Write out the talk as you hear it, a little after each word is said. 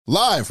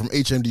Live from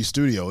HMD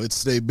Studio, it's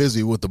Stay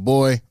Busy with the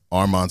boy,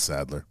 Armand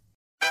Sadler.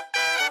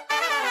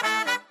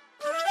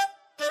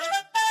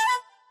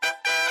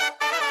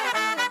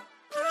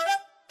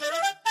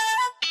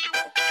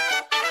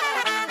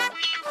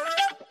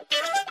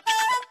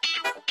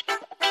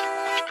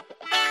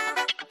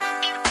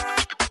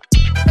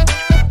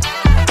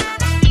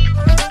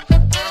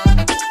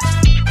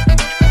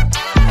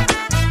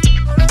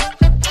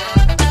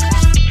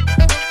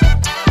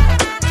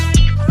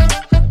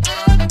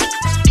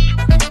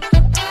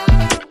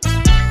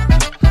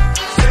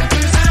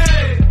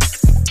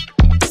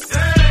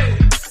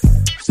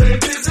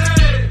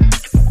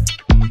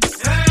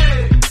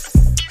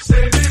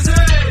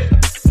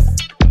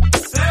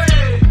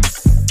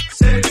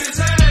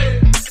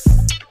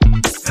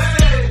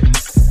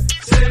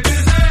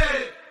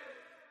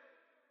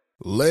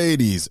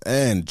 Ladies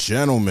and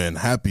gentlemen,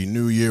 Happy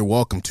New Year.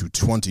 Welcome to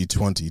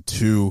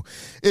 2022.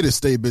 It is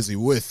Stay Busy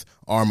with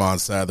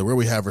Armand Sadler, where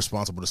we have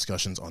responsible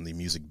discussions on the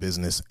music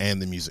business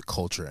and the music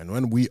culture. And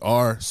when we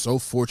are so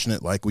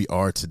fortunate like we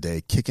are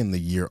today, kicking the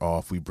year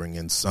off, we bring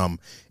in some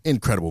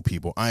incredible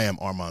people. I am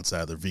Armand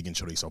Sadler, vegan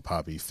chorizo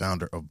poppy,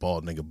 founder of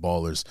Bald Nigga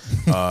Ballers.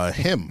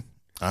 Him.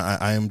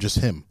 I am just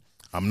him.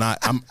 I'm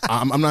not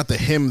the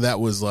him that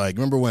was like,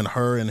 remember when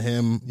her and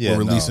him were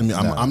releasing me?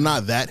 I'm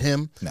not that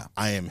him. No.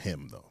 I am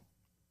him though.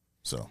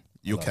 So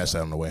you'll catch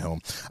that on the way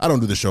home. I don't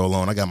do the show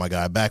alone. I got my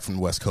guy back from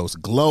the West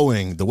Coast,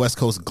 glowing. The West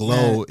Coast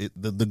glow.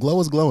 The glow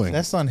is glowing.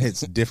 That sun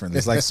hits differently.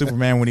 It's like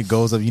Superman when he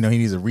goes up, he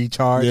needs a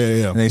recharge.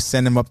 Yeah. And they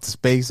send him up to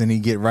space and he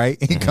get right.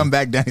 And he come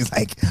back down. He's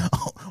like,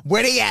 oh,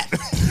 where they at?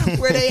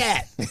 Where they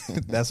at?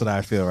 That's what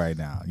I feel right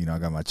now. I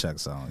got my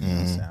Chucks on. You know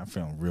what I'm saying? I'm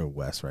feeling real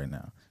West right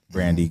now.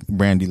 Brandy,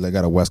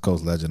 got a West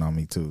Coast legend on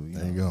me too.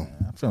 There you go.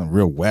 I'm feeling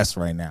real West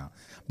right now.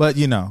 But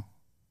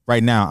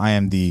right now I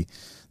am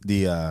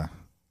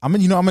I'm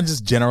gonna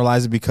just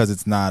generalize it because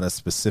it's not a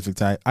specific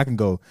type. I can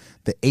go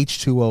the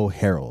H2O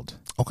Herald.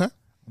 Okay.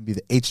 Be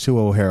the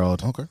H2O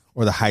Herald. Okay.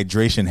 Or the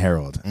Hydration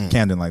Herald.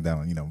 Camden like that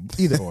one.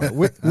 Either or.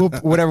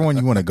 Whatever one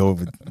you want to go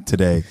with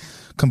today.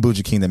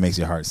 Kombucha King that makes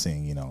your heart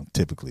sing.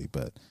 Typically,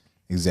 but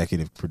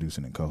executive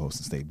producing and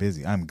co-hosting Stay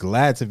Busy. I'm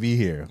glad to be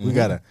here. We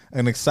got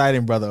an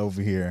exciting brother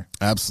over here.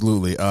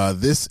 Absolutely.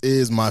 This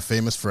is my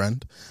famous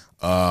friend.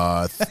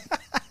 I've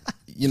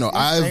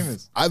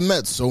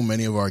met so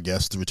many of our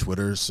guests through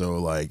Twitter,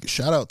 so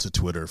shout out to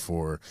Twitter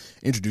for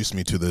introducing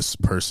me to this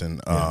person.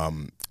 Yeah.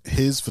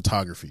 His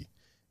photography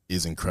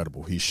is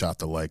incredible. He shot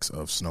the likes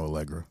of Snow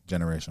Allegra,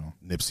 generational,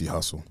 Nipsey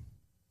Hussle,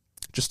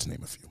 just to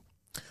name a few.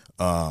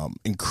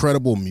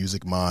 Incredible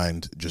music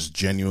mind, just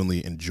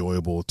genuinely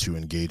enjoyable to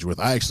engage with.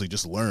 I actually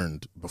just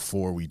learned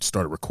before we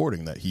started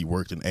recording that he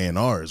worked in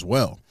A&R as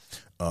well.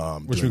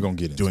 Which we're going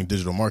to get into. Doing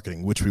digital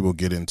marketing, which we will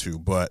get into.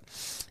 But,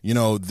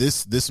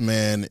 this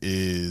man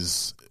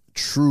is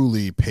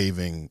truly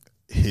paving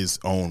his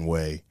own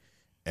way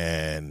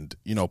and,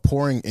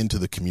 pouring into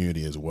the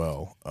community as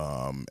well.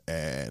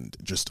 And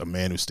just a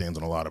man who stands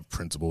on a lot of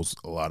principles,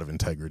 a lot of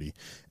integrity.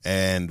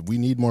 And we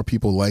need more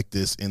people like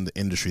this in the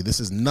industry. This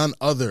is none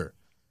other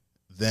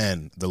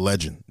than the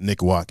legend,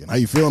 Nick Watkin. How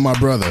you feeling, my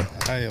brother?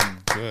 I am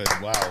good.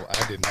 Wow,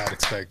 I did not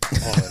expect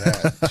all of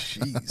that.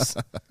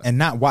 Jeez. And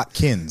not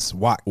Watkins.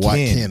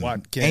 Watkin.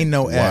 Ain't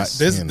no S.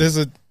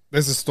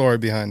 There's a story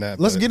behind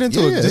that. Let's get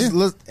into it.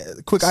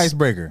 Just quick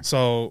icebreaker.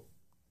 So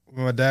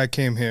when my dad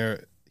came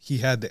here, he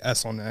had the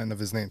S on the end of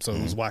his name, so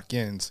it was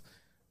Watkins.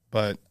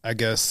 But I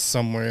guess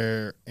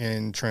somewhere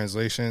in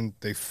translation,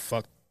 they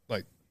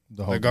the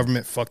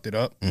government fucked it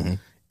up,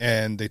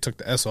 and they took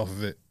the S off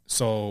of it.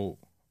 So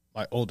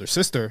my older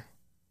sister,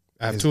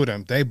 I have two of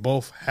them. They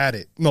both had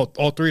it. No,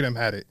 all three of them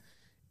had it.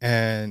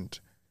 And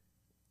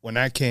when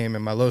I came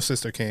and my little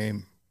sister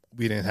came,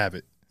 we didn't have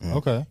it.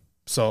 Okay.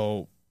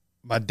 So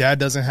my dad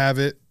doesn't have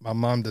it. My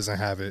mom doesn't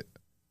have it.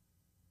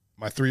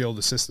 My three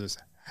older sisters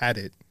had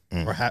it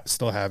or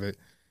still have it.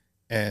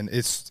 And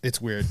it's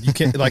weird. You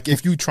can't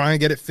if you try and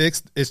get it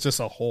fixed, it's just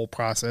a whole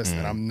process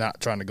that I'm not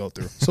trying to go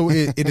through. So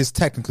it is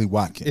technically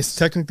Watkins. It's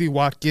technically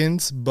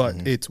Watkins,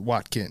 but it's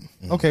Watkin.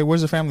 Okay,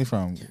 where's the family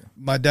from?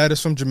 My dad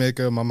is from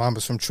Jamaica. My mom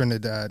is from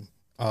Trinidad.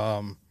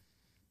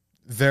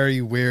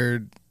 Very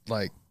weird,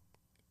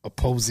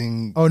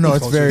 opposing. Oh no,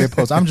 it's very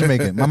opposed. I'm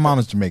Jamaican. My mom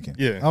is Jamaican.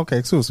 Yeah.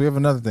 Okay, cool. So we have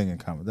another thing in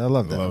common. I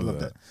love that. I love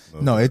that.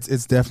 No,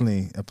 it's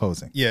definitely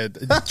opposing. Yeah,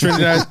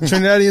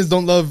 Trinidadians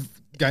don't love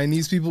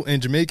Guyanese people,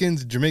 and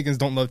Jamaicans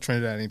don't love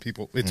Trinidadian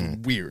people. It's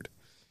weird.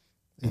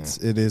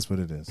 It is what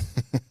it is.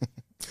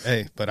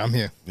 Hey, but I'm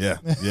here. Yeah.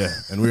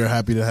 And we are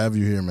happy to have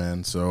you here,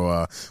 man.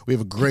 So we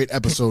have a great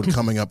episode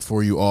coming up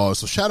for you all.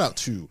 So shout out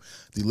to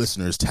the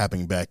listeners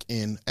tapping back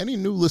in, any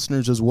new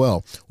listeners as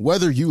well.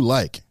 Whether you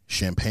like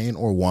champagne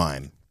or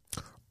wine,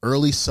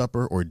 early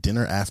supper or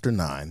dinner after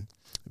 9,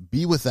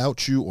 be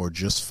without you or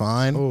just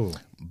fine,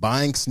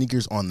 buying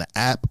sneakers on the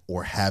app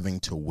or having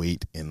to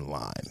wait in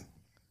line.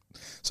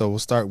 So we'll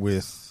start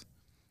with,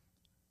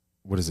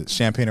 what is it,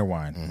 champagne or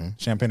wine?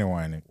 Champagne or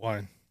wine?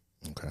 Wine.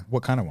 Okay.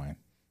 What kind of wine?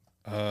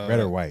 Red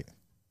or white?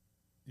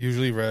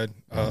 Usually red.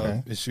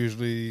 Okay. It's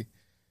usually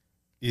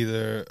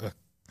either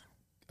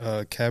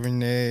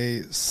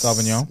Cabernet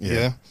Sauvignon.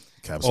 Yeah.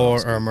 Cab Or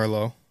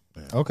Merlot.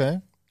 Yeah. Okay.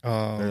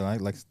 Very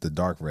like the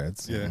dark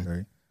reds. Yeah.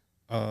 Very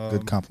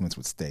good compliments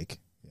with steak.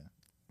 Yeah.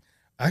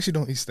 I actually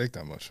don't eat steak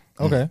that much.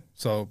 Okay.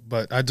 So,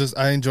 but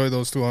I enjoy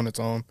those two on its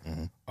own.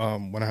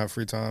 When I have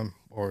free time,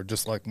 or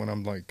just like when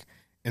I'm like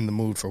in the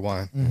mood for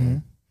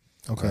wine.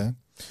 Okay.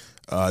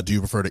 Do you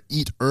prefer to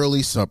eat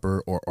early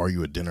supper, or are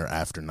you a dinner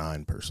after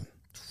 9 person?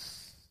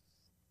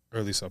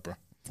 Early supper.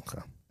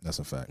 Okay. That's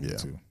a fact,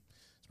 too.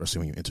 Especially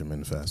when you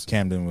intermittent fast.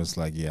 Camden was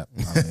like, I'm on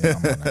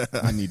that.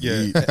 I need to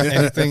eat.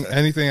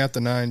 anything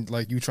after 9,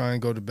 like you try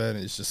and go to bed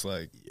and it's just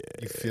like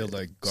you feel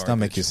like garbage.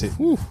 Stomach is hit.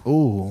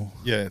 Ooh.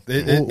 Yeah,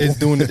 it's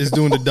doing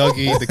the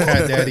Dougie, the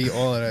Cat Daddy,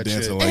 all of that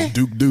Dancing shit. like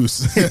Duke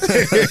Deuce.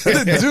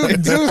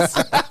 Duke Deuce.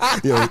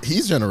 Yo,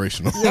 he's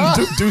generational.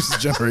 Duke Deuce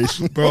is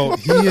generation. Bro,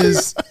 he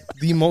is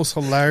the most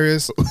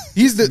hilarious.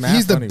 He's the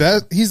funny,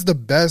 best. He's the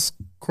best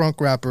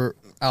crunk rapper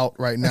out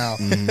right now,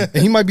 and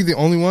he might be the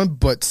only one,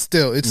 but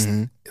still, it's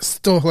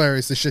still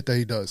hilarious the shit that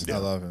he does. I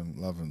love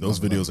him. Those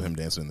videos of him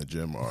dancing in the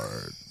gym are,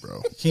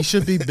 bro. He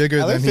should be bigger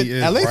than he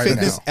is LA right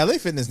Fitness, now. LA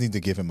Fitness need to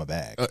give him a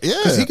bag. Yeah,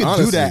 because he could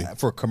honestly. do that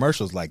for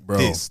commercials like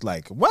this.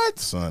 Like what?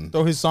 Son.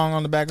 Throw his song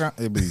on the background.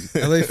 It'd be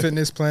LA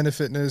Fitness, Planet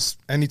Fitness,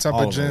 any type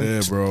All of of gym.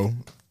 Yeah, bro.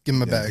 Give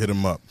him a bag. Hit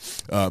him up.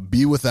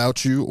 Be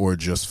Without You or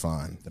Just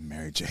Fine? the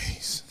Mary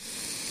J's.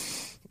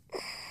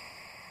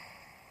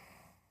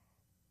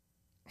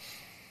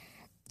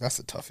 That's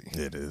a toughie.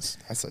 It is.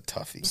 That's a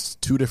toughie. It's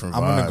 2 different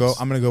I'm vibes.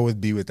 gonna go with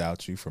Be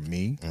Without You for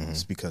me.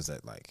 Just because that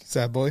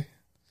Sad Boy.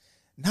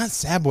 not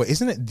Sad Boy.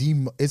 Isn't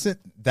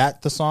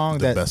that the song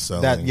The that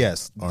best-selling that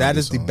yes R&B that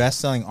is the song. best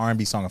selling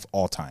R&B song of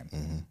all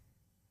time.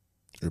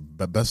 Or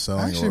best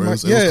selling, Actually, or it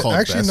was yeah, called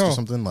actually, Best no. or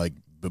something like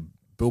the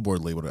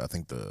Billboard labeled it. I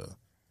think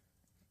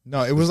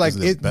No, it was like is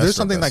it best there's or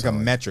something like a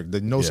best-selling? metric.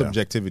 There's no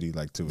subjectivity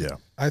like to it. yeah.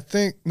 I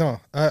think no.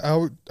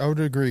 I would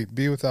agree.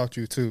 Be Without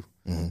You too.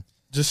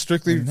 Just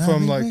strictly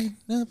from like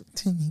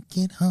till you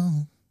get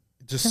home.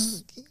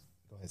 just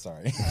Go ahead,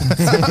 sorry.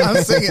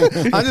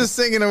 I'm just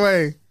singing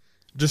away.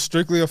 just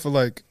strictly off of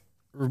like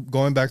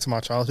going back to my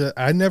childhood.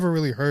 I never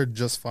really heard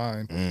Just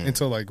Fine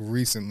until like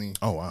recently,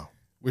 Oh wow.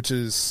 which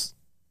is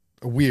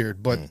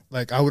weird. But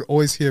like I would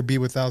always hear Be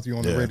Without You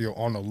on the Yeah. radio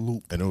on a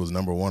loop. And it was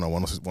number 1 on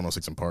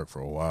 106 in Park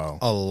for a while.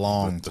 A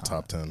long the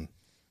top 10.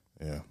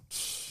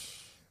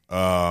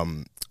 Yeah.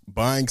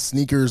 Buying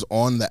sneakers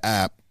on the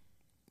app,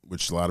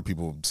 which a lot of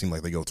people seem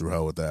like they go through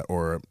hell with that,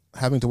 or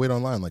having to wait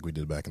online like we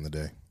did back in the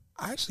day.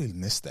 I actually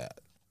missed that.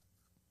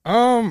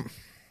 Um,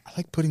 I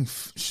like putting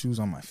shoes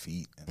on my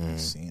feet and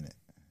seeing it.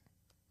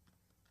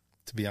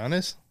 to be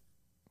honest,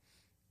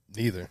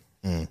 neither.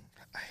 I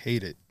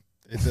hate it.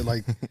 It's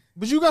like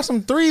But you got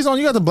some threes on.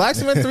 You got the black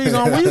cement threes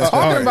on. What are you talking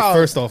all right, about?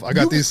 First off, I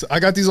got these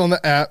on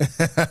the app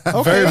very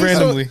Okay,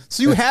 randomly.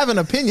 So you have an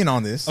opinion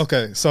on this.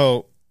 Okay,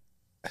 so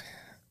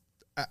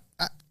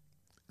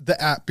the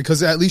app,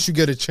 because at least you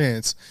get a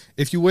chance.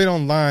 If you wait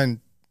online,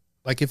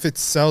 like if it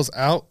sells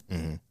out,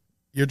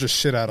 you're just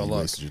shit out of You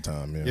luck. wasted your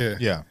time. Yeah. Yeah.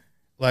 Yeah.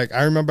 Like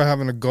I remember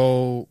having to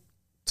go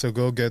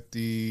get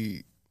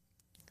the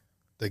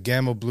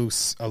Gamma Blue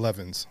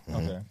 11s.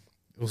 Okay.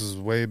 This was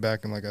way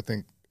back in like I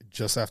think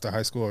just after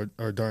high school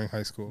or during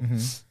high school.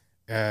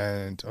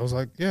 And I was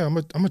like, yeah, I'm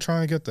gonna try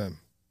and get them.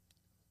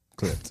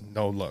 Clipped.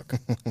 No luck.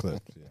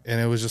 Clipped. Yeah.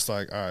 And it was just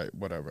like, all right,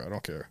 whatever. I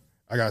don't care.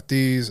 I got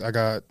these. I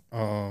got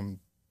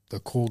the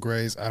cool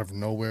grays out of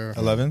nowhere.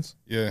 11s.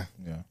 Yeah.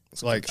 Yeah.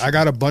 Like I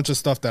got a bunch of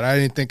stuff that I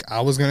didn't think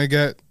I was gonna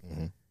get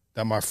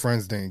that my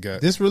friends didn't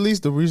get. This release,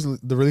 the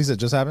release that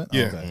just happened.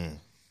 Yeah. Okay.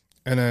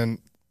 And then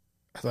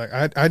like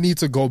I need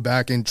to go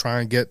back and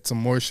try and get some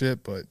more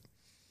shit, but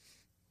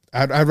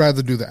I'd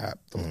rather do the app.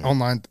 The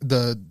online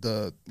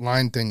the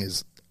line thing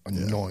is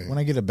annoying. When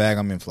I get a bag,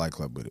 I'm in Flight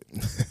Club with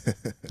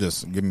it.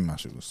 Just give me my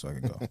shoes so I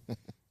can go.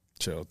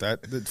 Chill.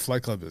 The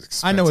Flight Club is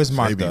expensive. I know it's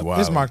marked Maybe up.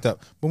 wild. It's marked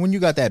up. But when you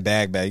got that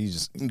bag, you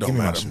just It give don't me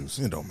my matter. shoes.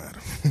 It don't matter.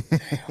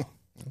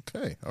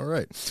 Okay. All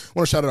right. I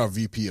want to shout out our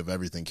VP of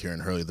everything, Kieran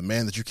Hurley, the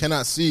man that you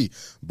cannot see,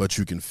 but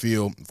you can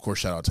feel. Of course,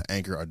 shout out to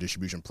Anchor, our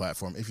distribution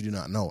platform. If you do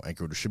not know,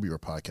 Anchor will distribute your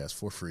podcast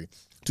for free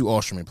to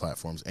all streaming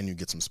platforms, and you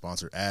get some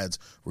sponsored ads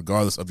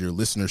regardless of your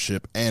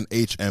listenership. And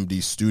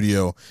HMD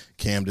Studio,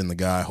 Camden, the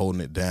guy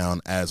holding it down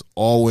as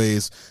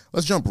always.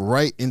 Let's jump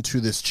right into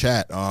this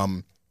chat.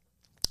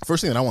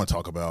 First thing that I want to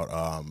talk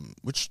about,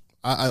 which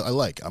I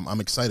like.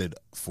 I'm excited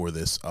for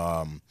this.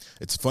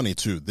 It's funny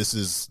too.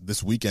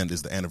 This weekend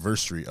is the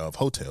anniversary of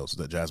Hotels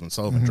that Jasmine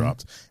Sullivan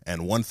dropped,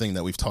 and one thing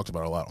that we've talked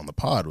about a lot on the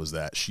pod was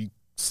that she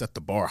set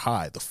the bar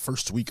high the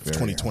first week of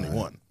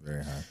 2021.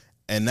 Very high.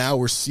 And now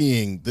we're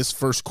seeing this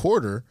first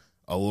quarter,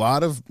 a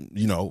lot of,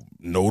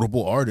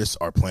 notable artists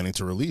are planning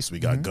to release. We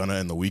got Gunna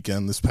in the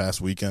weekend this past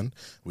weekend.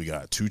 We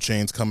got 2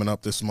 Chainz coming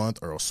up this month.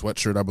 Earl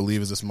Sweatshirt, I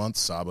believe, is this month.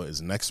 Saba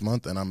is next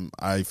month. And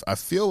I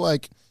feel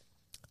like,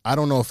 I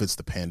don't know if it's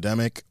the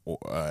pandemic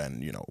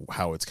and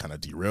how it's kind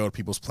of derailed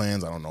people's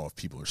plans. I don't know if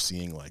people are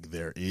seeing like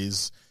there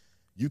is,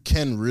 you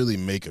can really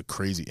make a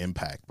crazy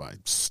impact by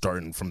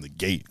starting from the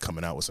gate,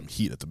 coming out with some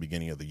heat at the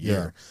beginning of the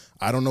year.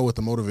 Yeah. I don't know what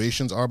the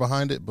motivations are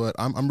behind it, but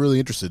I'm really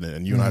interested in it.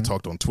 And you and I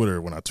talked on Twitter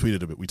when I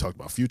tweeted a bit. We talked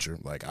about Future.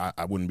 Like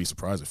I wouldn't be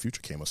surprised if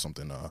Future came with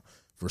something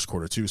first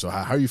quarter too. So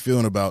how are you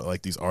feeling about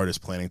like these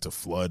artists planning to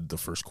flood the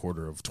first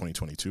quarter of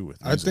 2022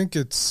 with music? I think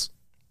it's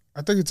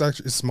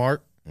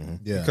smart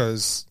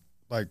because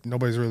like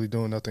nobody's really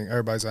doing nothing.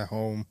 Everybody's at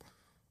home.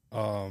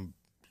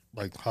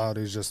 Like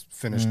holidays just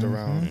finished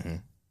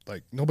around.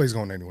 Like nobody's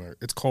going anywhere.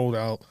 It's cold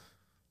out.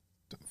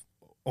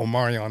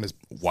 Omarion is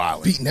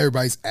wild, beating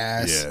everybody's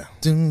ass. Yeah.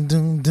 Dun,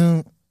 dun,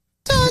 dun.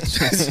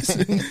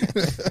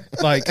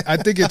 Like I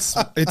think it's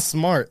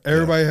smart.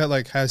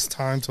 Everybody has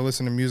time to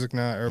listen to music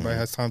now. Everybody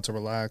has time to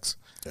relax.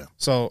 Yeah.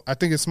 So I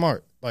think it's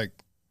smart. Like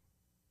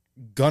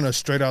Gunna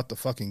straight out the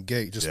fucking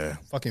gate, just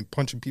fucking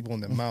punching people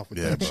in the mouth with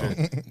that shit.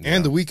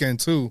 And The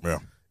Weeknd too. Yeah.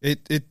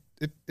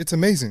 It's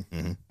amazing.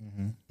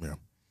 Yeah.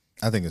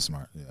 I think it's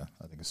smart. Yeah,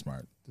 I think it's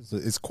smart.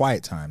 It's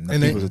quiet time.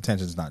 And people's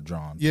attention's not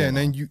drawn. Yeah, and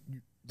then you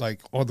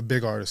like all the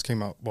big artists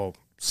came out. Well,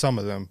 some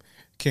of them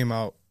came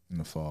out in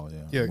the fall.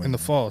 In the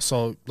fall.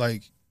 So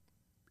like,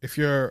 if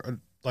you're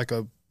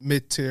a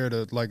mid tier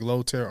to like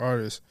low tier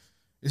artist,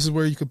 this is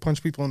where you could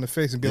punch people in the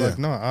face and be like,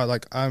 no,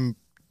 I'm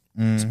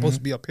supposed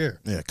to be up here.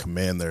 Yeah,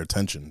 command their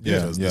attention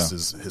because this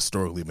has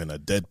historically been a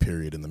dead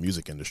period in the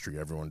music industry.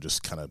 Everyone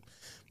just kind of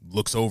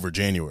looks over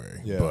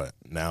January, but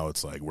now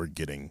it's like we're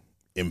getting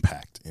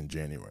impact in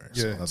January.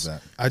 Yeah, so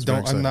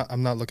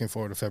I'm not looking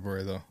forward to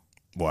February though.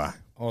 Why?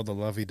 All the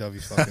lovey-dovey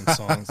fucking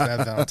songs.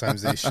 That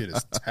Valentine's Day shit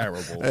is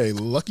terrible. Hey,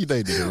 Lucky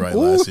Day did it right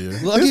last year.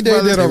 Lucky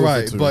Day did it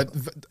right, but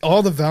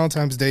all the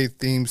Valentine's Day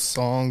themed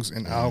songs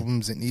and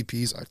albums and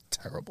EPs are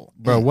terrible.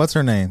 Bro, what's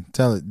her name?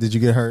 Tell it. Did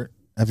you get hurt?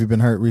 Have you been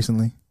hurt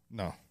recently?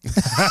 No.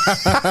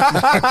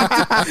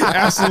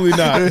 Absolutely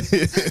not.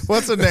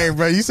 What's her name,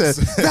 bro? You said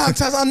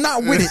Valentine's. I'm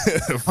not with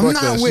it. I'm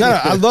not with it.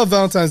 I love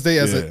Valentine's Day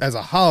as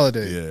a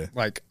holiday. Yeah.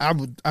 Like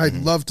I'd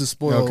love to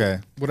spoil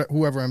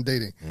whoever I'm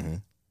dating.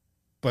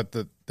 But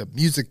the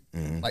music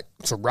like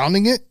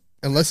surrounding it,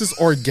 unless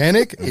it's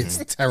organic, it's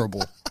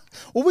terrible.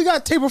 Well, we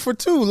got Table for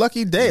Two,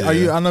 Lucky Day. I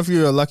don't know if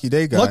you're a Lucky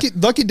Day guy.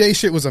 Lucky Day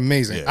shit was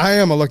amazing. Yeah. I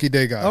am a Lucky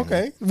Day guy.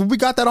 Okay. Well, we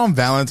got that on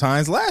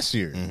Valentine's last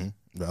year.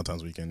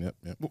 Valentine's weekend, yep.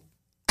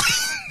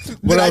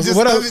 What else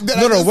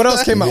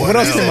came out? What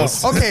else came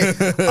out? Okay.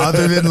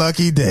 Other than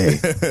Lucky Day.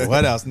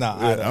 What else? No.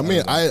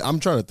 I'm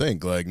trying to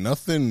think. Like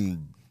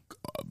nothing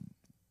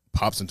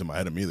pops into my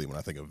head immediately when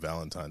I think of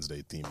Valentine's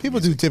Day theme. People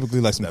do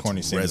typically like some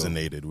corny singles.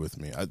 Resonated with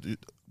me.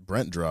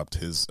 Brent dropped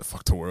his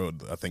 "Fuck the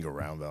World" I think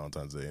around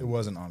Valentine's Day. It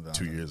wasn't on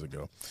Valentine's 2 years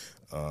ago.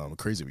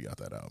 Crazy we got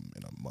that album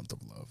in a month of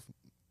love.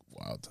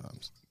 Wild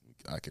times.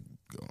 I could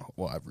go.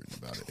 Well, I've written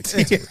about it.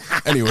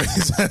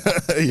 Anyways,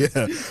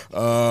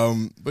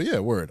 but yeah,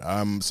 word.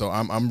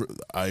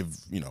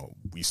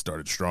 We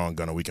started strong.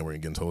 Gunna Weekend. We're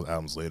gonna get into those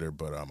albums later,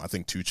 but I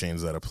think 2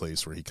 Chainz at a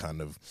place where he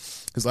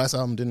his last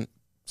album didn't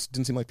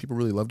seem like people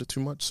really loved it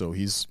too much. So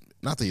he's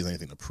not that he's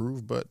anything to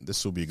prove, but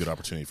this will be a good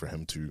opportunity for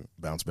him to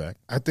bounce back.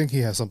 I think he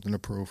has something to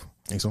prove.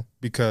 Think so?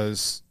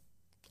 Because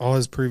all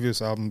his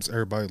previous albums,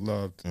 everybody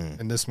loved,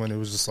 and this one it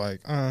was just like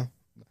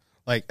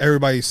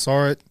everybody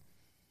saw it.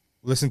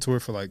 Listened to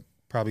it for like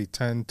probably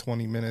 10,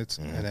 20 minutes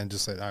and then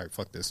just said, all right,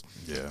 fuck this.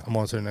 Yeah. I'm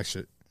on to the next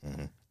shit.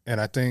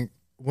 And I think,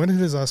 when did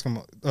his last come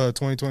out?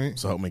 2020?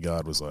 So Help Me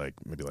God was like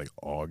maybe like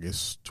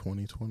August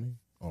 2020?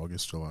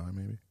 August, July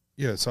maybe?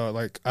 Yeah, so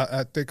like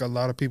I think a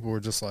lot of people were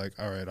just like,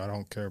 all right, I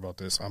don't care about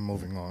this. I'm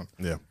moving on.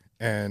 Yeah.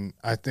 And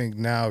I think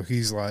now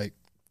he's like,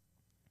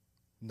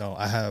 no,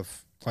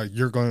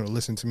 you're going to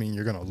listen to me and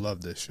you're going to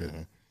love this shit.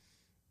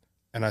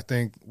 And I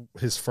think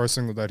his first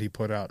single that he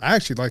put out, I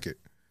actually like it.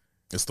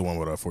 It's the one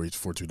with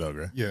 42 Dugg,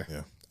 right? Yeah.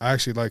 I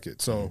actually like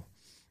it. So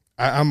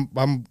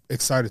I'm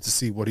excited to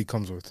see what he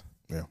comes with.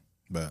 Yeah,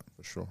 bet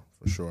for sure.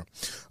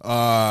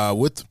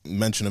 With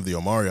mention of the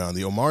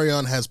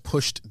Omarion has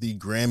pushed the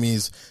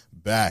Grammys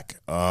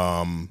back.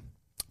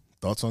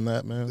 Thoughts on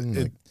that,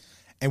 man?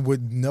 And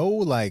with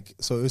no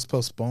so it was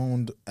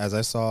postponed as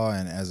I saw,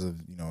 and as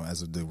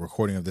of the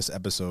recording of this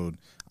episode,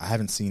 I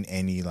haven't seen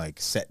any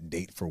set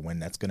date for when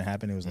that's going to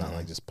happen. It was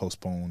not just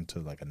postponed to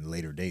a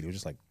later date. It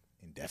was just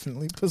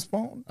indefinitely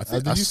postponed.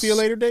 Did you see a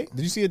later date?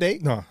 Did you see a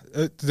date? No,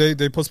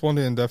 they postponed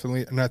it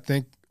indefinitely, and I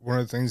think one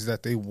of the things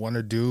that they want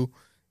to do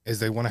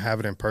is they want to have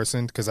it in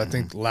person, because I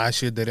think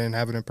last year they didn't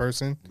have it in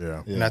person.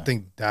 Yeah. And I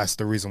think that's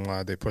the reason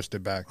why they pushed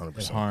it back.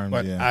 100%.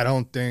 But I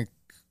don't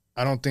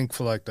think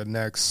for the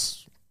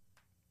next,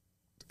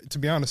 to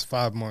be honest,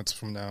 5 months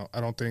from now,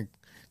 I don't think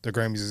the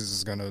Grammys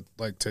is gonna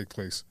take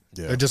place.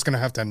 Yeah. They're just gonna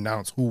have to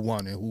announce who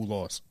won and who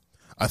lost.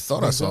 I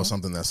thought I saw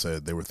something that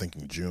said they were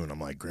thinking June.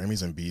 I'm like,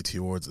 Grammys and BET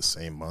Awards the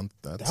same month?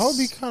 That would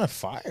be kind of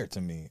fire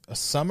to me. A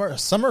summer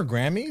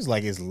Grammys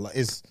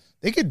is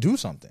they could do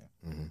something.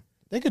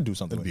 They could do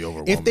something. It'd be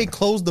overwhelming if they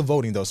close the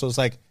voting though. So it's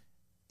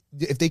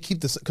if they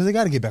keep this, because they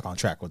got to get back on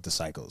track with the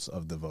cycles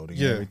of the voting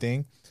and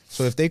everything.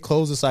 So if they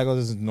close the cycle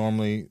as it's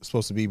normally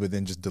supposed to be, but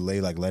then just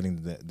delay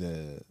letting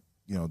the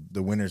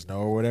the winners know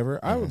or wwhatever,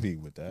 I would be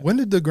with that. When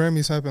did the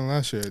Grammys happen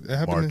last year? It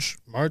happened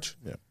in March.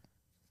 Yeah,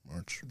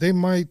 March. They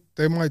might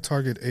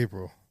target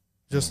April,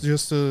 just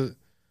to,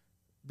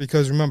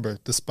 because remember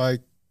the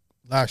spike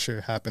last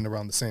year happened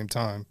around the same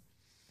time,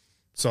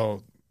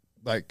 so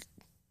like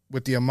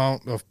with the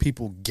amount of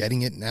people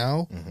getting it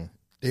now,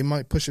 they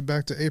might push it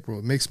back to April.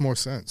 It makes more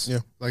sense. Yeah,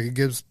 like it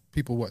gives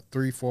people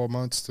 3-4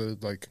 months to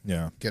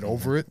get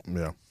over it.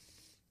 Yeah, I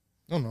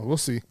don't know. We'll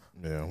see.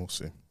 Yeah, we'll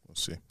see.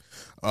 So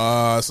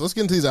let's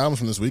get into these albums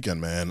from this weekend,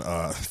 man.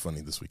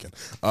 Funny this weekend.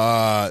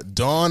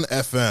 Dawn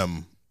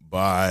FM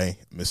by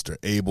Mr.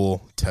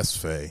 Abel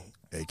Tesfaye,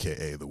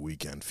 a.k.a. The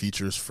Weeknd.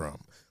 Features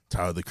from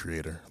Tyler, the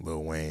Creator,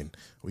 Lil Wayne.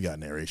 We got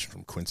narration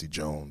from Quincy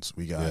Jones.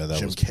 We got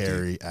Jim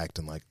Carrey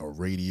acting like a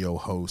radio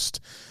host.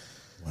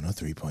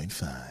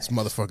 103.5. This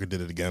motherfucker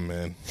did it again,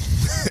 man.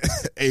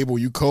 Abel,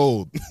 you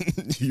cold.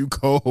 You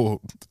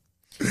cold.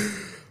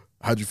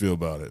 How'd you feel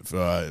about it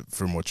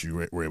from what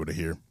you were able to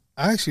hear?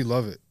 I actually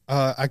love it.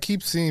 I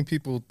keep seeing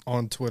people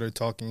on Twitter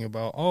talking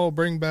about,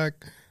 bring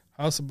back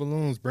House of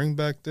Balloons, bring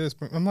back this.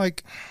 I'm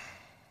like,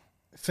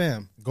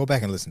 fam. Go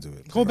back and listen to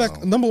it. Go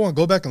back. Number one,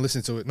 go back and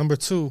listen to it. Number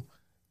two,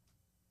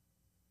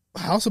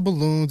 House of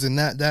Balloons and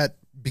that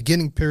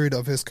beginning period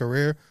of his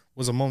career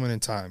was a moment in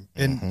time.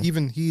 And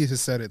even he has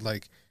said it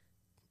like,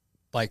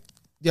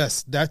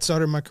 yes, that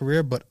started my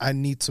career, but I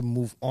need to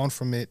move on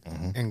from it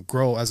and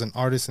grow as an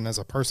artist and as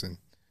a person.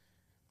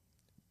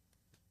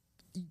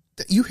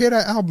 You hear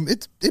that album,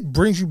 it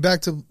brings you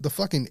back to the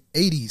fucking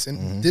 80s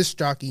and disc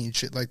jockey and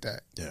shit like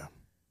that. Yeah.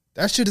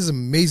 That shit is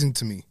amazing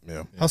to me.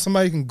 Yeah. How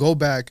somebody can go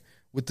back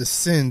with the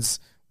sins,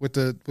 with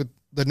the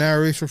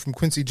narration from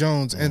Quincy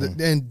Jones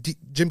and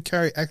Jim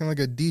Carrey acting like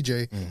a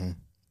DJ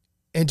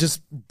and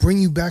just bring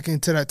you back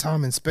into that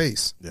time and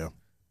space. Yeah.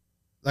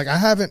 Like I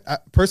haven't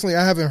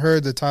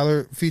heard the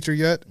Tyler feature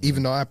yet,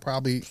 even though I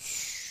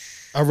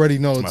already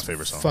know it's my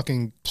favorite song.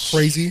 Fucking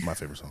crazy. My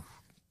favorite song.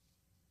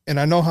 And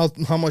I know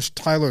how much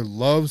Tyler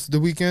loves The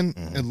Weeknd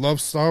and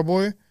loves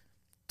Starboy.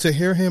 To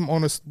hear him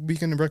on a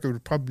Weeknd record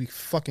would probably be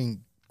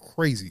fucking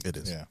crazy. It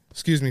is. Yeah.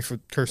 Excuse me for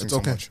cursing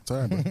so much. It's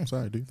all right, bro. It's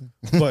all right, dude.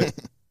 But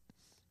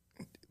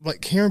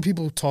like hearing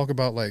people talk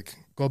about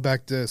go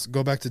back to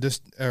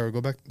this era,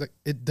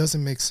 it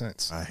doesn't make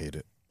sense. I hate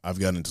it. I've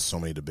gotten into so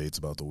many debates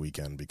about The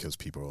Weeknd because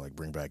people are like,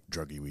 bring back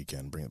Druggy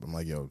Weeknd. I'm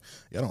like, yo,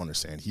 y'all don't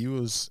understand. He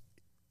was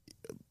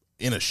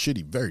in a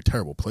shitty, very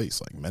terrible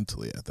place, like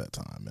mentally at that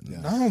time.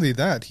 And not only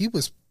that, he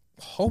was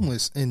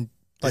homeless and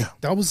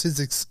that was his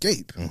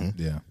escape.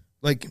 Yeah.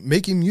 Like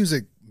making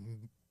music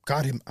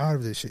got him out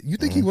of this shit. You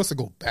think he wants to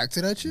go back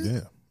to that shit? Yeah.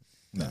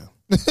 No.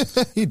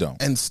 He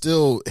don't. And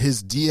still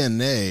his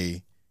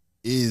DNA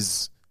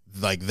is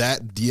like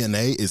that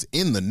DNA is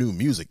in the new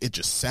music. It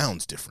just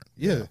sounds different.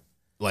 Yeah.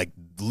 Like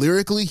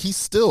lyrically, he's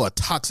still a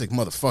toxic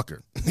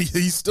motherfucker.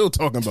 He's still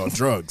talking about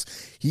drugs.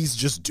 He's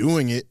just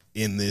doing it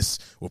in this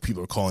what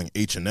people are calling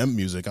H&M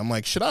music. I'm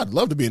like, shit, I'd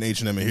love to be in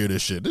H&M and hear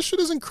this shit. This shit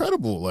is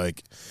incredible.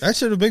 Like that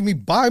should have made me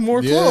buy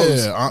more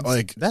clothes. Yeah,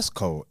 like that's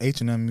cold.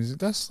 H&M music.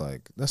 That's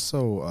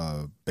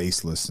so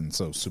baseless and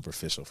so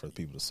superficial for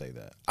people to say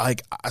that.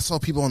 Like I saw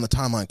people on the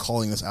timeline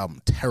calling this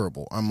album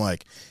terrible. I'm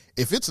like,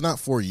 if it's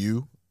not for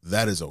you,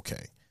 that is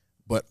okay.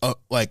 But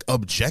like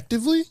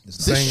objectively,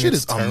 this shit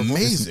is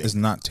amazing. It's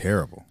not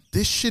terrible.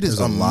 This shit is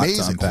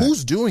amazing.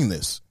 Who's doing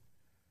this?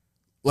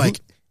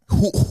 Like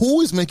who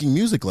is making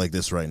music like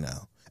this right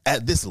now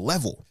at this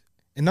level?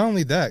 And not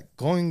only that,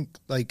 going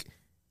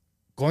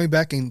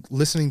back and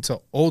listening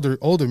to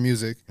older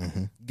music,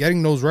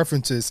 getting those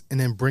references, and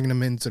then bringing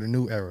them into the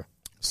new era.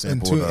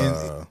 Sampled,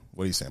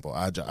 what do you sample?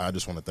 I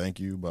just want to thank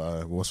you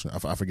by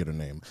I forget her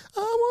name. I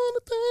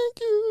want to thank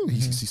you.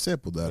 He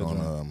sampled that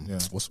on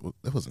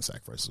it wasn't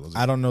Sacrifices, was it?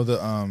 I don't know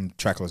the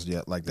track list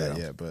yet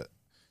yet, but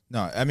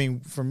no, I mean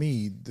for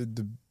me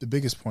the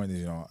biggest point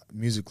is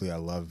musically I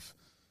love.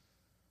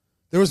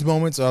 There was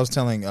moments I was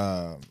telling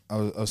I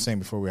was saying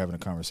before we were having a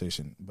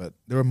conversation, but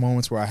there were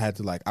moments where I had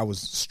to I was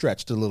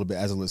stretched a little bit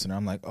as a listener.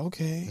 I'm like,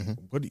 okay,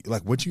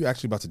 what you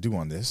actually about to do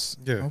on this?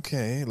 Yeah,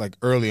 okay, like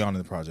early on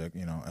in the project,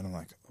 and I'm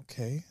like,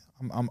 okay,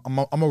 I'm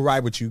gonna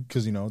ride with you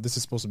because this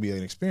is supposed to be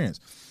an experience,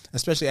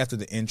 especially after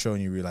the intro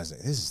and you realize that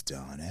this is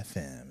Dawn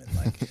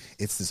FM and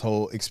it's this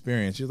whole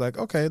experience. You're like,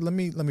 okay, let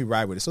me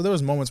ride with it. So there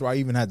was moments where I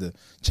even had to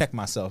check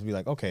myself, and be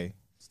like, okay,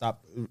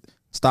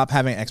 stop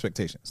having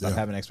expectations,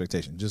 having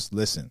expectations, just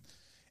listen.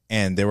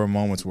 And there were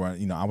moments where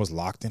I was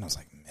locked in. I was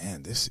like,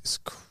 man, this is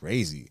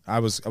crazy. I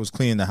was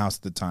cleaning the house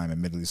at the time,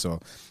 admittedly, so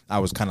I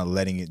was kind of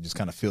letting it just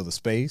kind of fill the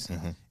space.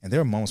 And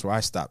there were moments where I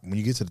stopped. When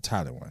you get to the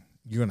Tyler one,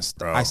 you're gonna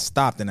stop. I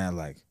stopped and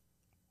I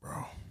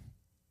bro,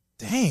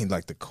 dang,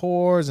 like the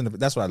chords and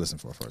that's what I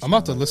listened for first. I'm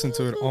about to listen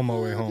to it on my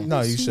way home.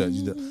 No, you should.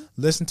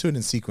 Listen to it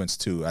in sequence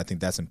too. I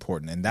think that's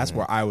important, and that's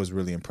where I was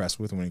really impressed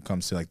with when it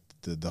comes to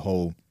the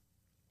whole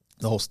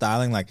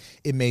styling. Like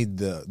it made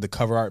the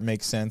cover art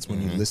make sense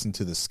when you listen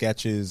to the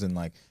sketches and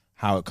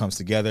how it comes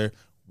together.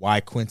 Why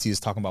Quincy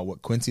is talking about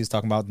what Quincy is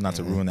talking about, not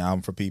to ruin the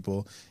album for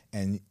people.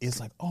 And it's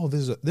like, oh,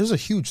 there's a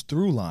huge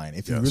through line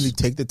if you really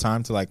take the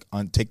time to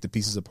take the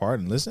pieces apart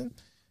and listen.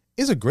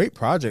 is a great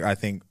project, I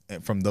think,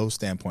 from those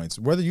standpoints.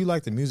 Whether you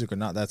like the music or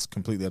not, that's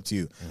completely up to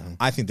you.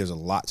 I think there's a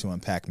lot to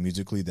unpack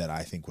musically that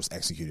I think was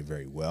executed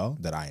very well,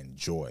 that I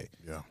enjoy.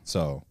 Yeah.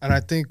 So, and I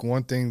think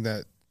one thing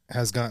that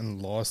has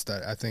gotten lost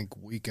that I think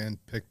Weeknd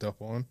picked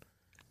up on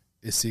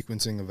is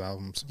sequencing of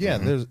albums. Yeah,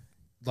 there's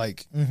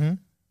like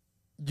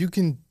you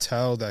can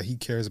tell that he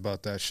cares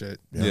about that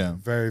shit. Yeah.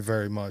 Very,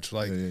 very much.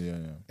 Like, yeah.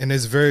 and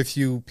there's very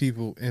few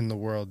people in the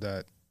world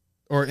that,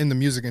 or in the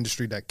music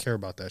industry, that care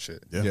about that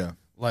shit. Yeah.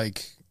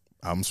 Like,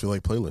 albums feel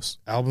like playlists.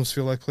 Albums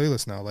feel like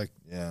playlists now. Like,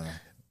 yeah.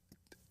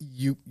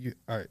 You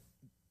all right?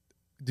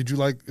 Did you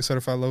like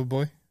Certified Lover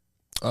Boy?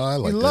 I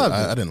liked it.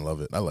 I didn't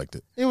love it. I liked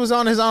it. It was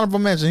on his honorable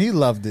mention. He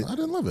loved it. I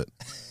didn't love it.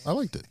 I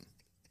liked it.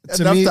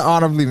 Enough to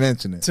honorably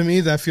mention it. To me,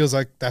 that feels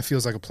like a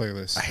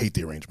playlist. I hate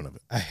the arrangement of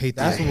it. I hate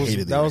that.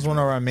 That was one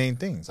of our main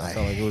things. I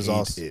felt like it was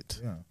awesome.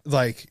 Yeah.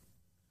 Like,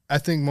 I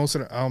think most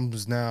of the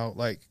albums now,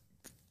 like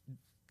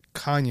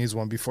Kanye's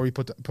one before he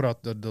put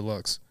out the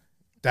deluxe,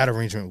 that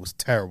arrangement was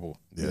terrible.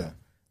 Yeah.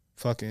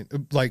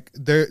 Fucking like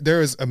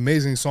there is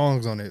amazing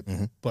songs on it,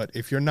 but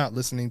if you're not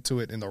listening to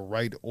it in the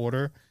right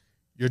order,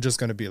 you're just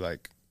gonna be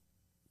like,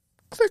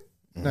 click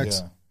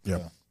next.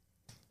 Yeah.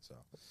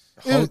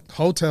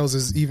 Hotels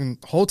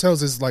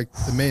is like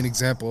the main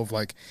example of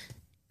like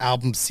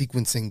album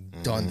sequencing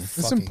done.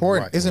 It's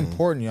important. Right. It's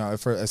important, y'all.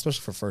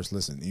 Especially for first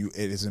listen,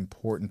 it is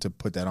important to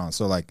put that on.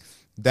 So, like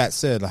that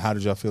said, how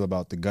did y'all feel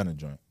about the Gunna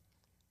joint?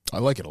 I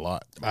like it a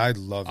lot. I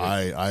love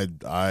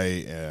it.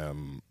 I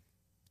am.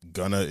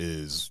 Gunna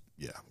is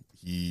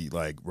he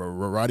like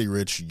Roddy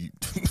Ricch.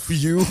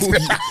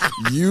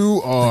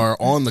 You are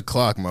on the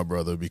clock, my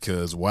brother.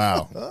 Because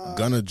wow,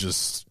 Gunna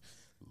just.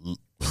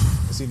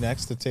 Is he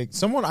next to take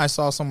someone? I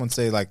saw someone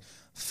say like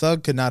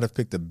Thug could not have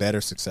picked a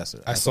better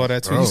successor. I saw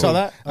that tweet. You saw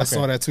that? I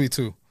saw that tweet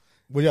too.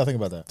 What do y'all think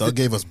about that? Thug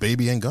gave us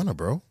Baby and Gunna,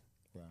 bro.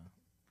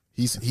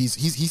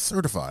 He's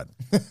certified.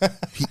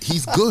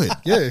 He's good.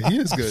 Yeah, he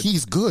is good.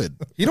 He's good.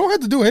 He don't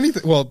have to do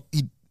anything. Well,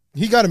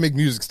 he got to make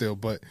music still,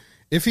 but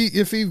if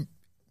he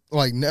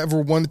like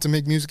never wanted to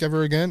make music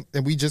ever again,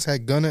 and we just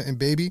had Gunna and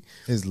Baby,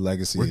 his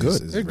legacy we're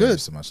good. is They're very good.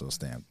 so much so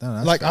stamped.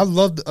 Like fair. I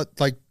loved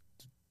like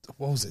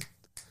what was it?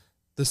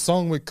 The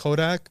song with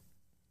Kodak.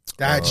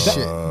 That shit,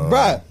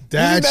 bruh.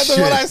 That's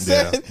what I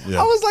said.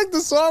 Yeah. I was like the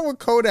song with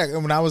Kodak,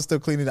 and when I was still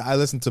cleaning, I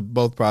listened to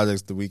both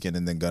projects the weekend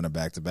and then Gunna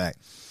back to back,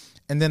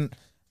 and then.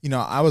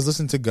 I was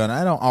listening to Gunna.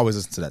 I don't always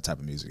listen to that type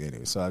of music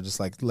anyway, so I just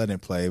like letting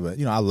it play. But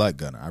I like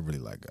Gunna. I really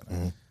like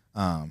Gunna.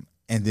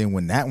 And then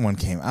when that one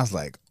came, I was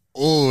like,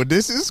 "Oh,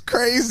 this is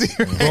crazy!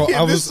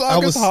 Bro, this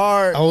song is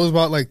hard." I was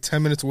about like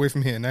 10 minutes away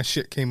from here, and that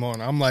shit came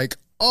on. I'm like,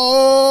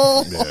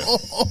 "Oh,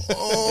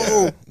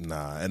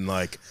 nah." And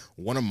like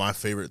one of my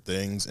favorite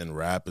things in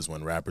rap is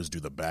when rappers do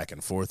the back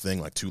and forth thing,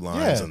 like two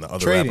lines, and the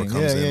other rapper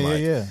comes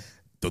in.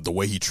 The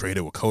way he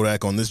traded with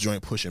Kodak on this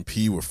joint, pushing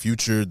P with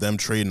Future, them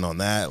trading on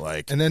that,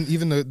 like, and then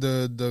even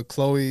the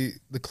Chloe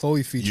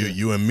feature,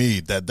 you and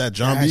me, that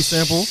John B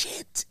sample,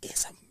 shit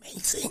is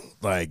amazing.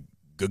 Like,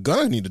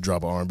 Gunna need to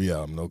drop an R&B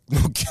album. No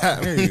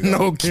cap. Here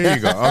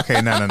you go.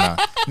 Okay, no.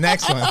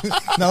 Next one.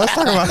 No, let's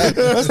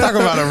talk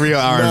about a real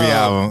R&B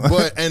album.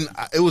 But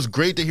it was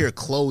great to hear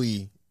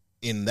Chloe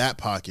in that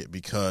pocket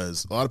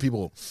because a lot of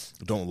people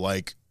don't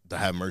like the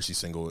Have Mercy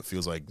single. It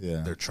feels like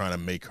they're trying to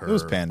make her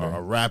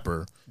a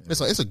rapper. It's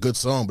like it's a good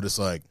song, but it's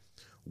like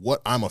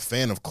what I'm a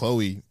fan of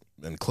Chloe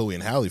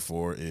and Halle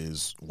for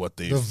is what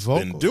they've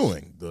been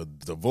doing.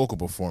 The vocal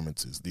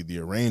performances, the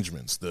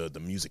arrangements, the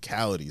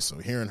musicality. So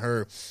hearing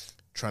her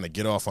trying to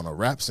get off on a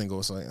rap single,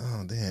 it's like,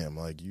 oh damn,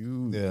 like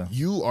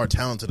you are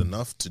talented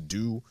enough to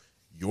do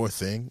your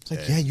thing. It's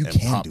like, you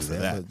can do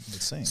that.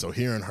 So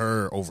hearing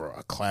her over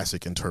a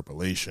classic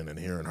interpolation and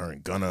hearing her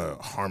and Gunna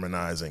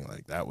harmonizing,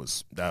 like that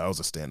was a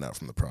standout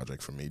from the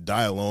project for me.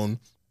 Die Alone,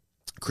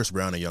 Chris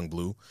Brown and Young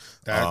Blue,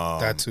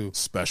 that too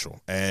special.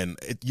 And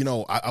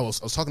I was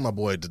talking to my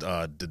boy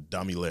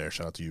Dami Lair,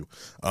 shout out to you.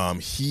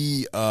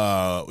 He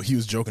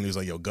was joking. He was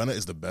like, "Yo, Gunna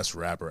is the best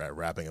rapper at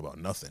rapping about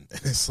nothing."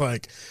 And it's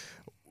like,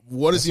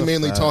 what does he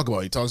mainly talk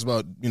about? He talks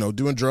about,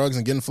 doing drugs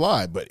and getting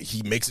fly, but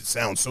he makes it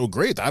sound so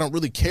great that I don't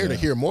really care to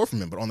hear more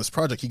from him. But on this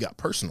project, he got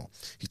personal.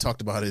 He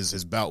talked about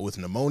his bout with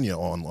pneumonia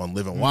on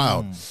Living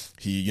Wild.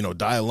 He,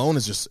 Die Alone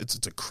is just, it's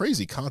a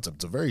crazy concept.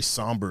 It's a very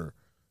somber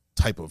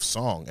type of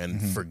song.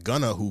 And for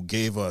Gunna, who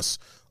gave us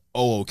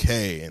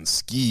O.O.K. and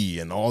Ski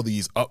and all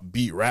these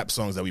upbeat rap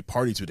songs that we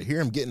party to hear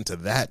him get into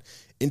that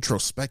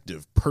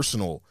introspective,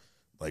 personal,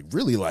 like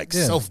really like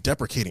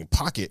self-deprecating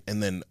pocket,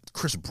 and then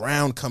Chris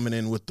Brown coming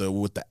in with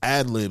the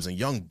ad-libs and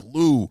Young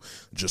Blue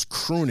just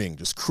crooning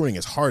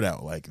his heart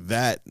out like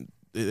that.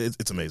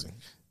 It's amazing.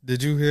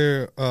 Did you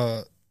hear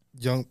going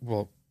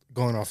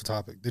off the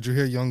topic, did you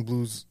hear Young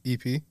Blue's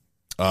EP?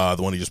 The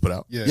one he just put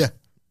out? Yeah.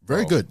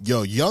 Very good.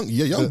 Yo,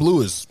 Young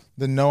Blue is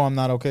the No I'm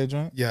Not Okay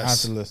joint? Yes. I have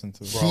to listen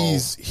to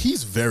it.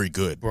 He's very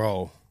good.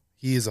 Bro,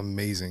 he is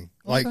amazing.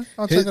 Okay, Like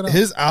I'll check it out.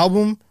 His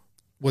album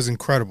was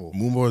incredible.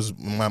 Moonboy is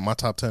my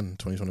top 10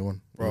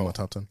 2021. Bro. My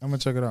top 10. I'm gonna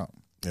check it out.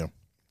 Yeah.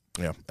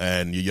 Yeah,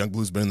 and Young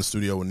Blue's been in the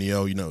studio with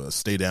Neo. You know,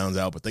 Stay Down's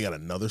out, but they got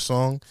another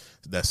song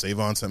that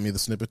Savon sent me the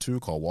snippet to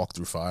called "Walk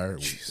Through Fire."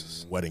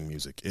 Jesus. Wedding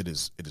music. It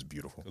is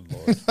beautiful. Good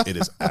Lord. It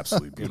is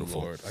absolutely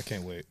beautiful. Good Lord, I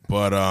can't wait.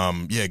 But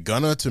yeah,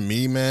 Gunna to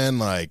me, man,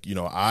 like, you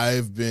know,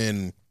 I've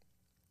been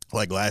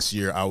like last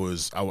year I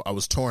was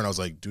torn. I was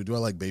like, dude, do I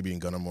like Baby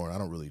and Gunna more? I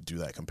don't really do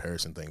that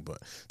comparison thing, but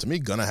to me,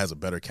 Gunna has a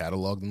better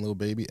catalog than Lil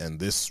Baby, and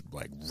this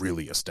like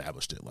really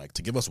established it. Like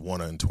to give us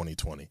Wanna in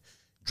 2020.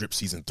 Drip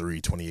Season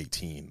 3,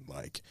 2018.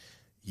 Like,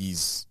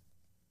 he's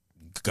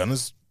out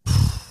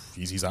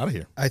of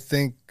here. I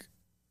think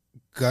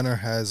Gunna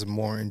has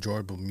more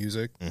enjoyable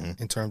music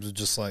in terms of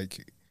just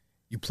like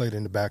you play it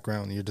in the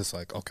background and you're just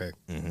like, okay,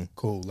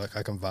 cool. Like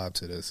I can vibe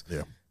to this.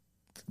 Yeah.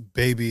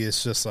 Baby,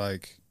 it's just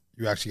like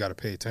you actually got to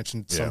pay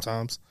attention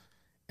sometimes,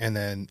 and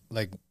then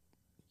like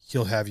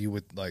he'll have you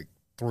with like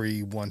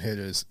 3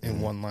 one-hitters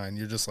in one line.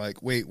 You're just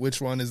like, wait, which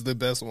one is the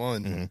best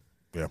one?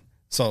 Yeah.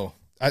 So.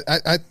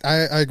 I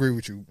agree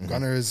with you.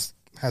 Gunna has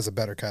a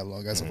better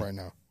catalog as of right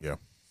now. Yeah,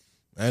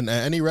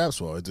 and he raps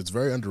well. It's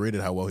very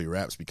underrated how well he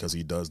raps because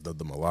he does the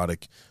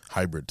melodic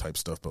hybrid type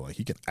stuff. But like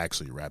he can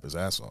actually rap his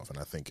ass off, and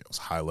I think it was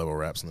high level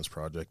raps in this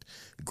project.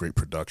 Great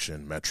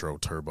production. Metro,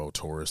 Turbo,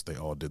 Taurus, they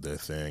all did their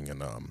thing,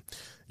 and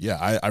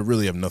yeah, I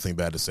really have nothing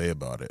bad to say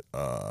about it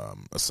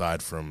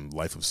aside from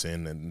Life of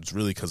Sin, and it's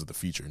really because of the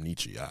feature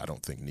Nietzsche. I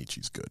don't think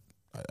Nietzsche's good.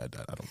 I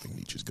don't think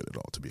Nietzsche's good at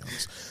all, to be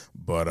honest.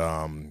 But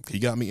he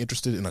got me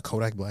interested in a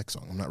Kodak Black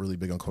song. I'm not really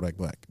big on Kodak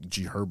Black.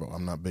 G Herbo.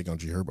 I'm not big on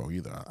G Herbo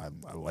either.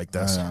 I like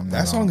that song.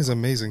 That song is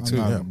amazing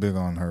too. I'm not big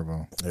on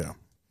Herbo. Yeah.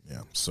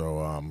 So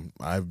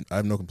I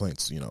have no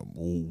complaints. You know,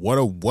 what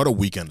a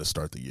weekend to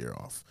start the year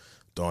off.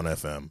 Dawn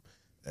FM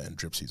and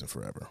Drip Season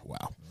Forever. Wow.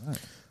 All right.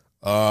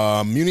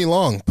 Muni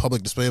Long,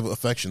 Public Display of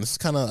Affection. This is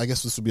kind of, I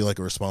guess this would be like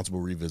a responsible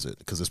revisit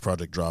because this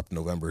project dropped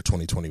November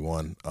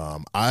 2021.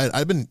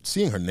 I've been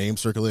seeing her name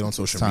circulate on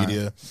social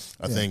media.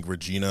 I think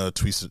Regina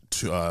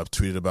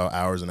tweeted about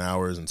Hours and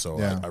Hours, and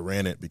so I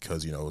ran it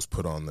because, you know, it was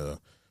put on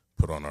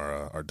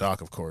our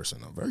doc, of course,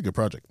 and a very good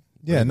project.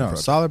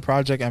 Solid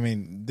project. I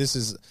mean, this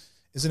is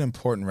an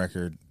important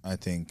record. I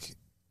think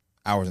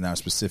Hours and Hours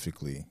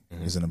specifically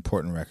is an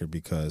important record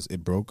because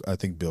it broke, I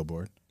think,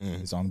 Billboard.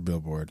 It's on the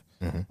Billboard.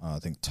 I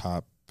think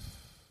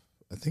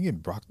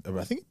it broke the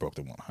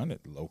 100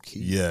 low key.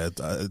 Yeah,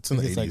 it's in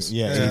the 80s.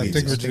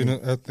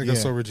 I think I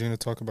saw Regina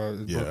talk about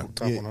it. It broke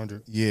top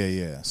 100.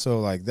 Yeah. So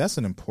like that's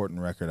an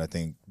important record, I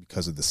think,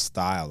 because of the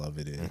style of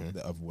it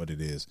of what it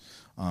is.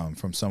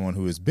 From someone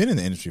who has been in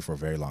the industry for a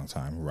very long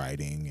time,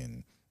 writing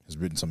and has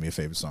written some of your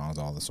favorite songs,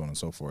 all this, so on and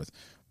so forth.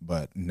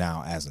 But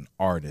now as an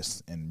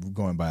artist and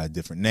going by a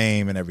different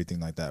name and everything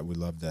like that, we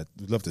love that.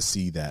 We'd love to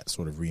see that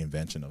sort of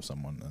reinvention of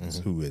someone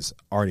who has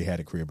already had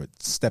a career but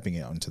stepping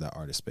it into that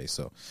artist space.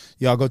 So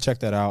y'all go check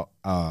that out.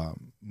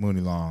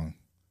 Mooney Long,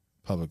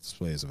 Public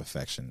Displays of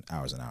Affection,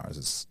 Hours and Hours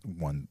is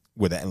one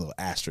with that little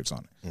asterisk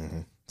on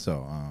it.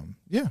 So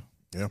yeah,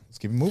 let's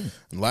keep it moving.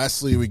 And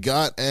lastly, we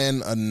got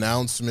an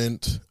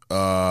announcement.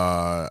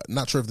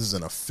 Not sure if this is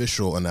an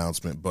official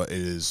announcement, but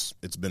it's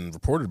been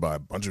reported by a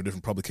bunch of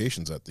different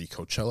publications that the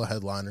Coachella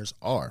headliners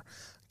are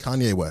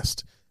Kanye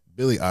West,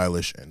 Billie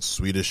Eilish, and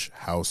Swedish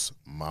House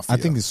Mafia. I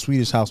think the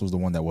Swedish House was the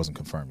one that wasn't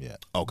confirmed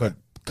yet. Okay.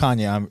 But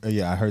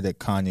Kanye, I heard that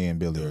Kanye and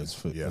Billie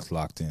are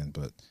locked in,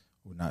 but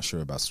we're not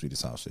sure about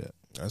Swedish House yet.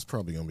 That's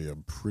probably going to be a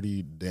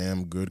pretty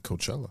damn good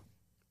Coachella.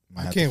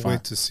 I can't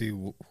wait to see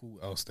who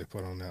else they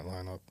put on that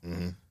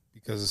lineup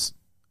because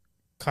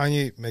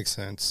Kanye makes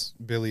sense,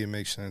 Billie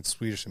makes sense,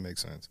 Swedish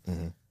makes sense.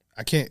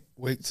 I can't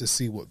wait to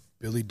see what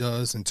Billie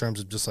does in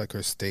terms of just like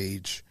her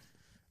stage.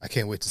 I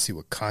can't wait to see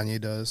what Kanye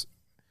does.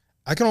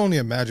 I can only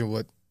imagine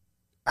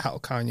how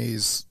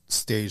Kanye's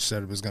stage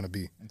setup is going to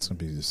be. It's going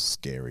to be just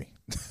scary,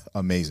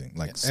 amazing,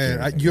 like.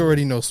 And you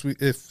already know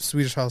if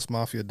Swedish House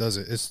Mafia does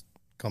it, it's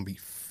going to be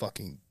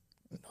fucking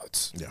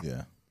nuts.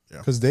 Yeah.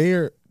 Because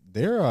they're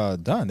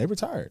done. They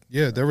retired.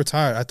 Yeah, they're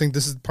retired. I think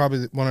this is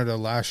probably one of their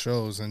last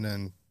shows, and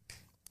then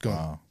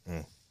gone.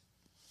 Wow.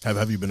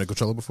 Have you been to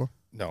Coachella before?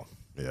 No.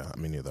 Yeah,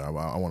 me neither. I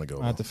want to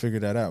go. I have to figure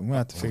that out. We'll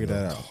have to figure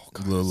that out.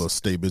 A little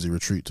stay busy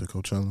retreat to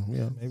Coachella.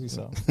 Yeah, maybe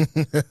so.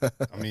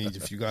 I mean,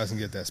 if you guys can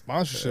get that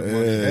sponsorship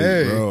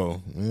money,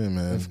 bro. Yeah,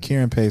 man. If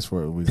Kieran pays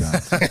for it, we got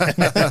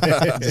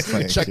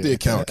check the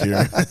account,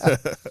 Kieran.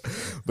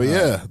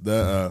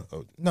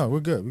 But no, we're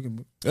good. We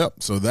can.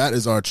 Yep. So that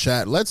is our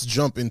chat. Let's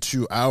jump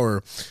into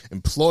our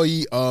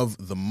employee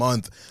of the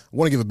month. I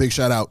want to give a big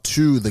shout out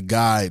to the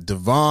guy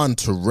Devon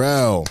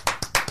Terrell.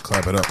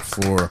 Clap it up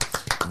for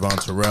Devon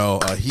Terrell.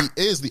 He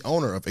is the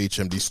owner of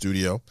HMD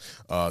Studio,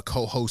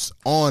 co-host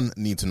on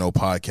Need to Know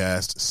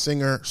podcast,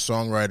 singer,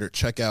 songwriter.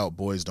 Check out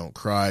Boys Don't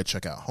Cry.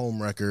 Check out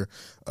Homewrecker.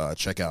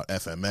 Check out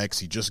FMX.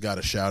 He just got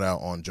a shout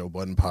out on Joe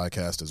Budden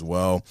podcast as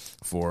well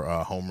for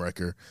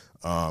Homewrecker.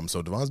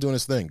 So Devon's doing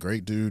his thing.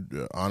 Great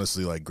dude.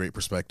 Honestly, like great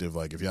perspective.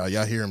 Like if y'all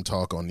hear him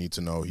talk on Need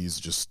to Know, he's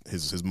just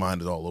his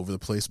mind is all over the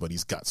place, but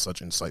he's got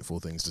such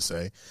insightful things to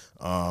say.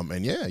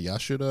 And yeah, y'all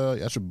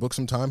should book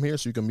some time here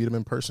so you can meet him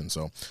in person.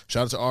 So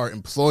shout out to our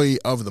employee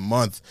of the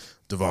month,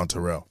 Devon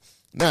Terrell.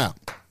 Now,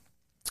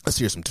 Let's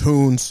hear some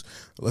tunes.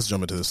 Let's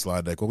jump into the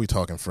slide deck. What we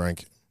talking,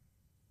 Frank?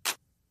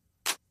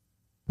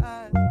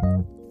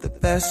 The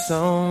best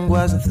song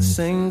wasn't the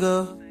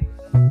single,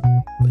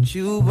 but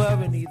you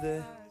weren't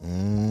either.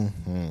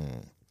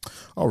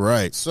 All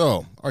right.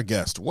 So, our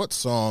guest, what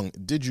song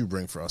did you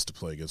bring for us to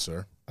play, good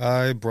sir?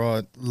 I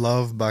brought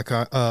Love by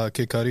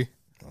Kid Cudi.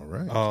 All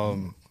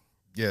right.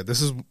 Yeah,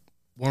 this is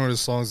one of the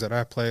songs that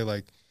I play,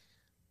 like,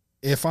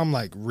 if I'm,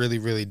 like, really,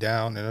 really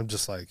down and I'm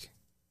just, like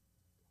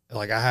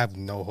I have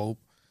no hope.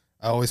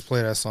 I always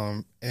play that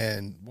song,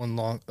 and one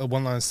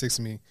line sticks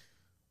to me.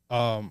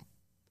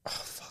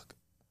 Fuck.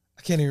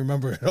 I can't even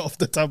remember it off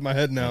the top of my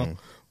head now.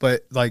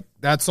 But, like,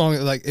 that song,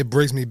 like, it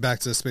brings me back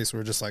to a space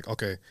where just, like,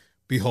 okay,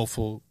 be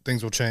hopeful.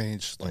 Things will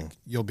change. Like,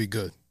 you'll be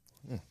good.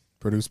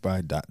 Produced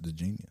by Dot the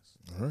Genius.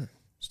 All right.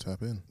 Let's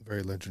tap in.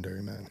 Very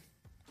legendary, man.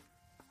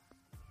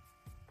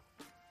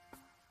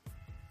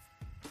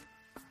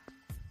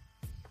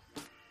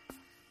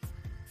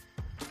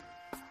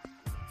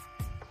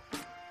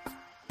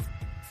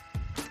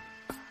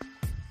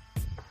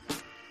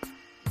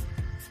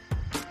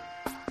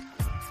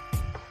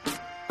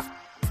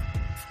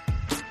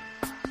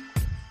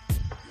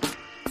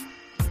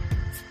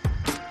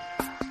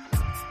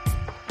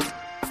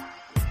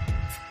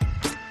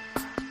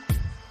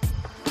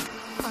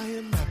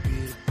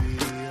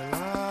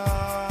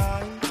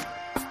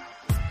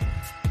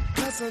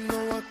 I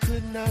know I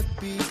could not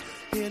be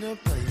in a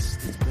place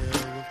that's filled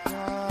with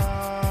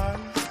lies.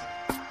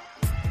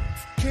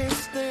 Can't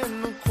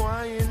stand the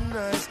quiet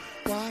nights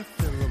while I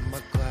fill up my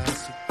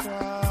glass of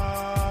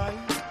pride.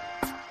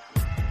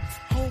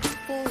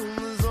 Hopeful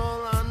is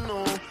all I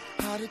know,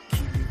 how to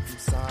keep me from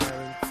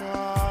silent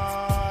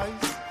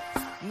cries.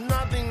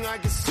 Nothing I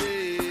can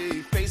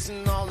say,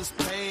 facing all this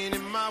pain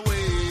in my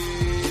way.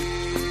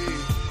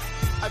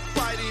 I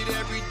fight it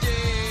every day.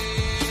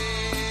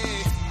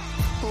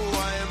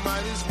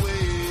 This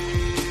way,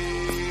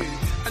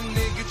 a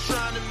nigga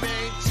trying to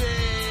maintain.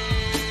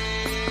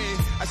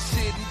 I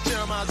sit and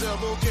tell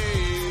myself, okay,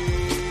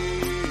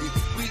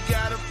 we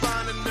gotta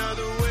find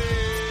another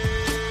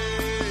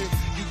way.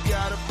 You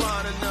gotta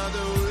find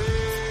another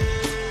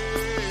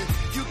way.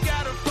 You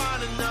gotta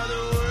find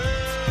another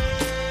way.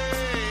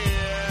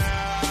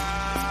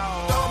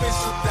 Don't be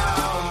so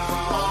down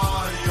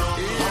on your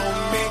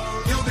homie.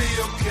 You'll be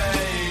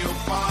okay.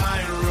 You'll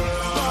find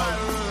room.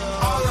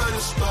 All of the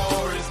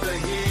stories that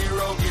he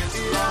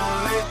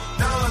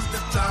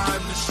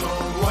time to show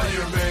what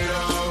you're made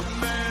of.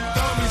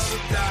 Don't be so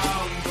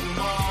down, come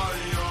on,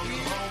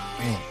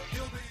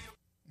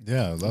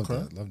 yeah, I love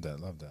that. Love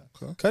that.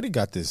 Okay. Cudi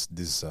got this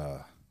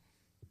how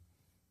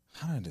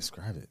do I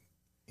describe it?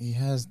 He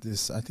has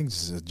this, I think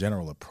this is a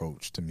general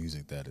approach to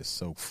music that is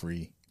so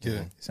free.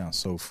 Yeah. It sounds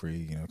so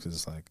free, because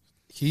it's like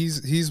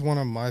he's one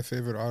of my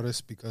favorite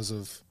artists because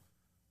of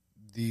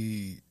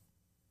his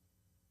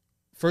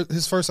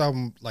first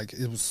album, like,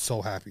 it was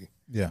so happy.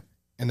 Yeah.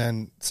 And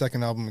then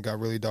second album, it got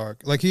really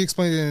dark. Like, he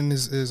explained it in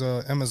his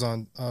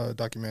Amazon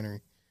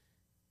documentary.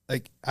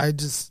 Like, I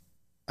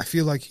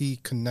feel like he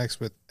connects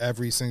with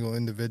every single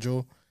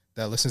individual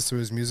that listens to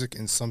his music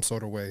in some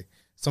sort of way.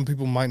 Some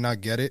people might not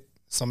get it.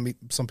 Some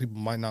people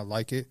might not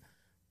like it.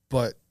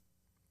 But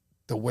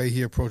the way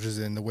he approaches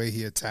it and the way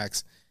he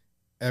attacks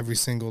every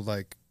single,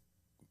 like,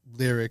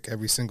 lyric,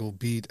 every single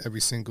beat, every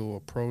single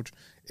approach,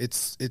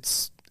 it's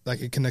like,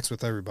 it connects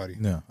with everybody.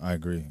 No, I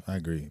agree.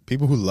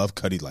 People who love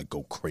Cudi, like,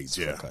 go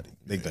crazy for Cudi.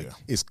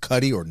 It's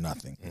Cudi or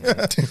nothing.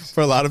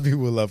 For a lot of people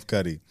who love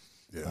Cudi.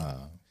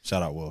 Yeah.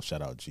 Shout out Will.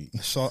 Shout out G.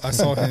 I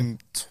saw him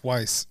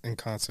twice in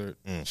concert.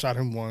 Shot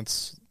him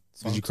once.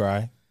 Did you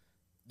cry?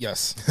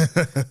 Yes.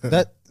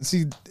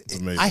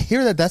 I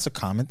hear that that's a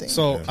common thing.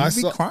 So I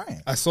saw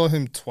crying. I saw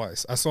him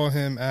twice. I saw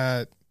him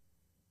at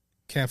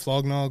Camp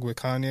Flognog with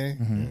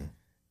Kanye,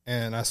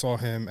 and I saw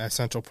him at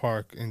Central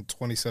Park in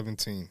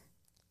 2017.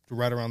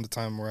 Right around the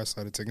time where I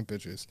started taking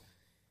pictures.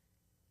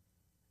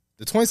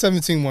 The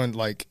 2017 one,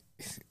 like,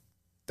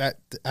 that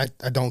I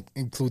don't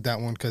include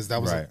that one because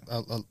that was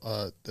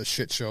a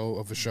shit show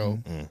of a show.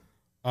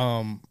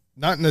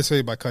 Not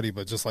necessarily by Cudi,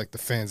 but just like the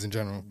fans in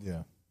general.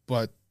 Yeah.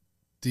 But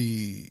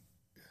the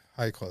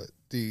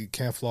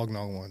Camp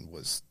Flognog one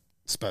was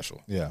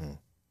special. Yeah.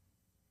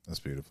 That's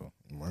beautiful.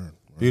 Word.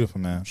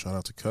 Beautiful, man. Shout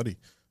out to Cudi.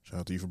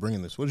 Shout out to you for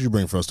bringing this. What did you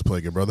bring for us to play,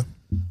 good brother?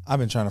 I've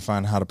been trying to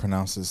find how to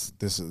pronounce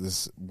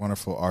this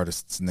wonderful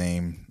artist's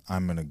name.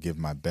 I'm going to give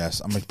my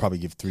best. I'm going to probably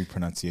give 3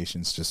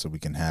 pronunciations just so we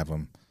can have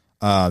them.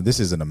 This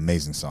is an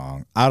amazing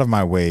song. Out of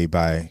My Way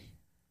by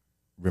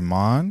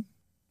Ramon.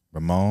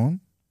 Ramon,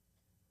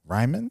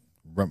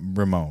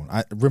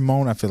 I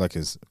feel like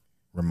is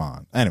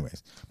Ramon.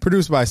 Anyways,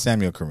 produced by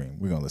Samuel Kareem.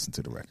 We're going to listen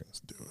to the record. Let's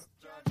do it.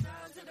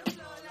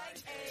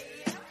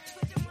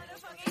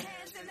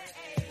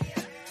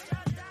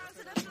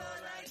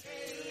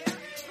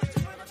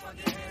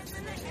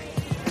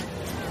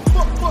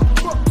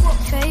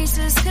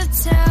 Faces could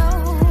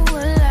tell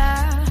a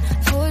lie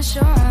for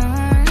sure,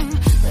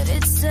 but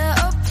it's the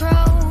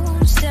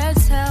approach that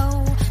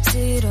tells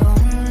it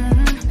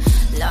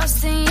all.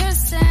 Lost in your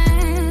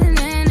sin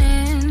and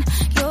in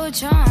your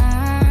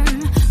charm.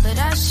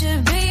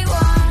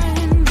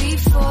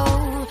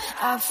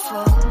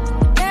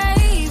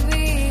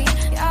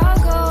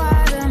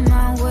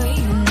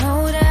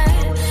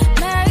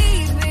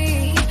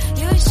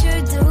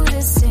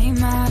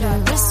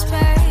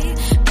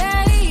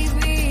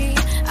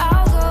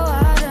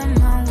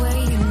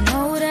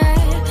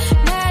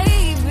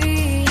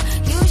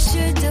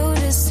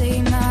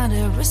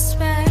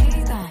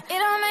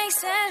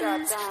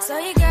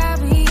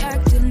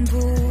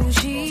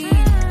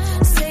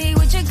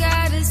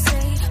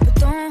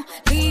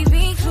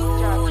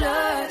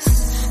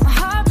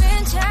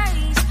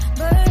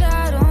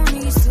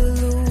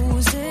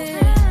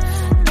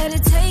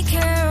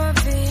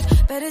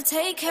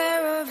 take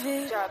care of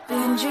it.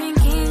 Been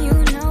drinking, you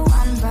know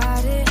I'm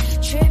about it.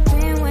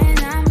 Tripping when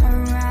I'm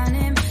around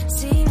him.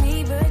 See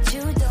me, but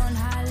you don't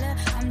holler.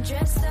 I'm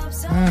dressed up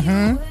so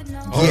you would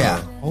know.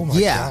 Yeah. Oh my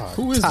God.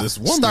 Who is this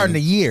woman? Starting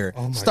the year.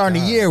 Oh my Starting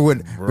God. the year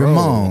with Bro.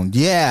 Ramon.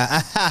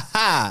 Yeah.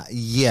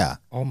 Yeah.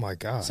 Oh my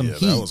God. Some Yeah,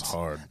 heat. that was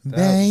hard.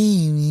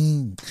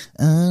 Baby.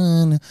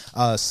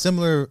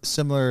 Similar.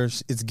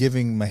 It's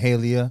giving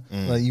Mahalia.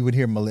 Like you would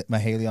hear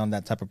Mahalia on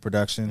that type of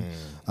production.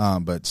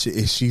 But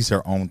she's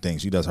her own thing.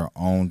 She does her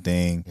own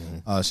thing.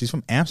 She's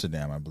from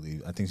Amsterdam, I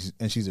believe. I think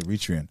she's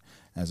Eritrean,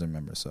 as I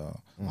remember. So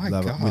My we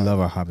God. love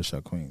our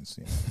Habesha queens.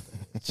 You know?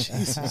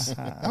 Jesus.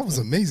 That was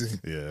amazing.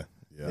 Yeah,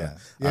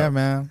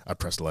 man. I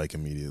pressed like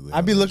immediately.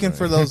 I'd be on that looking joint.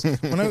 for those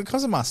when it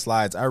comes to my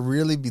slides. I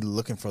really be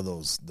looking for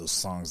those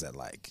songs that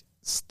like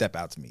step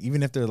out to me,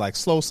 even if they're like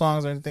slow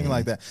songs or anything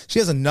like that. She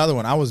has another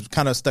one. I was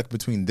kind of stuck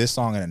between this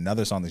song and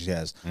another song that she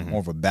has, more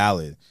of a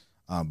ballad.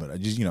 But I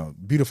just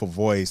beautiful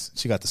voice.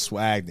 She got the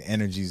swag, the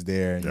energy's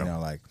there. You know,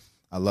 like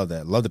I love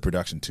that. Love the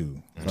production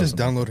too. Just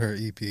download her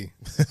EP.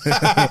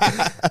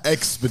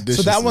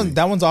 Expeditiously. So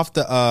that one's off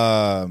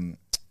the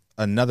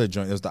another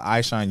joint. It was the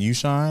I Shine You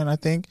Shine, I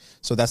think.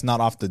 So that's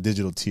not off the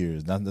Digital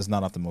Tears. That's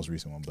not off the most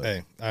recent one. But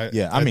Hey, I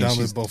mean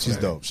downloaded both she's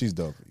of them. dope. She's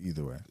dope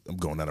either way. I'm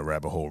going down a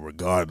rabbit hole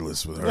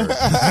regardless with her.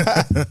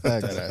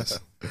 Deadass.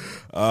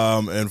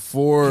 And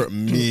for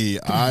me,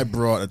 I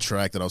brought a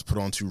track that I was put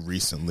onto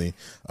recently.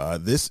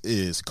 This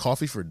is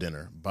Coffee for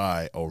Dinner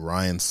by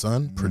Orion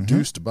Sun,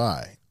 produced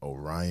by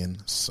Orion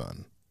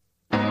Sun.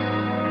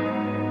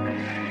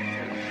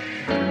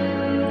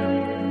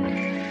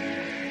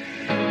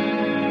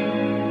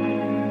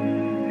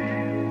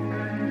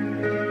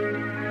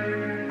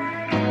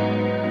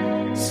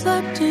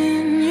 Slept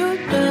in your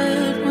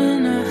bed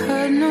when I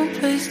had no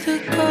place to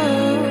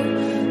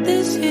go.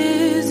 This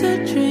is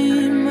a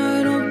dream,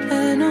 I don't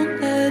plan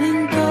on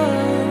letting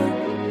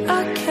go.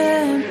 I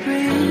can't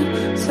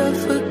breathe,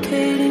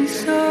 suffocating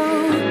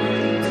so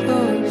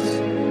close.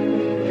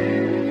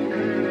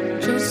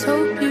 Just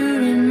hope you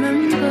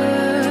remember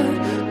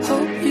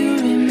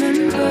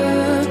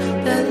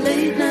that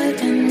late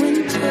night in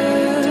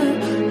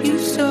winter. You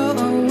saw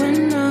a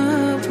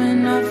winner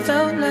when I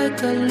felt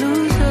like a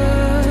loser.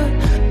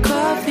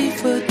 Coffee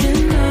for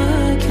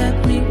dinner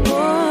kept me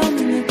warm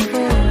in the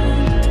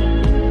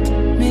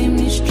cold, made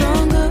me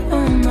stronger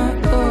on my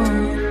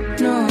own.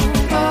 No,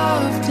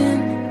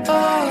 often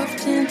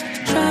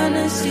trying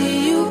to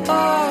see you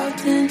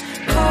often,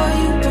 call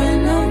you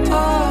when I'm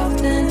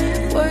often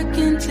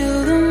working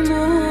till the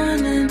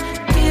morning,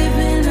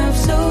 giving up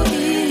so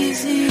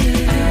easy.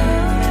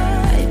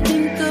 I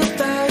think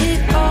about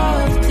it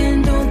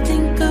often, don't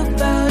think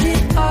about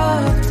it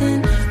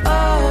often.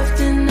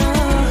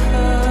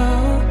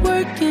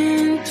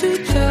 Working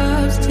 2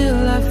 jobs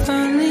till I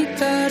finally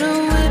got a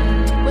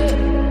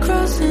whip.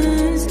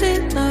 Crossing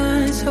state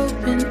lines,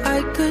 hoping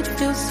I could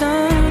feel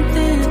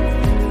something.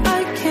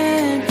 I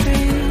can't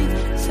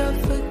breathe,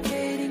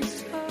 suffocating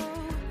so.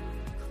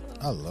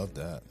 I love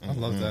that. I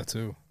love that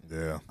too.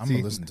 Yeah. I'm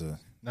gonna listen to it.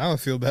 Now I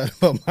feel bad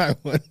about my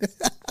one.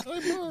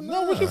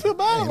 No, what you feel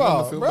bad Ain't about?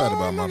 nothing to feel bad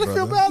about, my Nothing to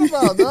feel brother. bad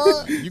about,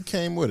 dog. You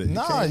came with it.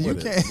 Nah, you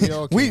with can't. It. We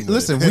all came We with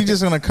listen. it. We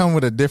just gonna come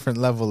with a different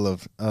level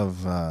of.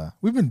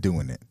 We've been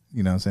doing it,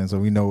 you know what I'm saying. So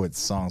we know what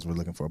songs we're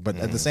looking for. But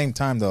at the same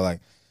time, though, like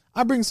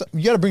you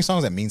got to bring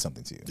songs that mean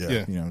something to you. Yeah.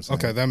 Yeah. You know what I'm saying?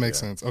 Okay, that makes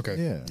sense. Okay.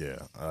 Yeah. Yeah,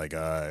 like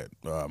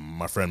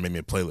my friend made me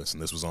a playlist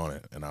and this was on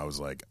it, and I was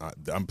like,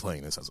 I'm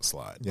playing this as a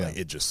slide. Yeah. Like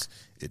it just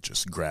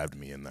grabbed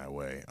me in that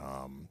way.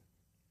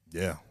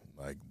 Yeah,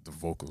 like the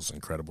vocals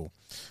incredible.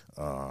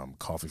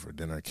 Coffee for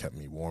Dinner kept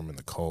me warm in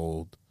the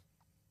cold.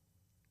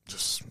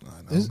 Just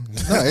I know.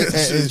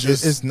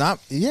 It's not.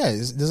 Yeah,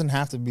 it doesn't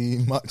have to be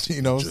much,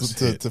 you know, Just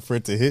for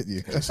it to hit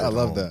you. I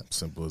love that.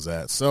 Simple as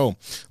that. So,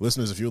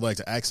 listeners, if you would like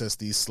to access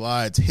these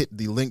slides, hit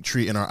the link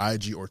tree in our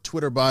IG or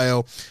Twitter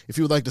bio. If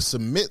you would like to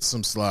submit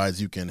some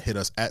slides, you can hit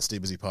us at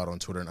StayBusyPod on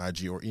Twitter and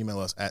IG, or email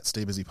us at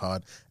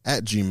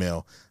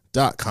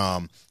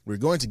staybusypod@gmail.com. We're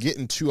going to get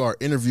into our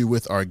interview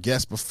with our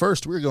guest, but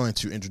first we're going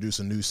to introduce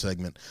a new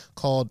segment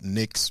called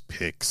Nick's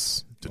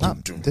Picks.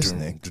 Not this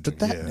Nick, but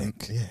that Yeah.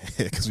 Nick. Yeah,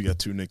 because we got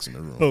 2 Nicks in the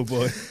room. Oh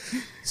boy.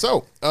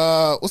 So,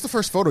 what's the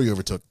first photo you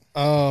ever took?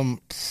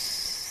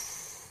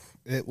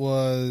 It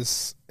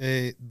was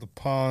the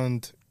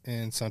pond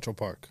in Central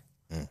Park.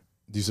 Do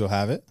you still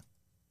have it?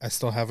 I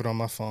still have it on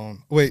my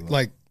phone. Wait,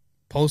 like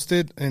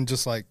posted and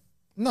just like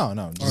No.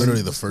 Just,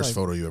 Literally the just first like,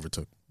 photo you ever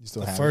took. You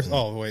still the have first. it?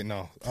 Oh wait,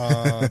 no.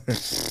 The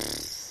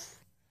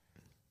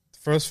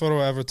first photo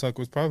I ever took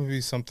was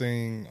probably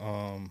something.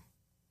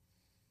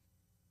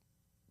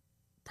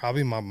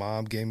 Probably my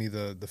mom gave me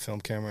the film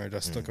camera. I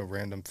just took a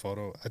random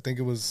photo. I think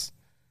it was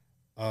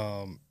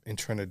in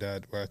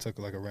Trinidad where I took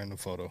like a random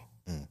photo.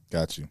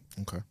 Got you.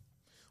 Okay.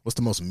 What's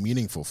the most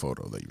meaningful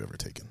photo that you've ever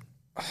taken?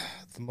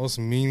 The most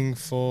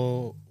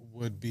meaningful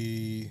would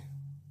be.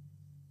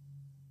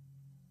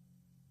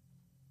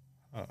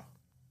 I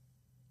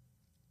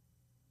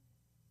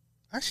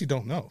actually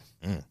don't know.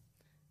 I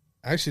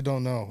actually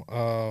don't know.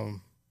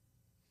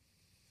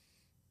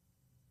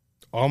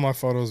 all my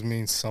photos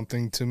mean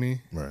something to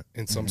me, right,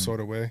 in some sort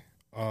of way.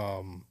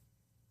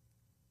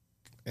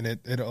 And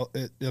it'll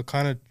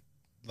kind of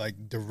like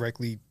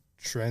directly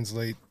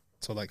translate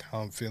to like how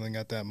I'm feeling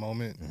at that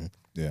moment.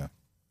 Yeah.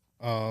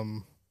 I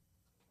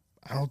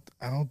don't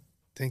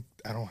think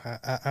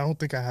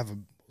I have a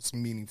most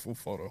meaningful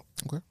photo.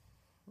 Okay,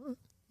 all right.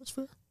 That's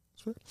fair.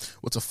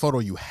 What's a photo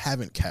you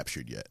haven't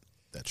captured yet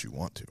that you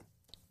want to?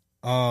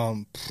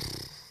 A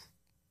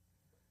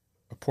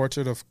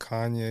portrait of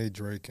Kanye,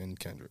 Drake, and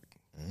Kendrick.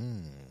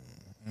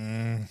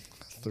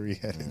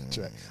 Three-headed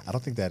dragon. I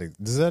don't think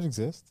does that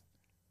exist?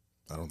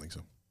 I don't think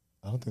so.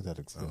 I don't think that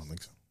exists. I don't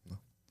think so. No,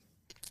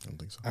 I don't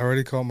think so. I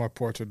already called my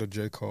portrait of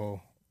J.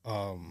 Cole.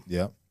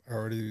 Yep. I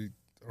already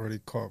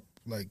caught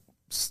like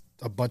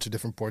a bunch of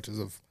different portraits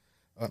of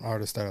an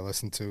artist that I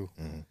listen to.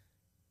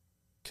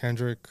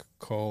 Kendrick,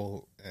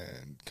 Cole,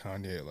 and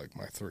Kanye are like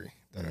my three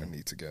that I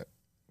need to get.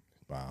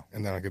 Wow.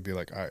 And then I could be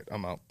like, all right,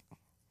 I'm out.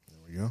 There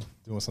we go.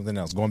 Doing something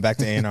else. Going back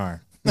to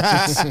A&R.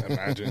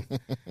 Imagine.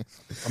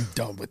 I'm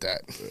done with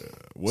that.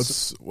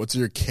 What's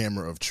your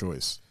camera of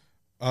choice?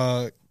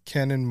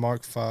 Canon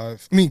Mark V. I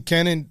mean,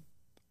 Canon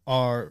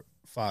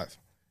R5.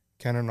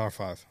 Canon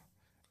R5.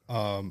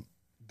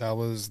 That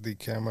was the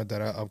camera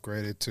that I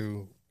upgraded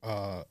to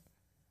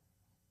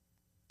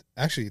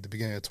actually at the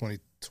beginning of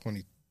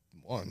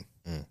 2021.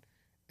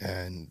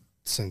 And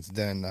since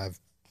then I've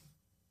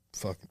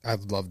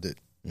loved it.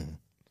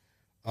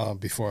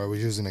 Before I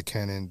was using a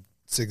Canon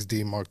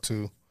 6D Mark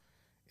II,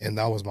 and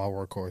that was my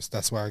workhorse.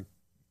 That's where I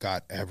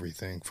got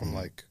everything from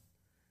like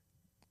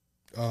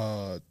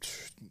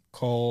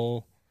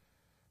Cole,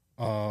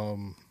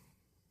 Lil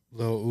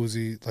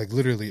Uzi, like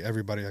literally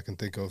everybody I can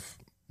think of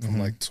from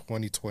like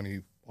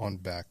 2020 on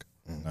back.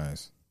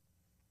 Nice.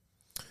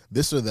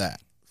 This or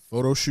that,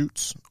 photo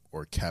shoots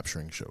or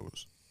capturing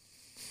shows?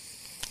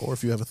 Or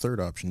if you have a third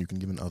option, you can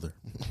give an other.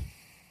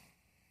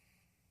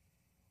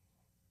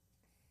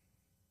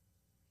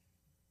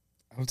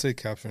 I would say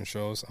capturing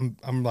shows.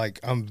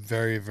 I'm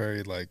very,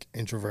 very like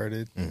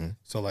introverted.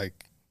 So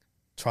like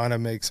trying to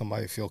make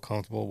somebody feel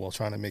comfortable while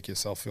trying to make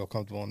yourself feel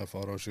comfortable in a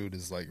photo shoot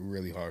is like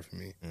really hard for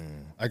me.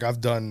 Like I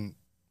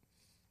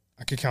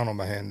could count on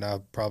my hand.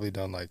 I've probably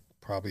done like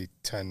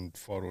 10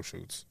 photo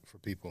shoots for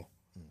people.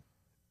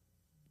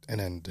 And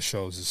then the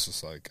shows, it's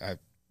just like I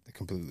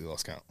completely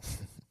lost count.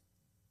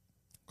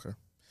 Okay.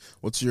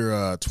 What's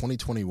your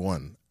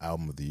 2021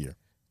 album of the year?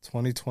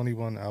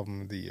 2021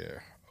 album of the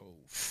year.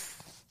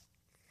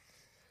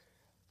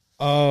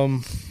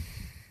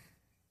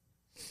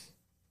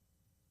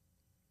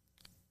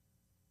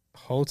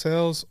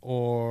 Hotels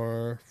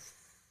or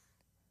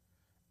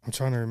I'm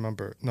trying to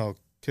remember. No,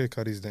 Kid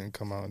Cudi's didn't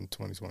come out in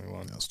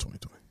 2021. That was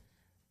 2020.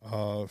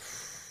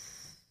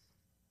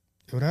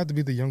 It would have to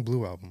be the Young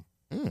Blue album.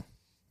 Okay.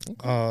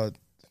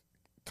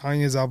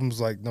 Kanye's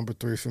album's like number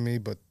 3 for me,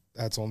 but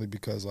that's only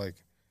because like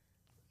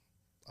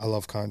I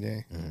love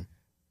Kanye.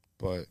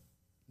 But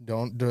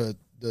the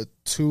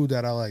two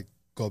that I like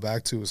go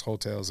back to is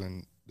Hotels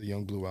and the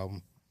Young Blue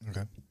album.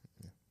 Okay.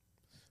 Yeah.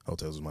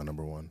 Hotels was my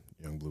number 1.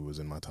 Young Blue was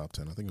in my top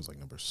 10. I think it was like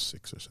number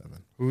 6 or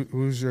 7.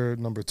 Who's your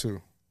number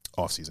 2?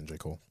 Off season J.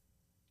 Cole.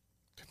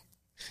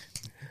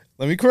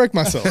 Let me correct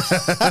myself.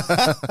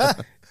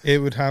 It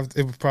would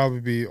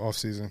probably be Off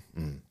season.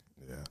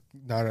 Yeah.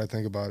 Now that I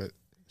think about it.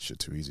 Shit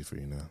too easy for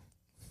you now.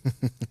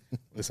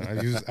 Listen,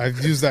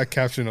 I've used that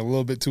caption a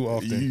little bit too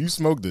often. You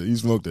smoked it.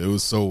 It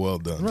was so well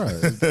done.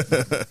 Right.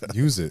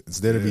 Use it. It's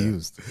there to be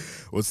used.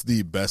 What's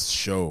the best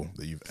show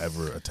that you've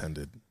ever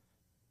attended?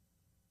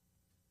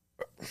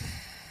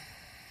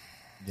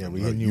 Yeah,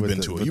 you've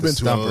been to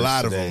a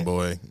lot of them,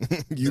 boy.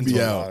 You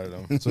be out.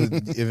 So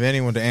if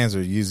anyone to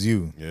answer, use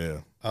you.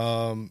 Yeah.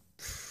 To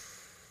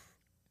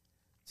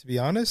be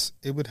honest,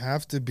 it would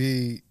have to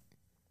be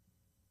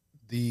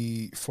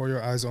the For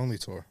Your Eyes Only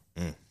tour.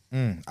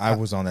 I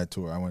was on that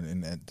tour. I went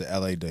in at the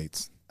LA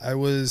dates. I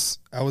was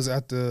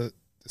at the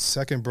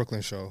second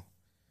Brooklyn show.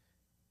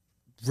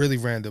 Really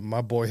random.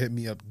 My boy hit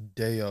me up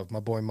day of. My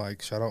boy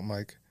Mike, shout out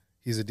Mike.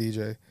 He's a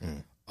DJ.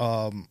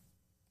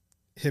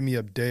 Hit me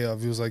up day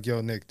of. He was like,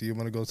 "Yo, Nick, do you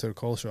want to go to the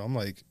Cole show?" I'm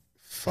like,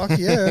 "Fuck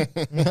yeah!"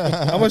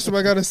 How much do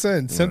I gotta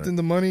send? Sent him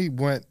the money.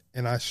 Went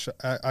and I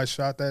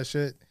shot that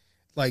shit.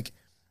 Like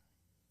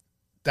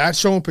that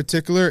show in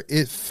particular,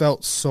 it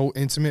felt so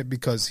intimate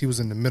because he was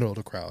in the middle of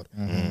the crowd.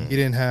 He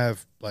didn't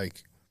have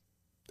like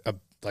a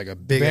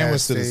big band ass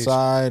was to the stage.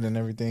 side and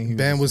everything.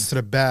 Band was to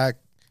the back.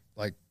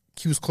 Like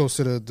he was close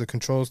to the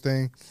controls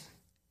thing.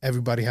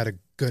 Everybody had a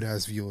good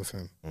ass view of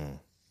him,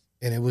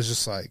 and it was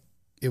just like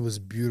it was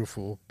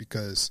beautiful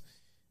because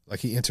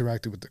like he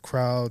interacted with the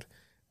crowd.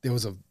 There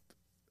was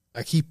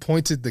he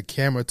pointed the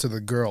camera to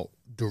the girl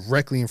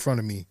directly in front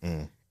of me.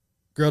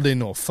 Girl didn't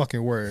know a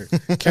fucking word.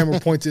 Camera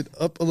pointed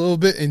up a little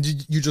bit, and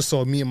you just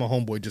saw me and my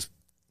homeboy just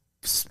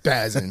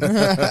spazzing.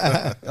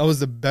 That was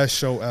the best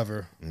show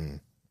ever.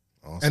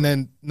 Awesome. And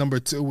then number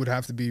 2 would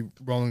have to be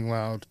Rolling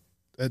Loud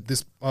at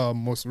this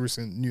most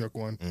recent New York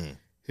one.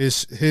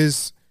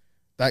 His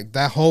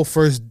that whole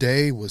first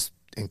day was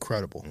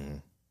incredible.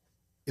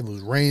 It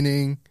was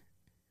raining,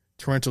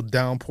 torrential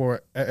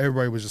downpour.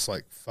 Everybody was just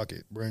like, fuck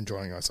it, we're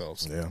enjoying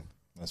ourselves. Yeah.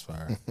 That's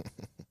fire.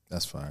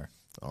 That's fire.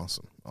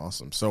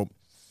 Awesome. So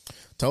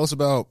tell us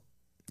about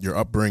your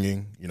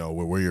upbringing, you know,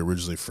 where you're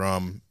originally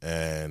from,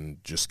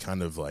 and just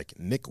kind of like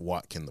Nick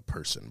Watkin, the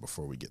person,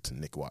 before we get to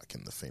Nick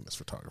Watkin, the famous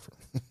photographer.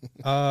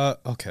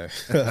 Okay.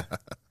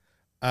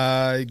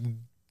 I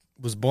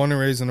was born and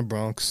raised in the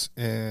Bronx,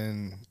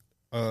 and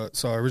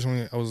so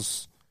originally I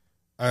was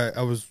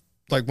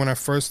like, when I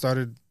first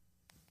started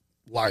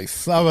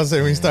life. I was about to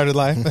say, when you started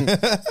life.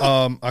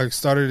 I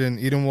started in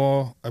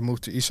Edenwald. I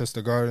moved to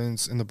Eastchester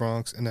Gardens in the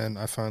Bronx, and then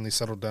I finally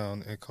settled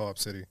down in Co-op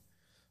City.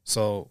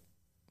 So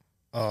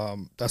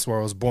that's where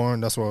I was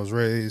born. That's where I was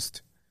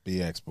raised.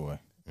 BX boy.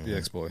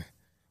 BX boy.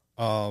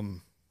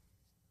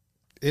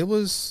 It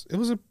was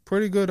a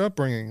pretty good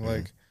upbringing.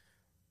 Like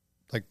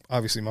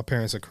obviously my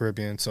parents are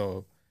Caribbean,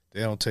 so they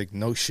don't take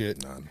no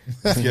shit. None.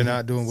 If you're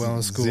not doing well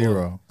in school,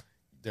 Zero.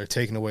 they're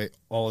taking away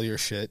all your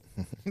shit.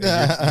 You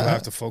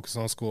have to focus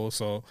on school.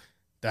 So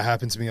that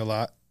happened to me a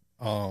lot.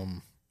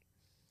 You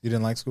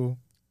didn't like school?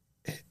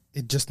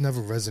 It just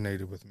never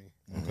resonated with me.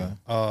 Okay.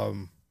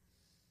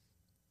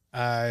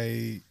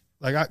 I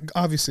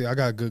obviously I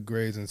got good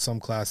grades in some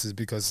classes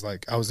because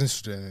like I was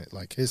interested in it,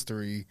 like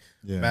history,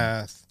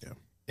 math,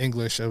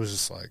 English. I was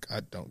just like,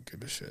 I don't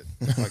give a shit.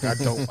 Like I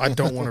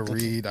don't want to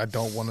read. I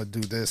don't want to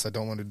do this. I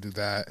don't want to do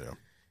that. Yeah.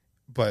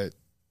 But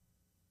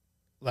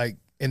like,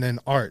 and then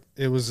art,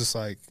 it was just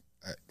like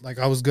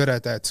I was good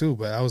at that too,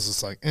 but I was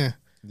just like, I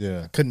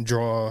couldn't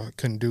draw,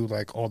 couldn't do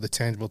like all the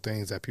tangible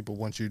things that people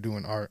want you to do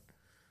in art.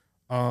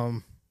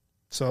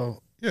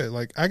 So yeah,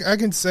 like I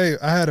can say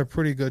I had a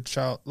pretty good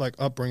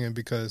upbringing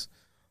because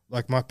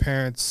like my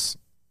parents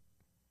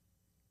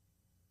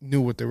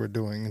knew what they were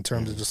doing in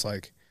terms of just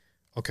like,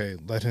 okay,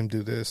 let him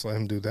do this, let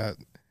him do that.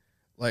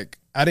 Like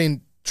I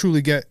didn't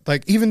truly get,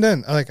 like even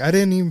then, like I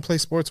didn't even play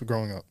sports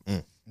growing up.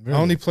 Really? I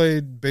only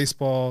played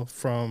baseball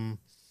from,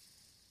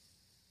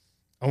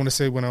 I want to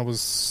say when I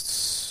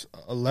was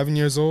 11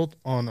 years old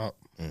on up.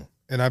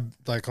 And I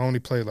only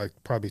played like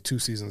probably 2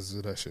 seasons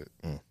of that shit.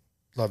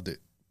 Loved it.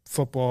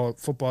 Football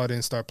I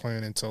didn't start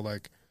playing until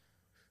like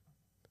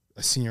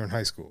a senior in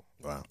high school.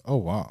 Wow. Oh,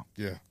 wow.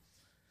 Yeah.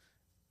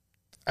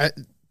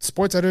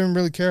 Sports I didn't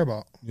really care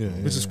about,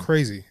 which is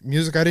crazy.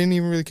 Music I didn't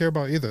even really care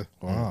about either.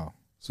 Wow.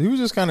 So you was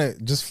just kind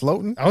of just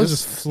floating? I was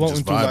just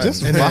floating through life.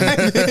 Just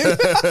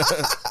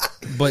vibing.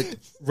 But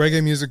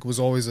reggae music was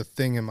always a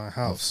thing in my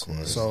house.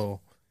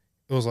 So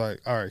it was like,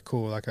 all right,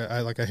 cool. Like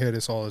I hear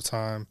this all the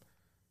time.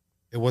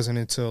 It wasn't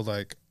until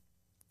like,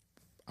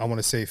 I want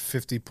to say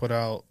 50 put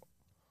out,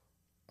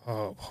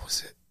 what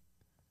was it?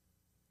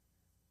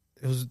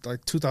 It was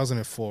like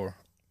 2004.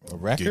 A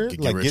record?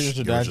 Get Rich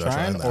or Die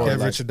Trying? Get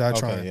Rich or Die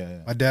Trying. Yeah.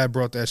 My dad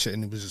brought that shit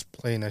and he was just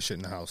playing that shit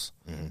in the house.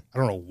 I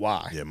don't know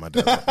why. Yeah, my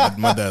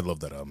dad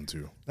loved that album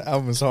too. The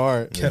album's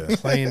hard. Kept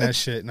playing that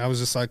shit, and I was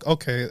just like,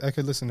 okay, I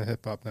could listen to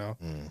hip hop now.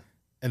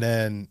 And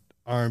then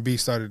R&B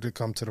started to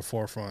come to the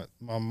forefront.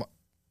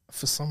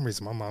 For some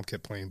reason, my mom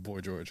kept playing Boy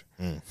George.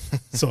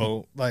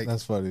 So like,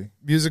 that's funny.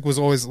 Music was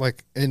always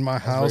like in my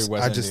house. Very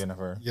West Indian of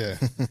her.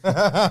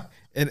 Yeah,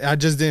 and I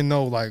just didn't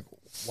know like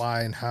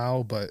why and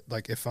how, but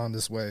like it found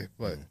this way.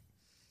 But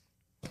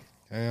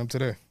I am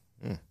today.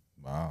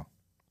 Wow.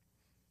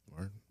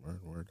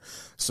 Word.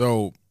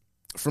 So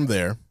from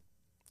there,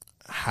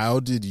 how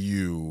did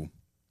you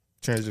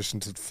transition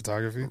to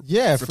photography?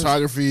 Yeah,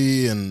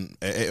 photography and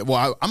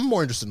I'm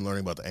more interested in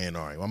learning about the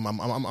A&R. I'm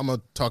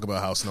gonna talk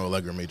about how Snow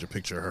Allegra made your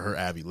picture, her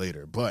Abby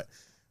later, but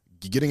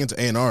getting into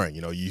A&R, you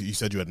know, you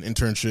said you had an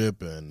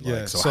internship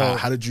and so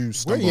how did you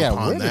stumble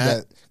upon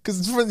that?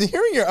 Because for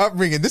hearing your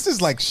upbringing, this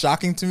is like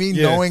shocking to me.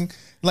 Knowing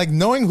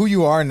who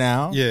you are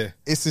now. Yeah,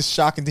 it's just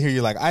shocking to hear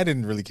you like, I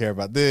didn't really care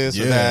about this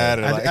or that.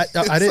 Or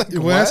I didn't.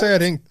 Like, when I say I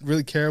didn't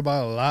really care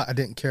about a lot, I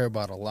didn't care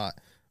about a lot,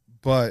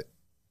 but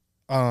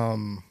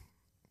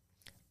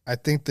I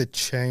think the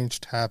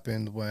change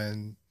happened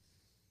when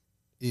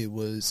it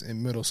was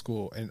in middle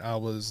school, and I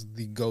was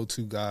the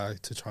go-to guy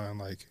to try and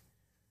like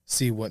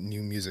see what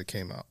new music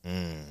came out.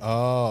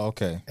 Oh,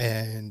 okay.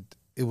 And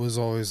it was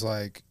always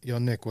like, yo,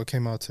 Nick, what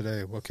came out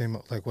today? What came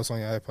out? Like, what's on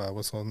your iPod?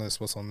 What's on this?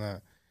 What's on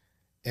that?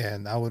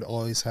 And I would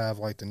always have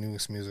like the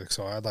newest music.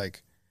 So I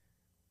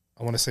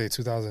want to say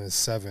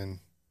 2007,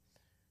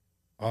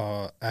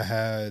 I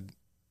had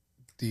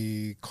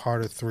the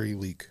Carter 3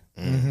 leak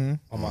on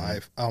my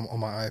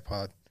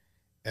iPod.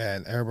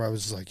 And everybody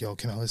was just like, yo,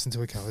 can I listen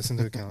to it? Can I listen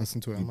to it? Can I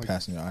listen to it? I'm like,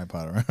 passing your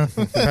iPod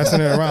around.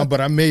 Passing it around, but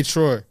I made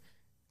sure,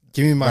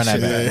 give me my shit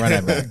back. Run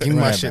that back. Give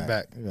me my shit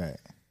back. Right.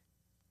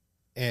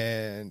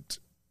 And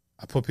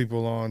I put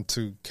people on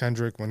to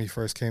Kendrick when he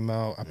first came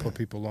out. I put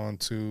people on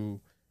to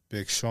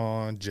Big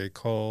Sean, J.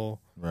 Cole.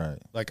 Right.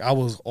 Like, I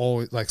was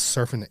always like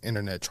surfing the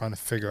internet trying to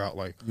figure out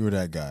like. You were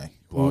that guy.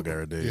 Blog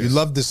era days. You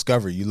loved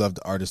discovery. You loved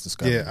artist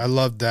discovery. Yeah, I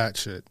loved that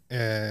shit.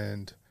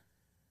 And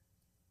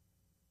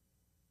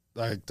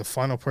like the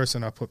final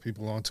person I put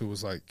people onto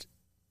was like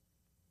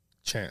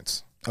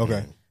Chance.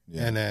 Okay.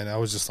 Yeah. And then I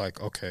was just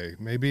like, okay,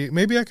 maybe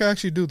I could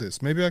actually do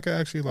this. Maybe I could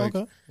actually like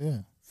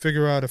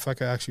figure out if I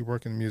could actually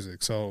work in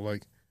music. So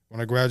like when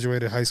I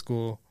graduated high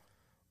school,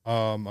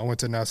 I went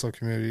to Nassau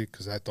Community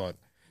because I thought,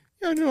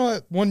 yeah, you know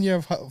what? 1 year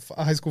of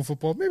high school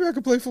football, maybe I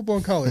could play football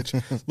in college.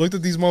 Looked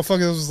at these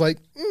motherfuckers, was like,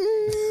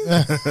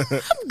 I'm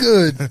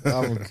good.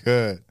 I'm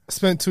good. I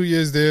spent 2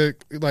 years there.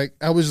 Like,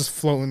 I was just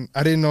floating.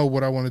 I didn't know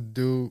what I wanted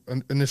to do.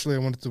 Initially, I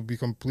wanted to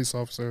become a police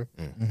officer.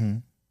 Mm-hmm.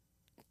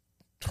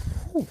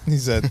 He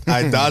said,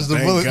 I dodged the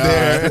Thank bullet God.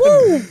 there.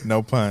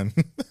 No pun.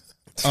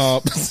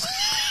 That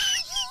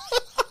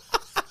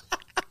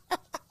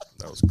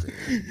was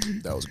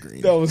green. That was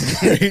green. That was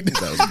great.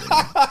 That was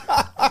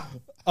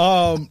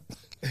green.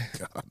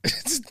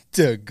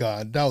 Dear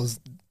God, that was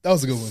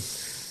a good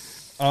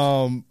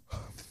one.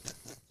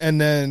 And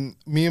then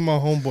me and my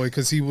homeboy,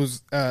 because he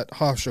was at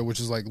Hofstra, which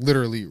is like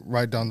literally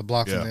right down the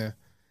block from there.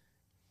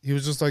 He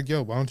was just like,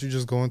 "Yo, why don't you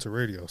just go into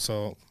radio?"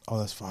 So,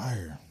 That's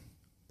fire.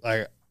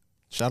 like,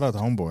 Shout out to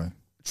homeboy.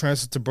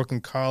 transferred to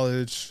Brooklyn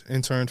College,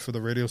 interned for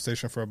the radio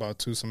station for about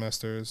 2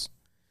 semesters.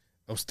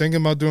 I was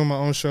thinking about doing my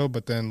own show,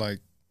 but then like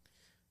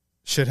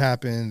shit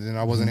happened and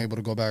I wasn't able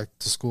to go back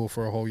to school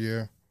for a whole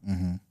year.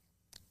 Mm-hmm.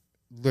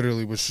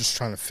 Literally was just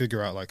trying to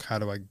figure out like how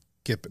do I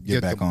get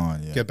back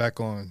on. Yeah. get back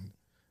on.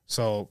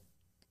 So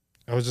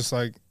I was just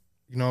like,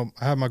 you know,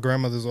 I had my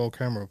grandmother's old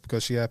camera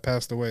because she had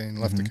passed away and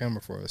left the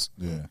camera for us.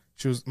 Yeah.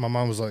 My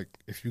mom was like,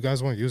 if you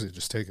guys want to use it,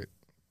 just take it.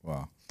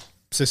 Wow.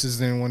 Sisters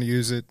didn't want to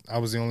use it. I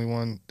was the only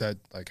one that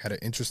like had an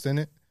interest in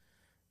it.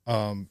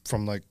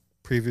 From like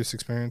previous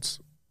experience.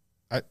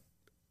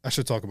 I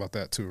should talk about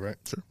that too, right?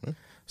 Sure. Yeah.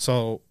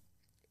 So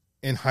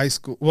in high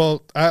school,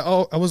 well,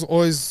 I was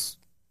always,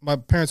 my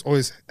parents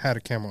always had a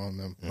camera on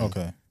them.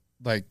 Okay.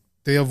 Like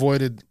they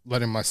avoided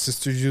letting my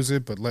sisters use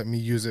it, but let me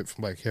use it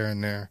from like here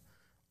and there.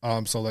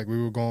 So like we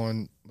were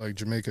going like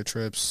Jamaica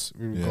trips.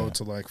 We would go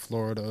to like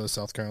Florida,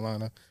 South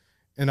Carolina,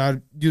 and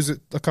I'd use it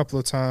a couple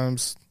of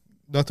times.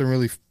 Nothing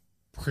really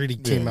pretty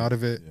came out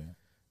of it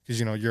because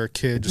you know you're a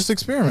kid, Just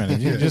experimenting.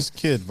 You're just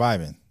kid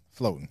vibing,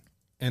 floating.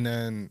 And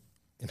then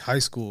in high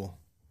school,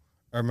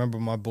 I remember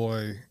my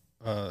boy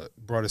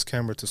brought his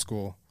camera to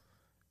school,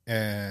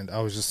 and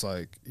I was just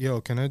like,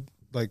 "Yo, can I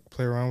like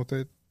play around with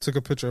it?" Took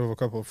a picture of a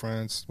couple of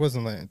friends.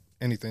 Wasn't like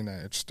anything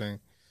that interesting.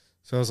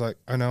 So I was like,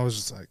 and I was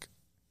just like,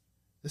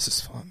 "This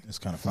is fun. It's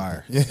kind of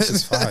fire. This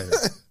is fire."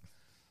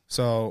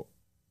 So,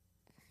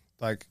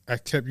 like, I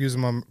kept using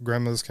my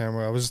grandmother's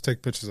camera. I would just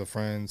take pictures of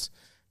friends,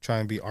 try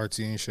and be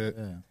artsy and shit.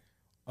 Yeah.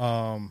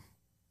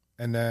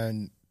 And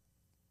then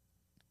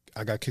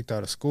I got kicked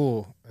out of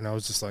school, and I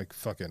was just like,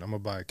 fuck it, I'm going to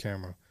buy a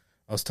camera.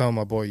 I was telling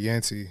my boy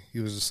Yancey,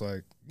 he was just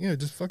like, yeah,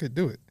 just fuck it,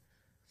 do it.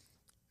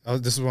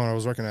 This is when I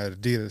was working at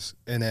Adidas,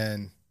 and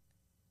then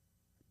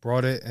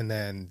brought it, and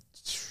then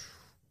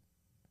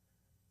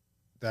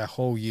that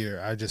whole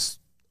year, I just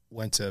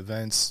went to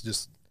events,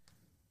 just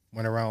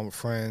went around with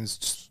friends,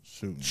 just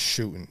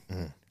shooting.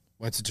 Mm-hmm.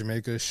 Went to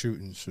Jamaica,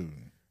 shooting.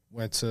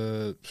 Went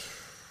to,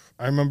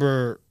 I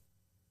remember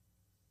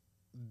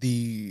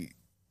I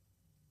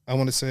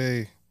want to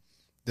say,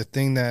 the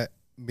thing that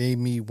made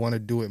me want to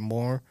do it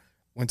more,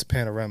 went to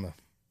Panorama.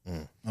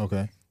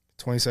 Okay.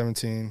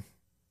 2017.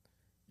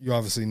 You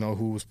obviously know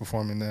who was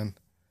performing then.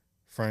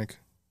 Frank.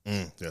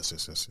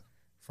 Yes.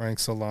 Frank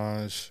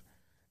Solange.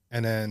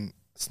 And then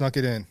snuck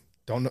it in.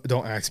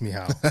 Don't ask me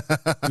how.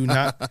 Do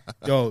not.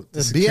 Yo.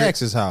 The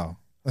BX is how.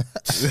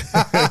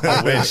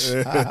 I wish.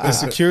 The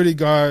security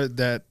guard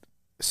that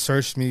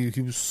searched me,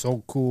 he was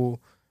so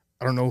cool.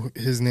 I don't know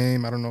his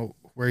name. I don't know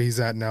where he's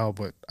at now,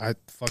 but I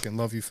fucking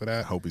love you for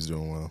that. Hope he's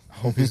doing well.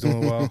 Hope he's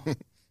doing well.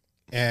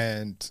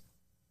 And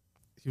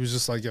he was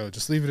just like, yo,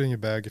 just leave it in your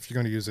bag. If you're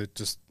going to use it,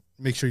 just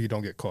make sure you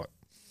don't get caught.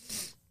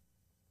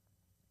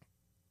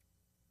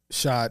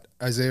 Shot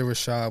Isaiah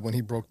Rashad when he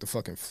broke the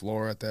fucking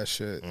floor at that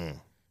shit.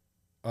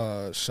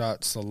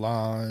 Shot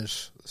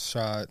Solange.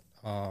 Shot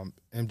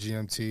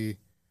MGMT.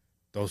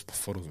 Those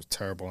photos were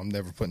terrible. I'm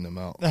never putting them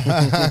out.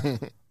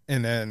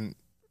 And then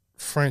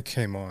Frank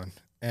came on,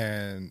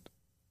 and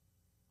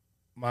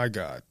my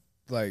God,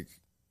 like,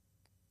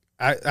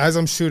 as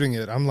I'm shooting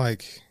it, I'm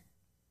like,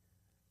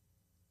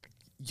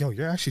 yo,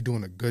 you're actually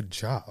doing a good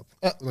job.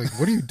 Like,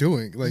 what are you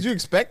doing? Like, Did you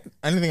expect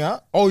anything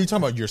out? Oh, you're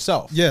talking about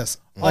yourself. yes.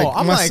 Like,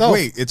 I'm myself,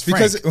 like, wait, it's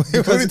Frank.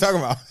 What are you talking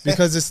about?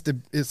 because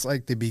it's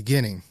like the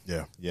beginning.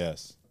 Yeah.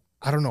 Yes.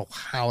 I don't know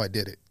how I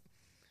did it.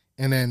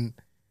 And then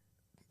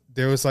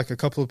there was like a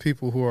couple of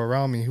people who were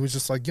around me who was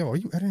just like, yo, are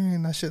you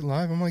editing that shit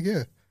live? I'm like,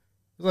 yeah.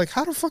 Like,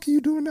 how the fuck are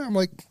you doing that? I'm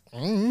like,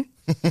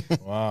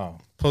 Wow.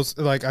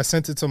 Like, I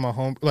sent it to my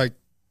home. Like,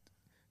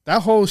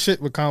 that whole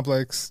shit with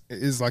Complex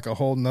is like a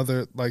whole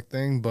nother like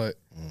thing. But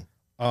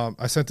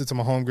I sent it to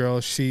my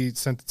homegirl. She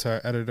sent it to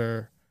her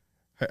editor.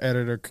 Her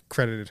editor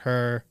credited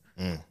her.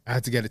 I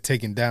had to get it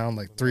taken down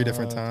like 3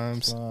 different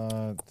times.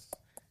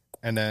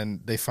 And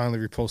then they finally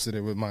reposted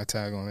it with my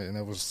tag on it. And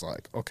it was just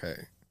like,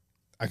 okay,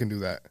 I can do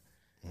that.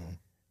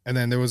 And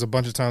then there was a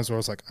bunch of times where I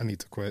was like, I need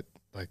to quit.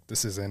 Like,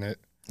 this isn't it.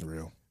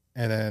 Real.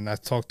 And then I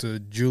talked to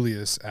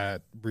Julius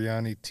at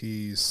Brianni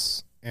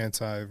T's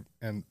Anti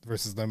and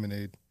versus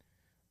Lemonade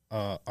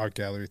art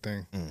gallery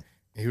thing. And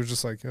he was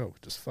just like, yo,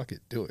 just fuck it,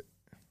 do it.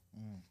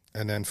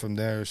 And then from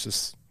there, it's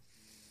just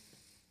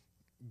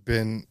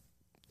been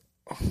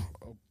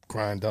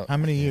grind up. How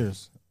many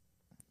years?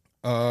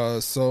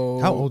 So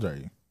how old are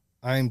you?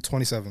 I'm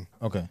 27.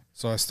 Okay.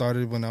 So I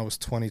started when I was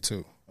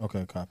 22.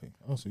 Okay, copy.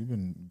 Oh, so you've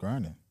been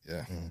grinding.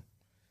 Yeah.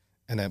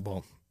 And then,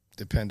 well,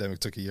 the pandemic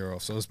took a year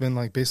off. So it's been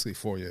like basically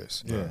 4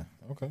 years. Yeah.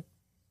 Okay.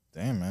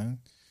 Damn, man.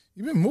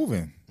 You've been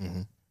moving.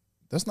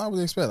 That's not what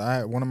they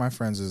expect. One of my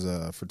friends is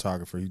a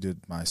photographer. He did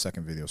my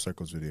second video,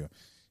 Circles video.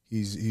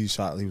 He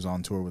was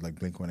on tour with like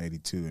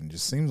Blink-182, and it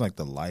just seems like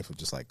the life of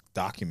just like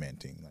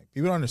documenting. Like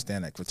people don't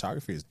understand that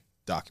photography is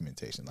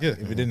documentation. Like, if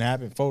it didn't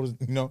happen, photos,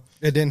 it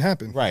didn't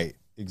happen. Right.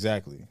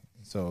 Exactly.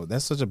 So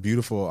that's such a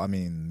beautiful,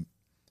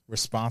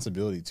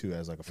 responsibility too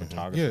as like a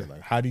photographer. Yeah.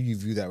 Like how do you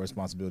view that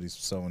responsibility for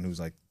someone who's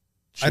like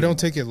I don't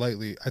take it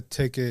lightly. I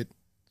take it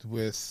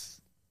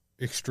with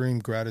extreme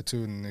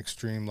gratitude and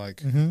extreme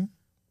like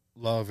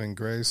love and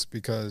grace,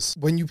 because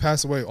when you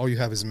pass away, all you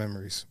have is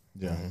memories.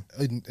 Yeah.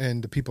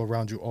 And the people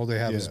around you, all they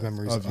have is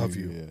memories of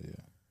you. Yeah.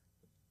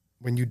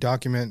 When you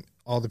document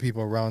all the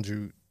people around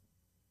you,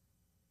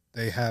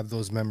 they have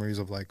those memories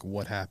of like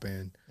what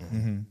happened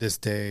this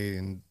day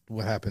and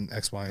what happened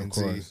X, Y, and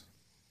Z.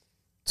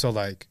 So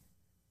like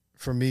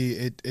for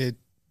me,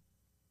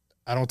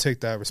 I don't take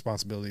that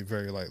responsibility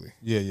very lightly.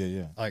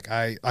 Yeah. Like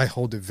I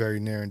hold it very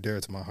near and dear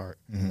to my heart.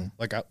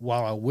 Like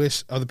while I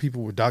wish other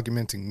people were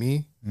documenting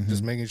me,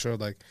 just making sure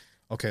like,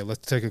 okay,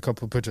 let's take a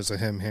couple of pictures of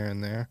him here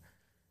and there.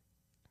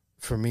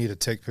 For me to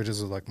take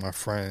pictures of like my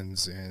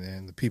friends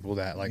and the people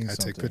that like I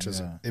take pictures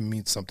of, it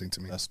means something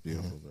to me. That's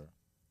beautiful, bro.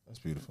 That's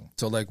beautiful.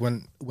 So like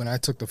when I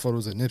took the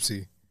photos of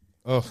Nipsey,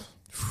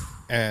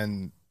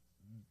 and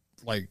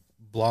like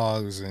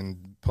blogs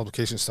and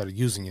publications started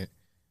using it,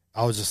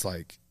 I was just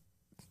like,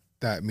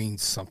 that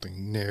means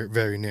something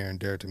very near and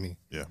dear to me.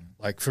 Yeah.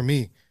 Like for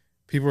me,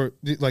 people are,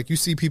 like you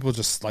see people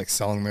just like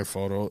selling their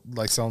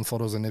selling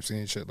photos of Nipsey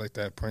and shit like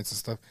that, prints and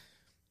stuff.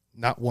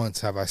 Not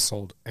once have I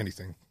sold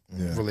anything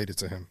related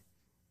to him,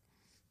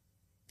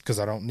 because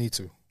I don't need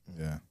to.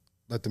 Yeah.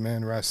 Let the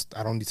man rest.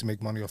 I don't need to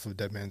make money off of a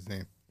dead man's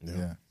name.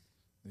 Yeah.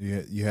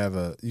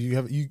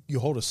 You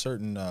hold a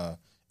certain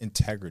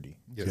integrity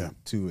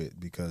to it,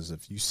 because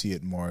if you see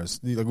it more as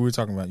like we were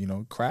talking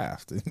about,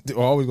 craft.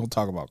 We're always gonna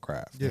talk about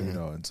craft,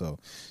 and so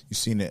you've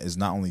seen it as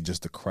not only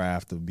just the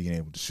craft of being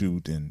able to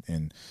shoot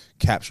and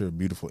capture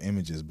beautiful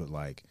images, but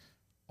like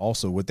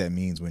also what that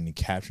means when you're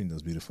capturing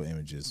those beautiful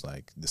images,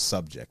 like the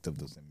subject of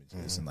those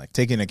images and like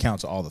taking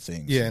account to all the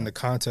things. Yeah, and the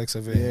context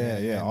of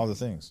it. Yeah, all the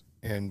things.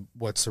 And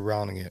what's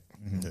surrounding it.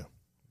 Yeah.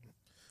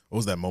 What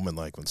was that moment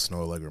like when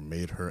Snow Allegra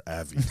made her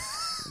Avi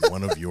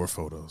one of your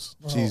photos?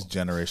 She's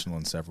generational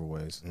in several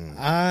ways.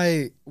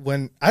 I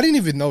didn't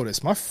even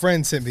notice. My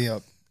friends hit me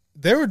up.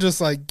 They were just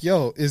like,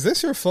 "Yo, is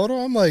this your photo?"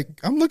 I'm like,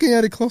 I'm looking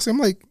at it closely. I'm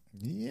like,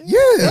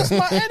 yeah, that's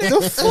my edit.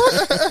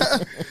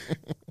 The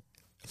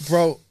fuck,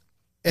 bro.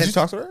 Did you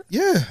talk to her?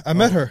 Yeah, I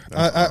met her.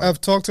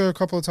 I've talked to her a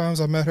couple of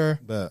times. I met her.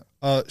 Bet.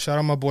 Shout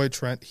out my boy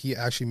Trent. He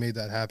actually made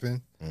that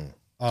happen.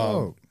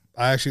 I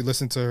actually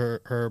listened to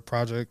her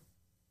project,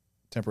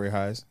 Temporary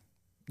Highs.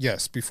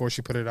 Yes, before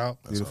she put it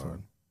out. Beautiful.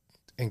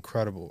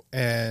 Incredible.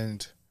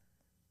 And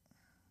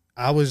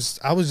I was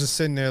just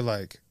sitting there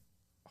like,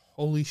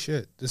 holy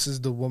shit, this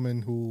is the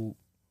woman who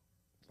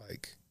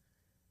like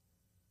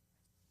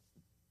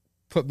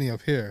put me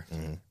up here.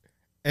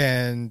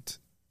 And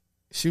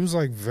she was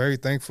like very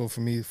thankful for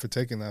me for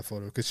taking that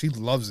photo, because she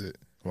loves it.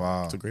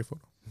 Wow. It's a great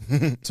photo.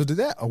 So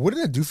what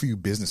did that do for you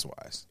business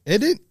wise?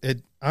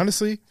 It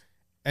honestly,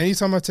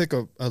 anytime I take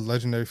a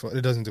legendary photo,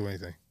 it doesn't do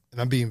anything. And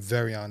I'm being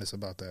very honest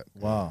about that.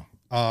 Wow.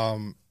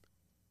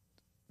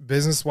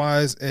 Business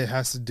wise, it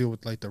has to do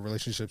with like the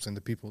relationships and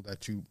the people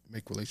that you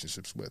make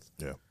relationships with.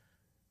 Yeah.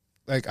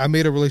 Like I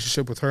made a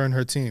relationship with her and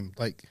her team.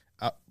 Like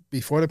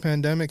before the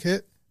pandemic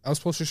hit, I was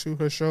supposed to shoot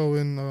her show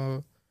in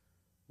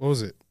what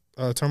was it?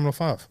 Terminal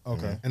 5.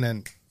 Okay. And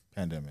then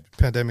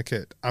pandemic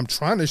hit. I'm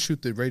trying to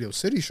shoot the Radio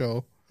City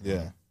show.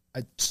 Yeah.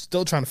 I'm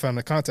still trying to find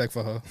a contact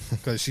for her,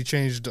 because she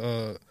changed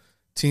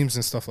teams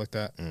and stuff like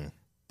that.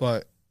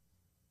 But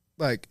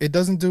like it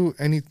doesn't do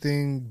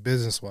anything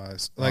business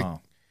wise. Like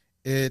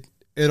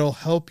it'll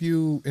help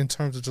you in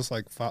terms of just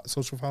like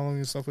social following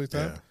and stuff like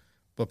that.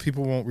 But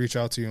people won't reach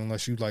out to you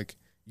unless you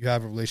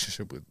have a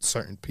relationship with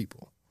certain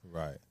people.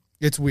 Right.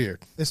 It's weird.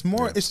 It's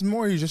more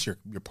just your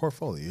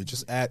portfolio.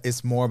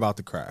 It's more about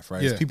the craft,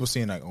 right? Yeah. It's people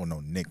seeing like, oh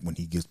no, Nick, when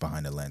he gets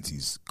behind the lens,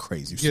 he's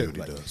crazy. Yeah,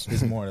 Like, he does.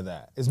 it's more of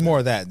that. It's more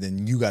of that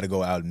than you got to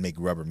go out and make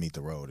rubber meet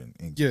the road and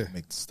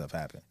make stuff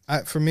happen.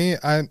 For me,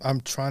 I'm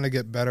trying to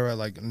get better at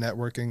like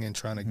networking and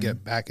trying to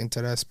get back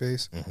into that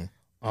space.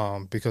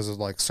 Because of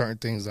like certain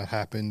things that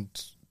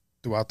happened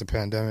throughout the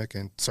pandemic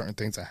and certain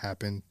things that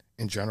happened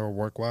in general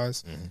work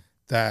wise,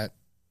 that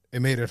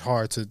it made it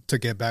hard to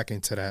get back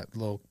into that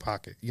little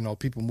pocket.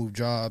 People move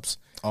jobs,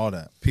 all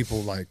that.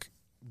 People like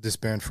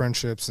disband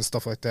friendships and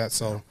stuff like that.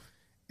 So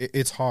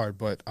it's hard,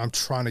 but I'm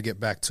trying to get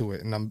back to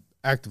it, and I'm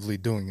actively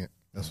doing it.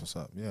 That's what's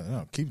up. Yeah,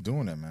 no, keep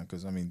doing that, man.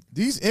 Because I mean,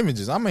 these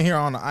images I'm in here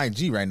on the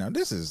IG right now.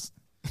 This is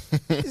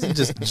This is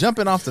just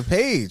jumping off the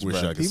page. Wish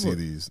bro. I could see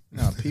these.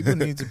 No, people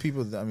need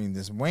to I mean,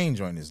 this Wayne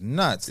joint is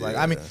nuts. Like,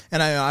 I mean,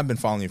 and I've been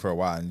following you for a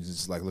while, and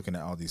just like looking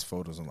at all these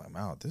photos, I'm like,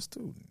 wow, this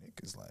dude Nick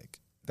is like,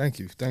 thank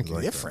you,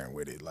 different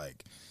with it.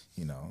 Like,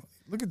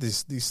 look at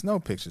these snow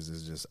pictures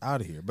is just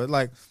out of here. But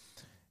like,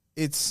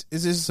 it's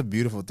just a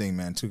beautiful thing,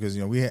 man. Too, because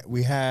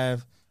we have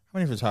how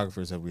many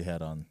photographers have we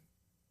had on?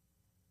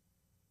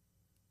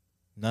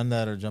 None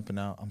that are jumping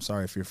out. I'm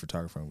sorry if you're a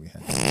photographer and we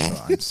have.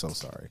 I'm so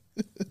sorry.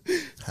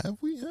 Have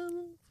we had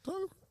a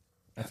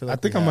photographer? I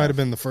think I might have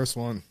been the first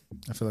one.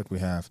 I feel like we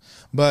have.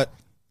 But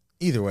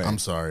either way. I'm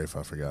sorry if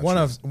I forgot.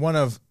 One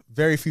of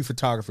very few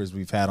photographers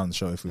we've had on the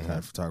show, if we've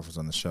had photographers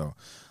on the show.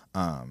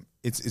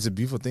 It's a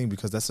beautiful thing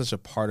because that's such a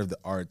part of the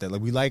art that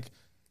like we like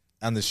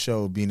on the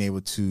show being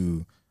able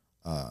to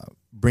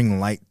bring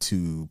light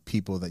to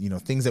people that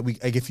things that we,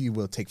 like, if you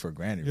will, take for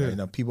granted.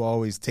 Right? People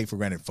always take for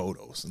granted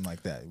photos and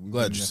like that.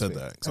 Glad you said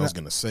that because I was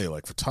gonna say,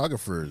 like,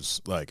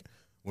 photographers, like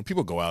when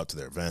people go out to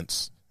their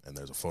events and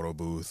there's a photo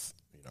booth,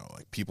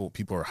 like people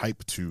are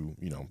hyped to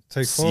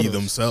take see photos.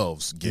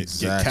 Themselves get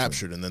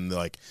captured, and then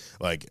like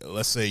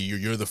let's say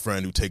you're the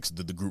friend who takes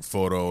the group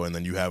photo, and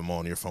then you have them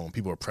on your phone.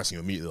 People are pressing you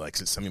immediately, like,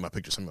 send me my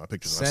pictures.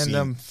 Send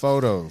them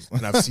photos.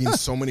 And I've seen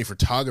so many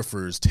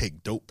photographers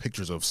take dope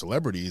pictures of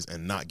celebrities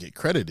and not get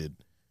credited.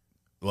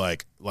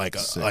 Like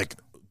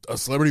a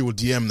celebrity will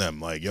DM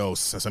them like, yo,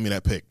 send me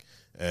that pic,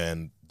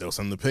 and they'll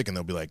send the pic and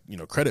they'll be like,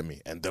 credit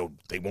me, and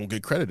they won't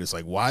get credit. It's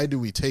like, why do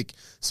we take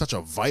such a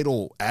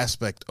vital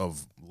aspect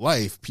of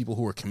life, people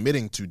who are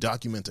committing to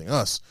documenting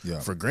us,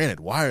 for granted?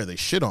 Why are they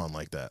shit on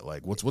like that?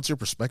 Like, what's your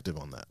perspective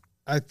on that?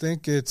 I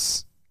think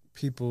it's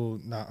people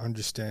not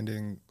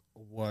understanding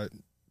what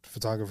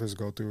photographers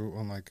go through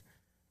on like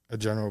a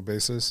general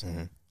basis.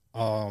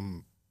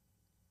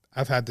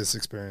 I've had this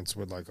experience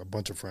with like a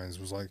bunch of friends.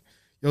 Was like,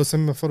 yo,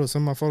 send me my photos,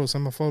 send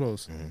my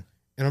photos.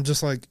 And I'm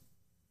just like,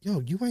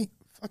 yo, you ain't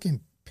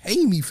fucking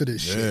pay me for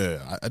this shit.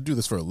 Yeah, I do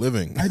this for a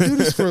living. I do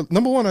this for,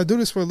 number one, I do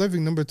this for a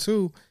living. Number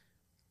two,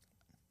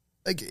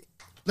 like,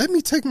 let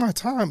me take my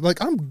time.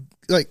 Like, I'm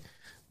like,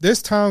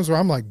 there's times where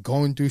I'm like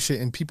going through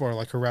shit and people are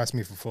like harassing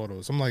me for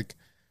photos. I'm like,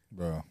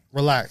 bro,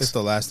 relax. It's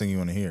the last thing you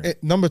want to hear.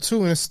 Number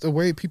two, and it's the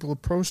way people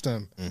approach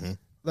them.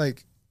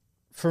 Like,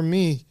 for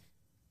me,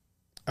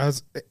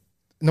 as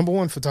number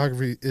one,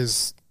 photography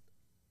is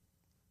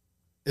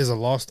a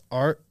lost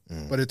art,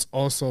 but it's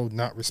also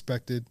not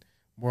respected.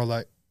 More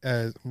like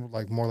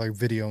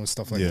video and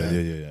stuff like that.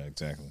 Yeah,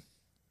 exactly.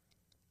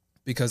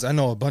 Because I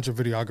know a bunch of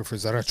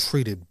videographers that are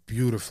treated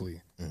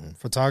beautifully.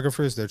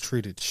 Photographers, they're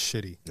treated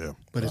shitty. Yeah.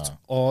 But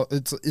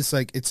it's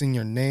like it's in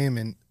your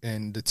name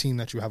and the team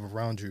that you have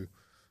around you.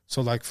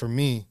 So like for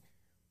me,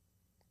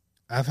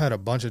 I've had a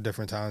bunch of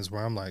different times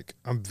where I'm like,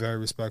 I'm very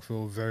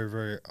respectful, very,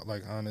 very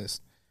like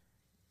honest.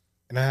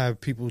 And I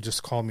have people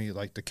just call me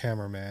like the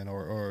cameraman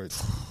or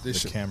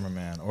this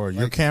cameraman or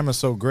your camera's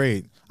so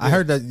great. Yeah. I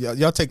heard that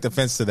y'all take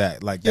offense to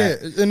that. Like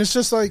that. Yeah, and it's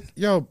just like,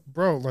 yo,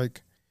 bro,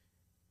 like,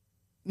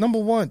 number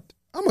one,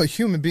 I'm a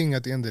human being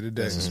at the end of the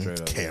day.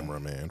 Straight up,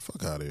 cameraman,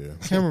 fuck out of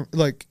here.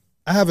 Like,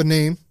 I have a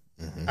name.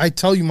 I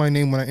tell you my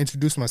name when I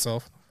introduce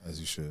myself.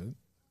 As you should,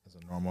 as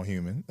a normal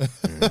human.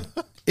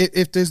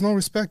 If there's no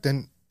respect,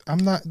 then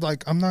I'm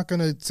not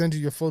gonna send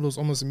you your photos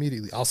almost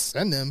immediately. I'll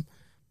send them,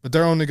 but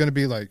they're only gonna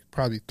be like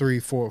probably 3,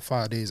 4, or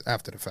 5 days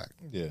after the fact.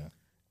 Yeah.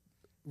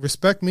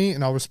 Respect me,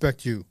 and I'll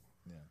respect you.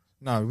 Yeah.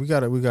 No, we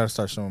gotta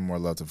start showing more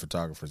love to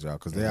photographers, y'all,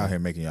 because they're out here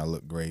making y'all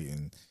look great.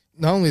 And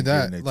not only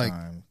that, like,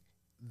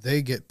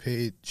 they get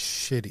paid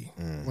shitty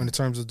when in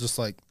terms of just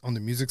like on the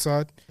music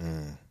side.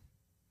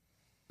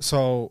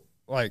 So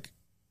like,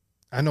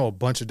 I know a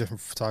bunch of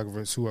different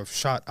photographers who have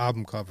shot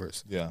album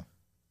covers. Yeah.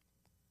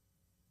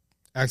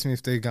 Ask me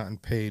if they've gotten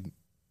paid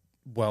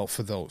well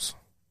for those,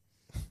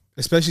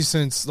 especially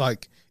since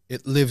like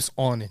it lives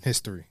on in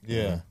history.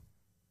 Yeah.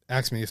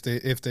 Ask me if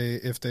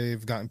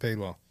they've gotten paid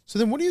well. So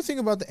then, what do you think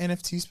about the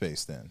NFT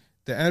space then?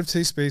 The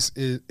NFT space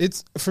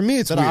it's for me.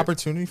 It's an weird.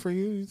 Opportunity for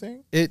you. You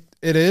think it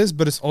is,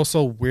 but it's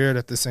also weird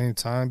at the same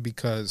time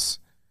because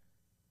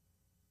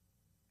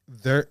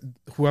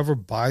whoever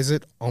buys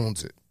it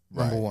owns it.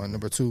 Number one.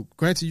 Number two,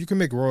 granted, you can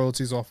make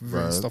royalties off of it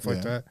and stuff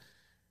like that,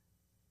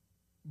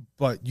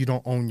 but you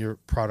don't own your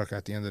product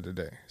at the end of the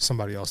day.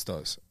 Somebody else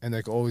does, and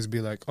they can always be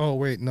like, "Oh,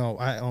 wait, no,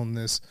 I own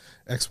this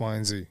X, Y,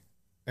 and Z,"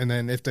 and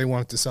then if they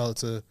wanted to sell it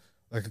to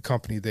like a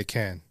company, they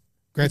can.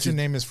 Granted, your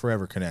name is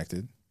forever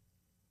connected.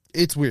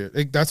 It's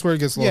weird. That's where it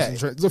gets lost in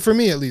trade. For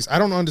me, at least, I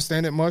don't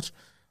understand it much.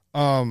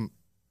 And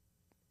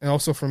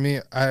also for me,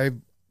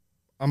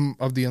 I'm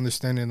of the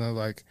understanding of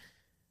like,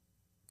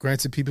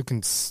 granted, people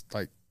can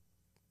like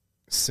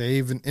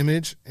save an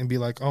image and be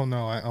like, "Oh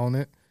no, I own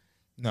it."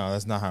 No,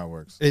 that's not how it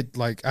works. It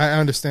like I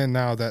understand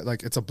now that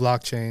like it's a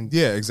blockchain.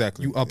 Yeah,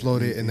 exactly. You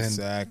upload it and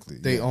then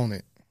they own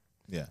it.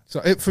 Yeah.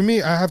 So for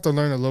me, I have to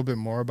learn a little bit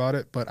more about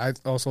it, but I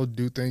also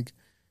do think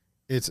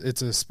it's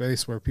a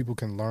space where people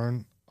can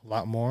learn a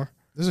lot more.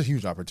 There's a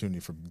huge opportunity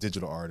for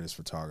digital artists,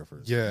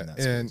 photographers. Yeah,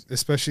 and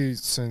especially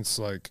since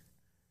like,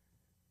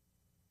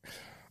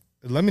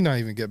 let me not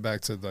even get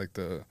back to like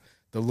the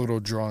the little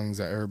drawings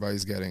that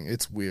everybody's getting.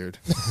 It's weird.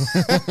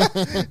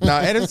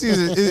 Now, NFT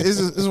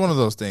is one of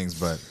those things,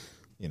 but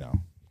you know,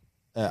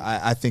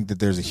 I think that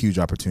there's a huge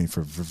opportunity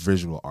for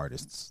visual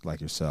artists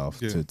like yourself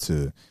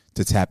to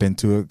tap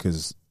into it,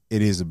 because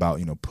it is about,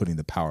 you know, putting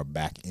the power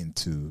back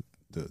into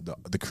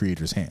the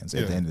creator's hands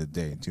at the end of the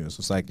day too. So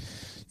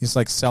it's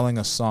like selling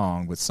a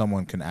song, but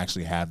someone can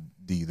actually have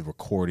the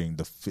recording,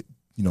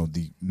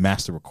 the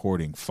master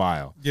recording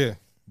file. Yeah.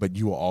 But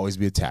you will always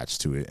be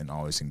attached to it and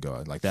always can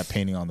go. Like that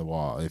painting on the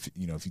wall. If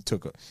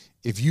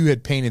you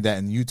had painted that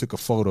and you took a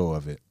photo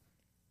of it,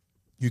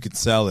 you could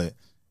sell it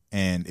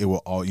and it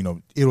will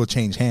it'll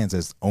change hands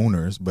as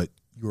owners, but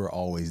you are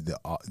always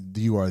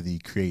you are the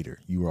creator.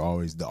 You are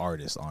always the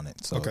artist on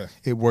it. So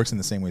it works in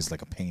the same way as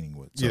like a painting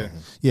would. So,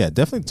 yeah,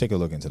 definitely take a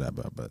look into that.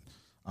 But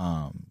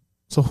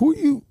so who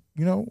you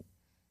know?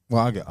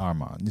 Well, I'll get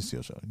Armand. This is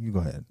your show. You go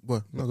ahead.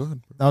 What? No, go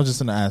ahead. I was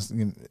just gonna ask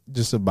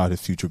just about his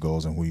future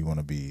goals and who you want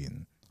to be.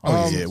 And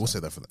we'll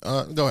say that for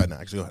that. Go ahead now.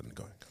 Actually,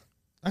 go ahead.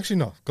 Actually,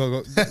 no.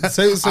 Go.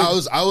 Say.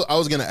 I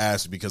was gonna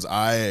ask because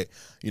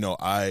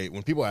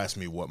when people ask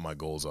me what my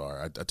goals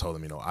are, I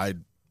told them,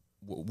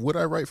 would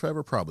I write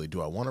forever? Probably.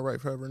 Do I want to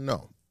write forever?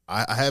 No.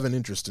 I have an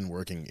interest in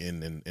working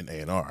in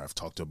A&R. I've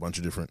talked to a bunch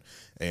of different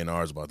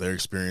A&Rs about their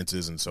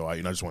experiences, and so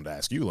I just wanted to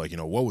ask you,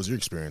 what was your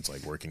experience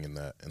like working in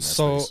that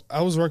space?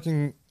 I was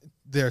working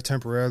there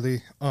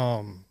temporarily.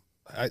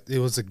 It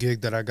was a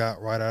gig that I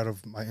got right out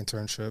of my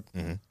internship.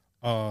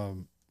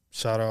 Mm-hmm.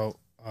 Shout out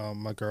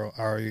my girl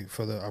Ari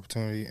for the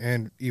opportunity,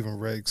 and even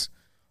Riggs,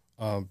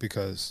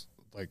 because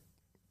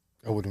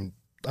I wouldn't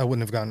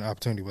have gotten an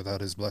opportunity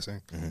without his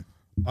blessing.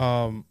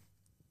 Mm-hmm.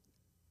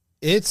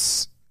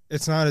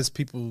 It's not as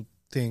people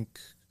think.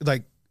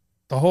 Like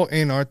the whole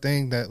A&R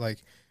thing that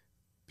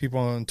people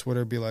on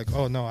Twitter be like,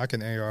 "Oh no, I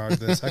can A&R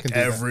this. I can do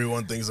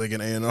Everyone thinks they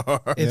can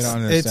A&R. They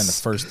don't understand the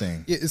first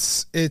thing.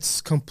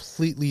 It's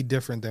completely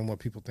different than what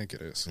people think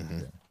it is.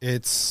 Mm-hmm.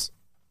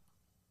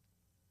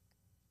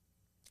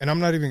 And I'm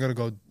not even gonna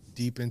go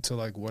deep into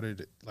what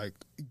it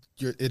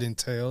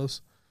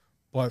entails.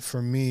 But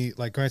for me,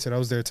 granted, I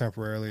was there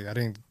temporarily. I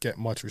didn't get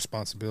much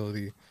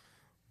responsibility.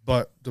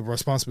 But the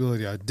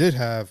responsibility I did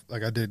have,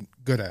 I did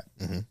good at.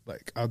 Mm-hmm.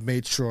 I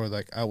made sure,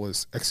 I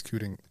was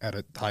executing at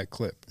a high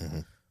clip. Mm-hmm.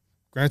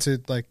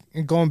 Granted,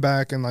 in going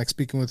back and,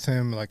 speaking with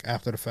him,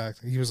 after the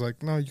fact, he was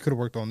like, no, you could have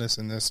worked on this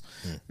and this.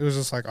 Mm-hmm. It was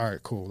just all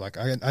right, cool.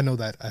 I know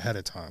that ahead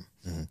of time.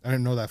 Mm-hmm. I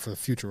didn't know that for the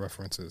future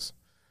references.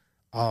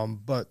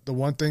 But the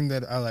one thing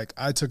that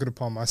I took it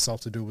upon myself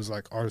to do was,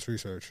 artist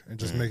research and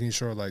just making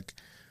sure,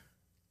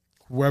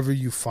 whoever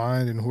you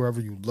find and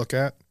whoever you look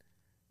at,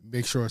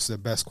 make sure it's the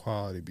best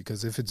quality,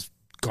 because if it's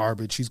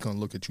garbage, he's going to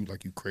look at you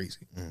like you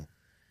crazy. Mm.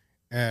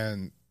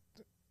 And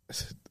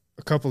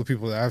a couple of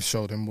people that I've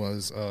showed him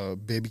was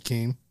Baby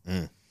Keem.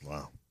 Mm.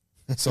 Wow.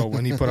 So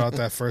when he put out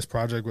that first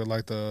project with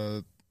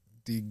the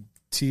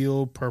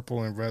teal,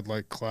 purple, and red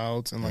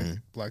clouds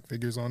and black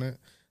figures on it,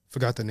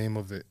 forgot the name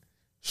of it.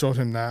 Showed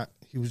him that.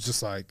 He was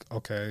just like,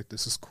 okay,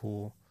 this is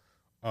cool.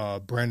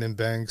 Brandon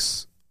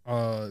Banks,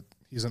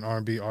 he's an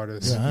R&B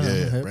artist.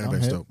 Yeah. Brandon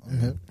Banks dope.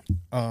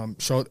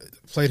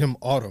 Played him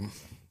Autumn.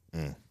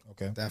 Mm.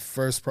 Okay. That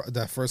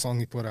first song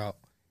he put out,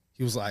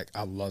 he was like,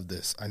 I love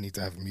this. I need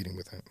to have a meeting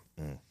with him.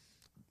 Mm.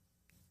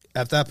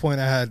 At that point,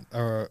 I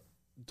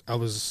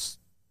was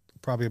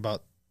probably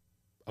about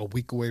a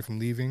week away from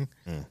leaving.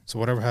 Mm. So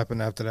whatever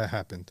happened after that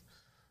happened.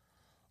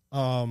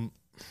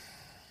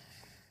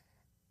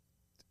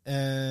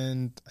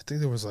 And I think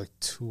there was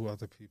 2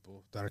 other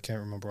people that I can't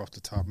remember off the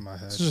top of my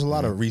head. It's just a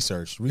lot of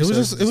research. It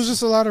was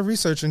just a lot of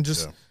research and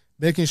just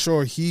making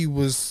sure he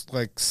was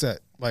set.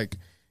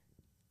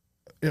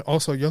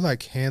 Also, you're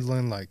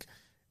handling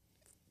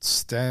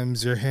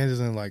stems. You're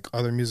handling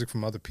other music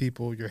from other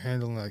people. You're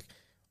handling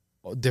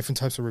different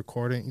types of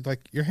recording.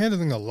 You're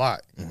handling a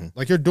lot.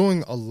 Mm-hmm. You're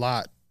doing a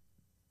lot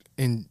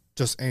in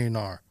just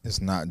A&R.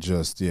 It's not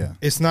just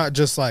It's not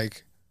just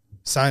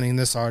signing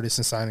this artist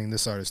and signing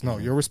this artist. No,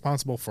 you're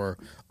responsible for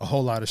a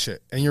whole lot of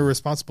shit, and you're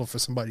responsible for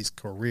somebody's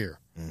career.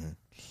 Mm-hmm.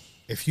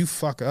 If you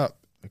fuck up,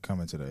 they come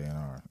into the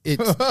A&R.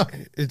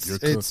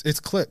 It's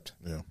clipped.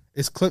 Yeah,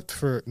 it's clipped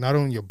for not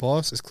only your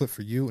boss, it's clipped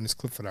for you, and it's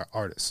clipped for that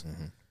artist.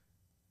 Mm-hmm.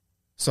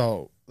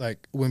 So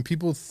when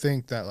people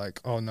think that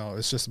oh no,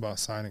 it's just about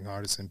signing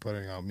artists and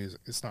putting out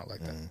music, it's not like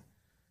that.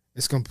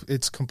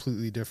 It's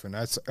completely different.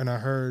 I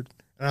heard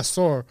and I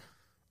saw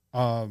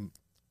one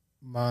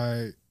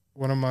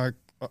of my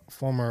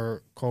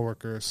former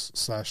coworkers /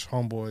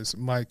 homeboys,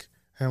 Mike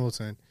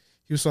Hamilton.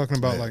 He was talking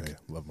about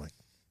love Mike.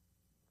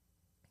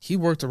 He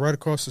worked right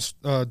across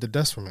the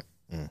desk from it.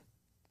 Mm.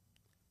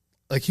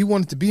 He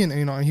wanted to be in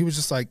A&R, and he was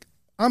just like,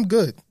 I'm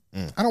good.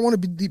 Mm. I don't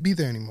want to be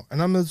there anymore.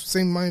 And I'm the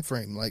same mind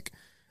frame.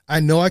 I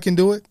know I can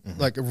do it.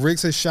 Mm-hmm.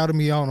 Riggs has shouted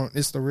me out on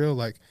Insta Reel,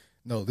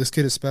 no, this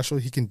kid is special.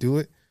 He can do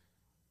it.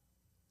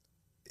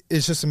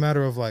 It's just a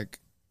matter of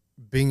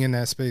being in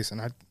that space,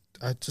 and I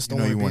just don't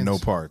want to want no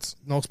parts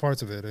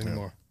of it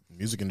anymore. Yeah.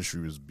 Music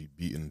industry was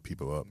beating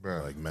people up,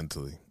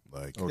 mentally.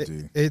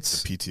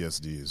 It's the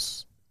PTSD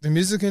is The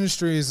music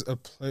industry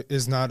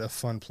is not a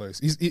fun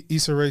place.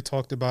 Issa Rae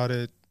talked about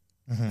it.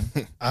 Mm-hmm.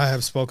 I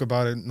have spoke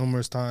about it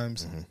numerous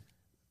times. Mm-hmm.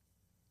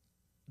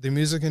 The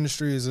music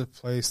industry is a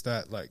place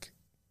that, like,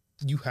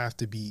 you have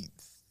to be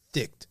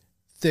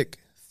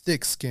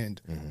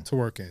thick-skinned mm-hmm. to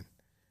work in.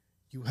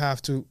 You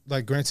have to,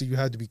 like, granted, you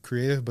have to be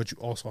creative, but you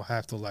also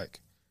have to, like,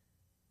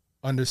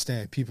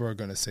 understand people are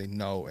going to say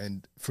no,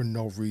 and for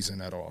no reason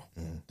at all.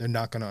 Mm-hmm. They're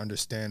not going to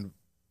understand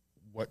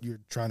what you're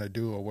trying to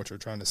do or what you're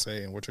trying to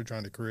say and what you're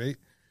trying to create.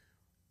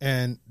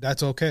 And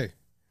that's okay.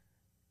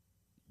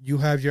 You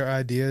have your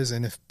ideas,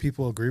 and if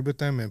people agree with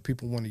them and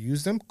people want to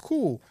use them,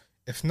 cool.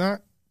 If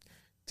not,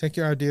 take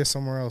your ideas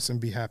somewhere else and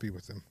be happy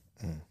with them.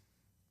 Mm.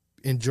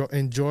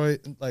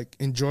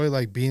 Enjoy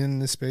like being in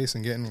this space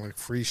and getting like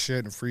free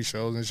shit and free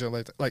shows and shit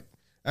like that. Like,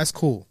 that's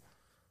cool.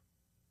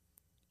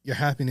 Your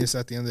happiness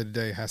at the end of the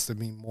day has to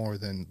be more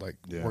than like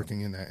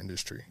working in that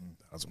industry.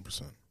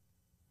 1,000%.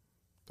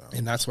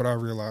 And that's what I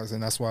realized,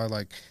 and that's why,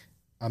 like,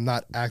 I'm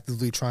not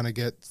actively trying to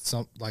get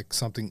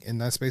something in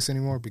that space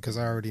anymore, because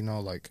I already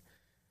know, like,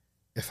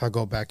 if I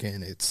go back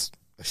in, it's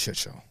a shit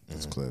show.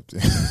 It's clipped.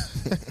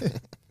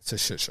 It's a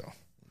shit show.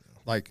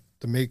 Like,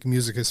 to make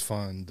music is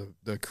fun.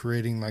 The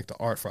creating, like, the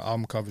art for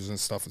album covers and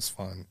stuff is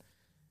fun.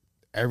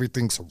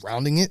 Everything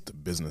surrounding it. The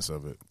business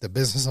of it. The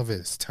business of it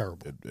is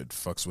terrible. It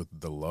fucks with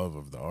the love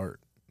of the art.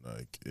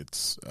 Like,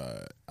 it's,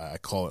 I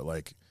call it,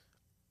 like,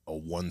 a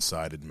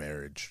one-sided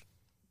marriage.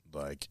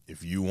 Like,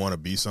 if you want to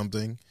be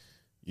something,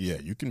 yeah,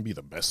 you can be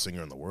the best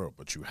singer in the world,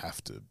 but you have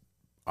to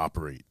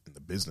operate in the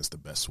business the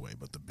best way.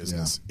 But the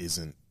business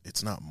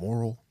it's not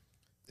moral.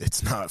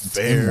 It's not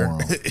fair.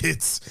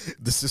 It's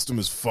the system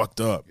is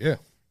fucked up. Yeah.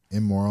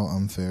 Immoral,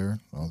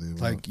 unfair, all the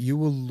above. Like, you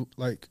will,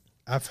 like,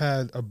 I've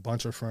had a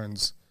bunch of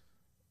friends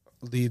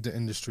leave the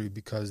industry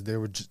because they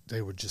were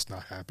just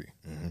not happy.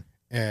 Mm-hmm.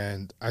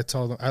 And I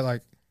told them,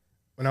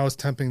 when I was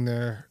temping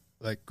there,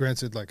 like,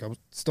 granted, like, I was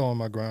still on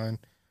my grind.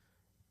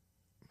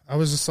 I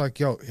was just like,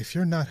 yo, if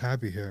you're not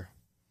happy here,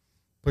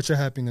 put your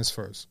happiness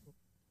first.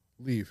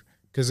 Leave.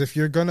 Because if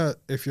you're gonna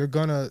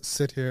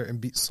sit here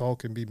and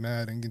sulk and be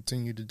mad and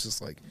continue to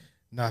just, like,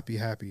 not be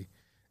happy,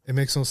 it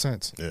makes no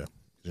sense. Yeah.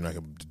 You're not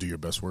gonna do your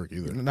best work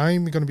either. You're not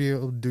even gonna be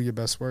able to do your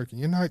best work.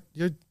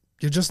 You're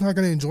just not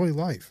gonna enjoy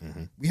life.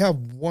 Mm-hmm. We have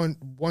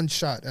one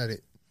shot at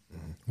it.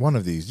 Mm-hmm. One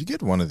of these. You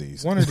get one of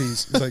these. One of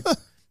these. Like,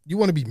 you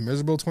want to be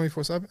miserable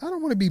 24/7? I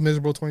don't want to be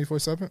miserable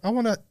 24/7. I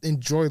want to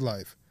enjoy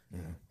life.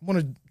 Mm-hmm. I want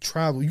to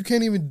travel. You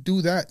can't even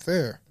do that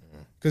there,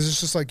 because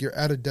it's just like you're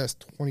at a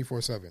desk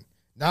 24/7.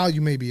 Now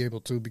you may be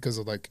able to because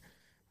of, like,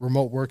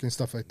 remote work and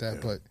stuff like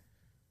that. Yeah.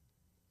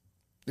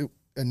 But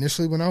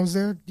initially when I was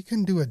there, you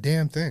couldn't do a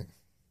damn thing.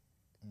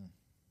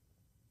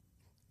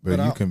 But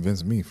you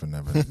convinced me for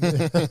never.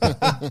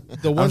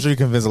 I'm sure you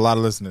convinced a lot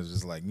of listeners.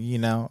 Just like,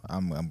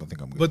 I'm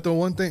good. But the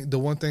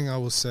one thing I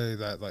will say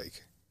that,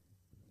 like,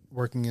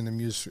 working in the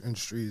music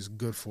industry is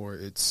good for,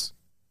 it's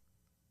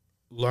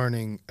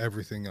learning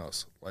everything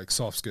else, like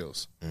soft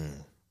skills.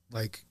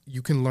 Like,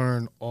 you can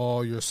learn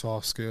all your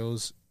soft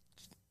skills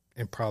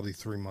in probably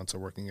 3 months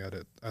of working at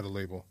a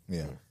label.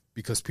 Yeah,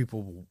 because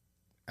people will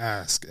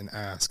ask and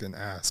ask and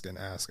ask and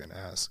ask and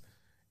ask,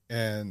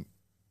 and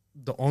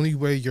the only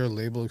way your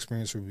label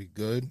experience will be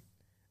good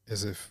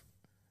is if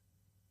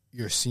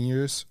your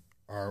seniors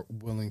are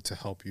willing to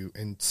help you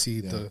and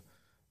see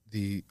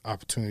the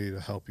opportunity to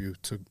help you,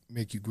 to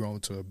make you grow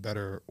into a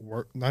better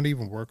not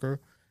even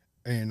worker,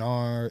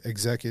 A&R,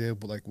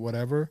 executive, but, like,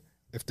 whatever.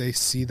 If they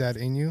see that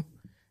in you,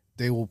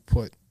 they will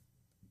put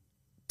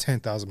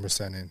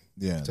 10,000% in.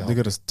 Yeah, they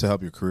got to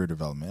help your career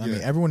development. I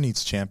mean, everyone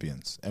needs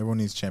champions. Everyone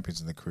needs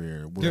champions in the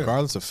career,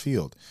 regardless of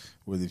field.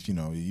 Whether if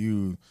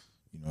you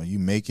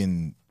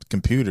making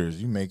computers,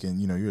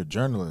 you're a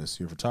journalist,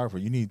 you're a photographer.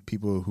 You need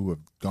people who have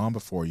gone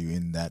before you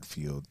in that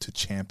field to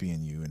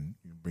champion you and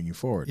bring you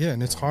forward. Yeah,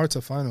 and it's hard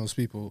to find those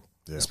people.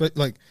 Yeah.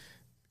 Like,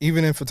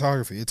 even in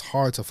photography, it's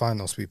hard to find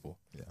those people.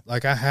 Yeah.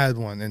 Like, I had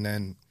one, and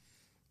then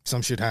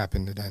some shit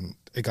happened, and then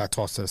it got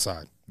tossed to the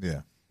side.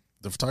 Yeah.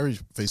 The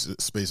photography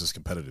space is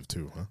competitive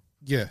too, huh?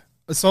 Yeah.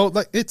 So,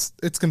 like, it's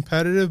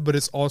competitive, but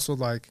it's also,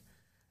 like,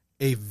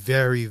 a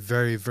very,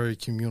 very, very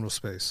communal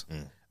space.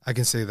 I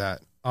can say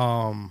that.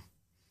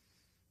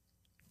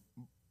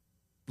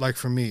 Like,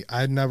 for me,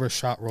 I never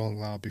shot Rolling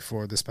Loud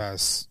before this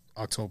past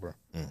October.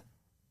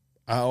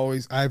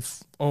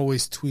 I've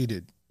always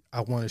tweeted,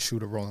 I want to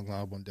shoot a Rolling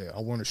Loud one day.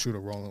 I want to shoot a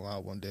Rolling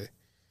Loud one day.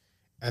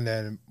 And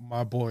then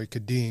my boy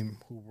Kadeem,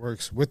 who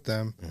works with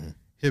them,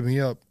 hit me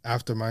up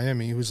after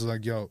Miami. He was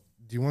like, yo,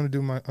 do you want to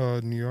do my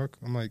New York?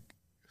 I'm like,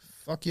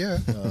 fuck yeah.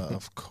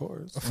 Of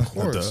course. Of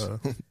course.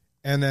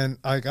 And then,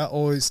 like, I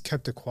always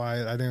kept it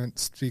quiet. I didn't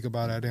speak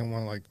about it. I didn't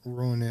want to, like,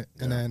 ruin it.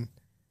 Yeah. And then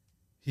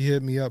he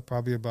hit me up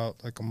probably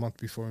about, like, a month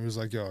before. He was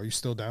like, yo, are you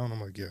still down?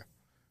 I'm like, yeah.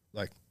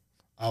 Like,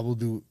 I will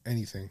do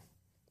anything.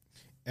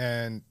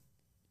 And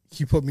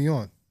he put me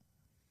on.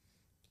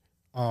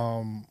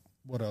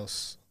 What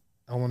else?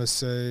 I want to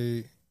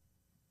say,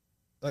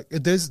 like,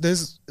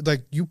 there's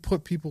like, you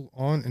put people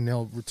on and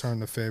they'll return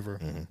the favor,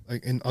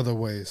 like, in other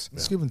ways.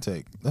 It's give and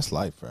take. That's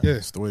life, right? Yeah.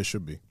 It's the way it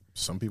should be.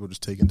 Some people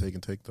just take and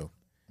take though,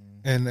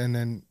 and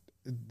then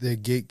they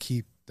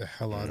gatekeep the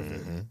hell out of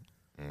it.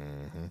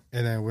 And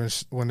then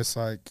when it's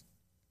like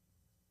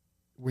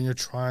when you're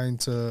trying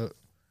to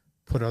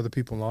put other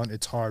people on,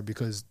 it's hard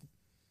because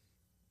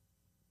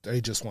they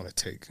just want to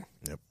take.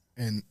 Yep.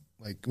 And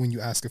like when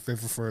you ask a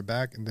favor for it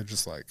back, and they're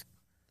just like,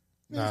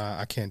 "Nah,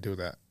 I can't do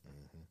that."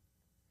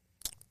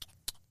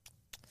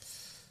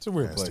 It's a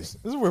weird place.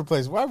 It's a weird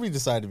place. Why we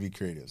decide to be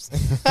creatives?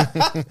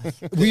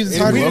 we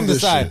didn't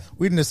decide.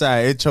 We didn't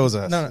decide. It chose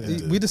us. No,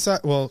 we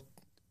decided. Well,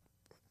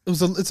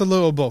 it's a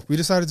little of both. We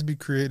decided to be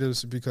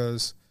creatives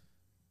because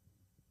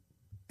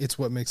it's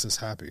what makes us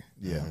happy.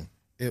 Yeah,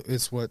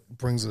 it's what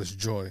brings us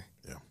joy.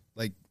 Yeah,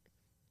 like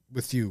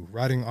with you,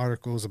 writing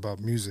articles about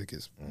music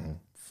is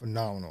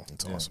phenomenal.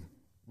 It's awesome.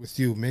 With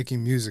you,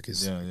 making music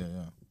is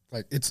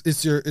like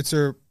it's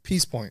your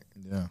peace point.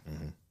 Yeah.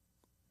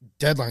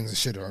 Deadlines and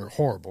shit are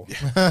horrible.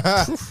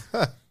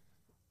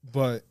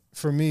 But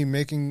for me,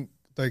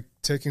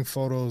 taking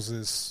photos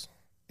is,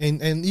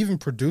 and even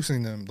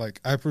producing them. Like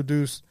I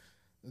produced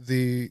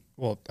I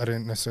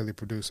didn't necessarily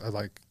produce.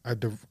 I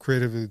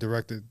creatively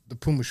directed the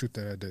Puma shoot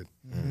that I did.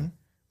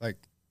 Like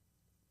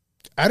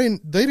they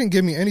didn't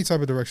give me any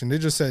type of direction. They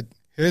just said,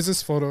 here's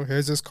this photo,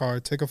 here's this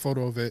card, take a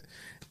photo of it.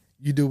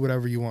 You do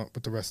whatever you want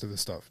with the rest of the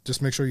stuff.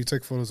 Just make sure you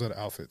take photos of the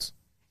outfits.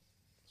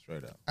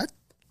 Straight up.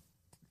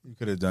 You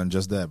could have done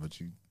just that, but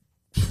you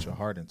put your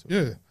heart into it.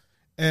 Yeah.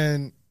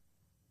 And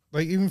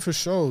like even for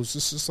shows,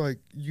 it's just like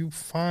you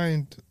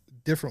find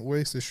different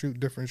ways to shoot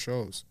different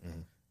shows.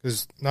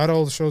 Because not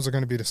all the shows are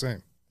going to be the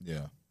same.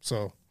 Yeah.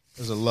 So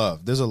there's a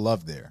love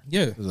there.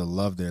 Yeah. There's a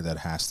love there that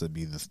has to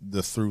be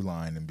the through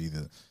line and be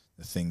the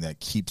thing that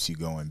keeps you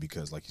going,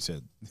 because like you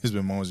said, there's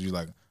been moments where you're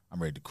like,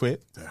 I'm ready to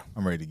quit. Yeah.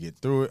 I'm ready to get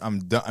through it. I'm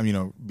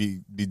done.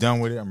 Be done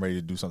with it. I'm ready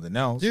to do something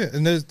else. Yeah,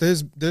 and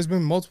there's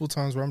been multiple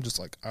times where I'm just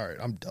like, all right,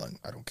 I'm done.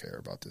 I don't care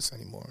about this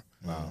anymore.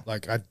 Wow.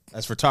 Like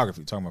that's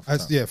photography. Talking about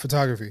photography.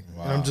 Photography.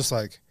 Wow. And I'm just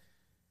like,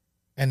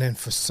 and then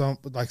for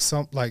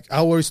I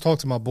always talk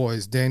to my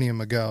boys, Danny and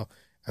Miguel,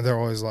 and they're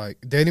always like,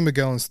 Danny,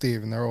 Miguel, and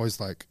Steve, and they're always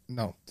like,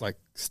 no, like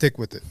stick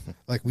with it.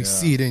 Like we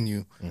see it in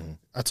you.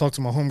 I talk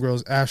to my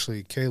homegirls,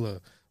 Ashley, Kayla,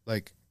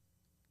 like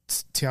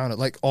Tiana,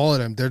 like all of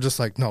them, they're just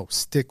like, no,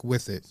 stick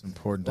with it. It's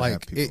important to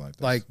have people like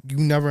that. Like you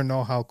never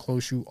know how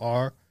close you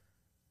are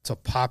to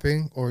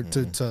popping or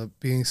to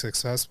being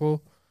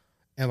successful.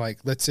 And like,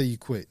 let's say you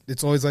quit.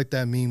 It's always like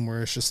that meme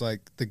where it's just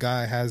like the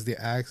guy has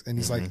the axe and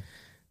he's like,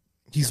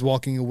 he's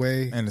walking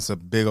away. And it's a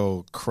big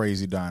old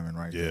crazy diamond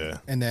right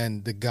there. And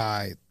then the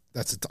guy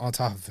that's on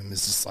top of him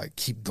is just like,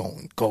 keep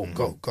going, go.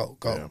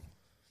 Yeah.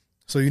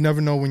 So you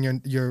never know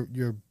when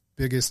your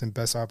biggest and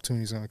best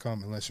opportunity is going to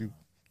come unless you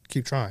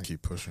keep trying.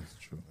 Keep pushing.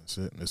 True. That's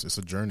it. It's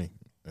a journey.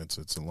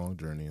 It's a long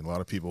journey. And a lot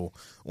of people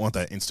want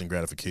that instant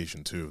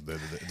gratification too.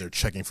 They're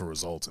checking for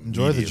results.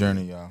 Enjoy the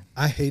journey, y'all.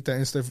 I hate that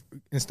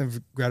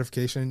instant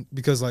gratification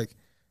because like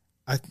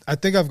I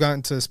think I've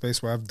gotten to a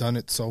space where I've done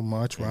it so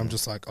much where I'm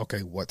just like,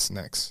 okay, what's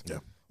next?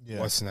 Yeah.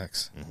 What's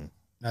next?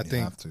 I you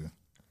think have to.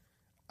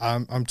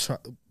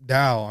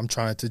 I'm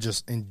trying to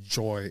just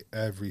enjoy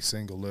every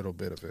single little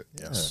bit of it.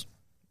 Yes.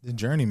 The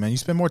journey, man. You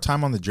spend more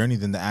time on the journey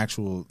than the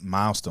actual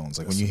milestones.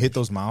 Like when you hit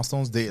those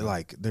milestones,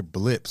 they're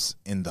blips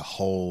in the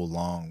whole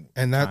long.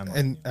 And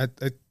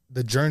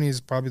the journey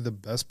is probably the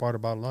best part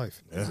about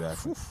life. Yeah.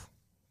 Exactly.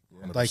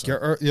 Like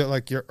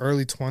your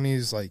early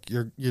 20s, like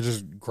you're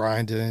just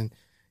grinding.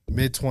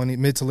 Mid to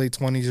late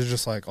 20s, you're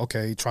just like,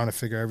 okay, trying to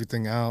figure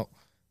everything out.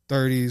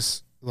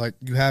 30s, like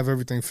you have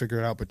everything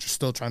figured out, but you're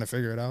still trying to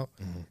figure it out.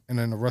 And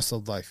then the rest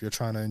of life, you're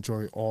trying to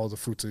enjoy all the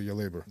fruits of your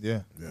labor.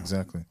 Yeah.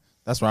 Exactly.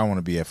 That's where I want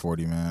to be at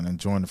 40, man.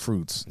 Enjoying the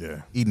fruits.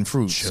 Yeah. Eating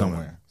fruits Chilling.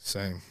 somewhere.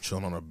 Same.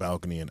 Chilling on a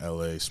balcony in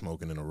LA,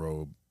 smoking in a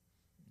robe.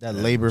 That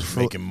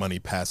making money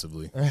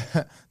passively.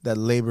 That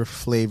labor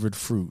flavored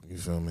fruit. You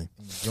feel me?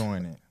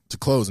 Enjoying it. To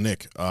close,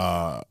 Nick,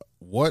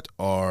 what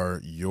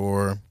are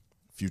your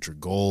future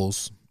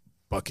goals,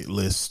 bucket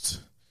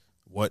list?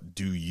 What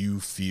do you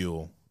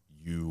feel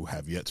you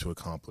have yet to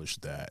accomplish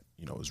that,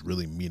 is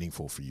really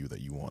meaningful for you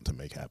that you want to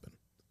make happen?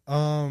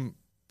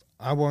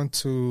 I want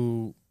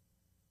to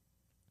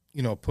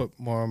put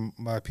more of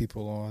my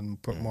people on,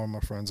 put more of my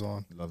friends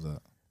on. Love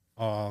that.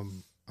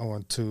 I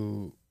want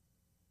to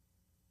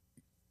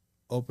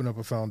open up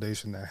a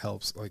foundation that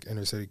helps like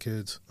inner city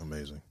kids.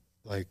 Amazing.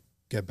 Like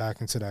get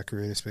back into that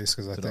creative space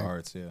because I think the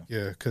arts,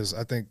 because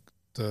I think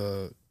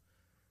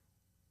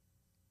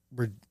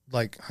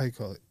like how you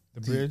call it,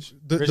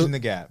 bridging the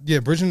gap. Yeah,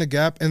 bridging the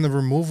gap and the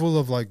removal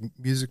of like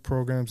music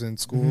programs in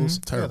schools.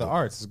 Terrible. Yeah, the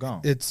arts is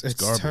gone. It's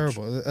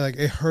terrible. Like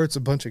it hurts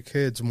a bunch of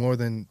kids more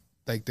than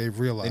like they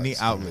realize. They need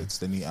outlets.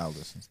 They need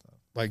outlets and stuff.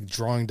 Like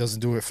drawing doesn't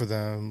do it for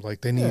them.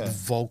 Like they need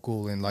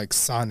vocal and like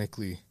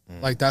sonically.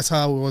 Like that's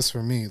how it was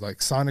for me. Like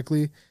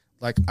sonically,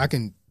 like I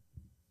can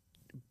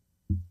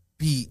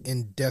be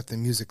in depth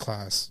in music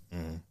class.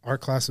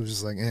 Art class was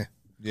just like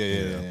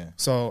Yeah.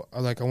 So I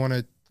want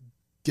to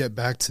get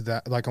back to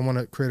that. Like I want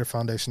to create a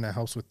foundation that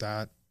helps with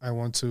that. I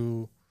want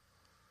to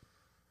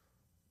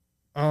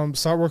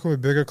start working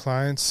with bigger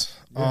clients.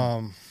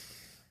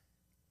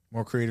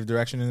 More creative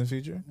direction in the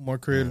future? More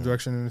creative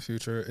direction in the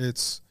future.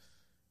 It's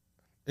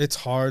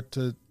hard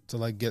to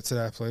like get to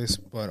that place,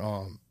 but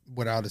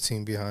without a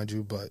team behind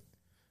you, but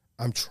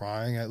I'm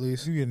trying at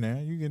least. You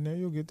getting there.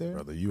 You'll get there.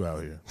 Brother, you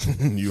out here.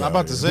 I'm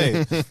about to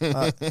say.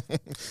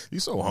 You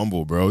so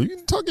humble, bro. You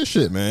can talk your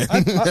shit, man.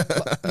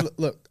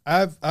 Look,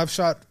 I've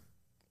shot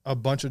a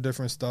bunch of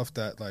different stuff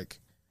that like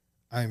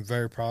I'm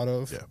very proud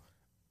of. Yeah.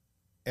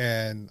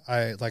 And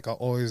I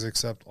always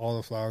accept all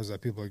the flowers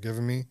that people are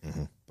giving me,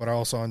 but I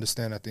also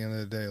understand at the end of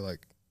the day,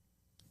 like,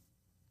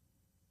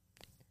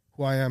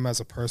 who I am as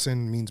a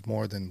person means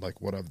more than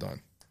like what I've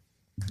done.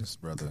 This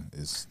brother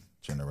is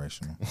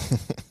generational.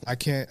 I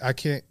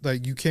can't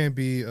like, you can't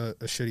be a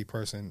shitty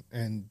person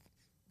and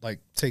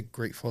like take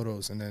great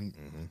photos and then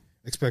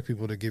expect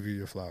people to give you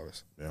your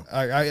flowers. Yeah.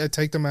 I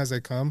take them as they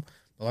come,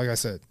 but like I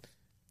said,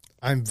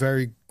 I'm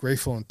very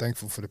grateful and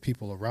thankful for the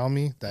people around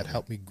me that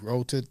helped me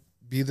grow to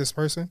be this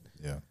person.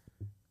 Yeah.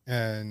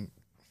 And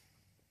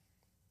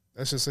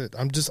that's just it.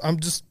 I'm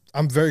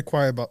very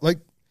quiet about, like,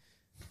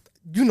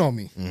 you know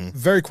me,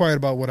 very quiet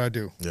about what I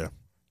do. Yeah.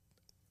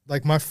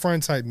 Like, my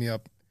friends hype me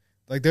up.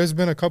 Like, there's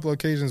been a couple of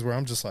occasions where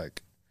I'm just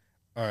like,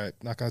 all right,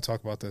 not going to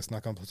talk about this,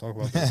 not going to talk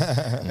about this.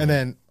 And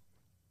then,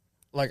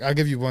 like, I'll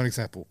give you one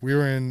example. We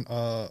were in, me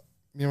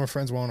and my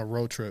friends were on a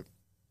road trip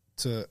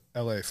to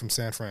LA from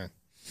San Fran.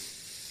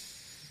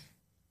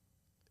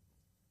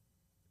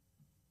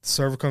 The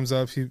server comes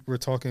up, we're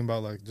talking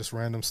about like just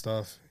random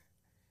stuff.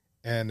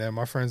 And then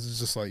my friends is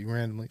just like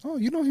randomly, oh,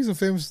 you know he's a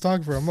famous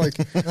photographer. I'm like,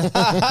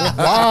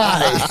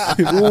 why?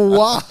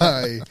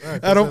 Why?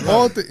 Out of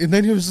all and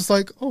then he was just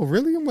like, oh,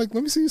 really? I'm like,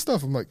 let me see your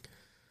stuff. I'm like,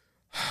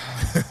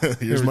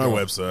 here's my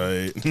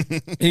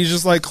website. He's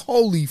just like,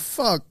 holy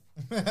fuck.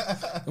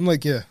 I'm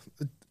like, yeah,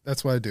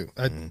 that's what I do.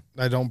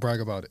 I don't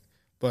brag about it.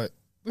 But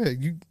yeah,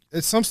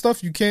 it's some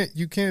stuff you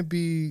can't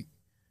be.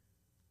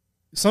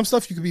 Some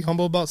stuff you can be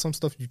humble about. Some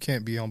stuff you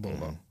can't be humble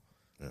about.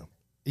 Yeah,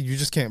 you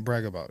just can't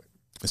brag about it.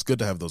 It's good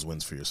to have those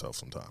wins for yourself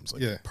sometimes,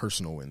 like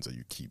personal wins that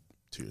you keep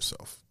to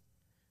yourself.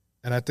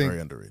 And I think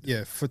very underrated.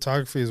 Yeah,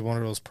 photography is one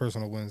of those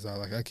personal wins that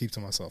I keep to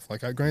myself.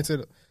 Like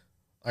granted,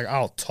 like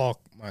I'll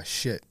talk my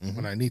shit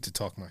when I need to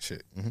talk my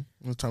shit.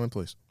 There's time and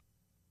place,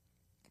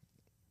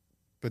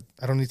 but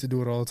I don't need to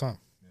do it all the time.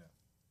 Yeah,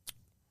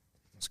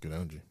 that's good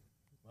energy.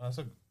 That's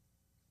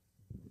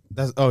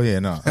I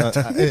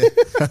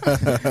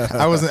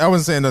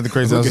wasn't saying nothing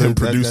crazy. Look at him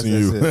producing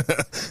you.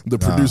 The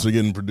producer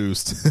getting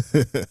produced.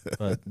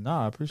 But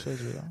I appreciate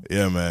you. Though.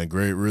 Yeah, man,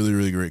 great, really,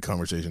 really great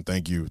conversation.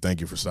 Thank you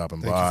for stopping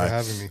by.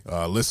 Thank you for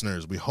having me,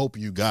 listeners. We hope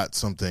you got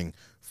something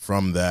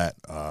from that.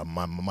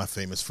 My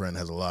famous friend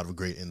has a lot of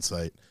great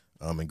insight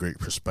and great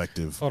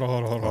perspective. Hold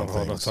on.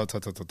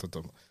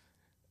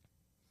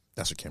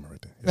 That's your camera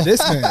right there.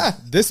 Yeah.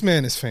 This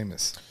man is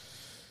famous.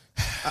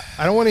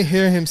 I don't want to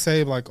hear him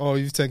say like, "Oh,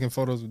 you've taken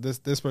photos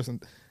with this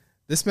person."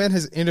 This man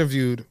has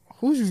interviewed.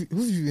 Who you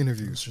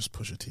interviewed? It's just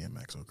Pusha T and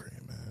Max O'Grady,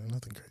 man.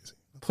 Nothing crazy.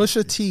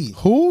 Pusha T.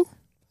 Who?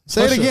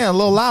 Say it again, a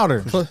little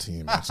louder. Pusha T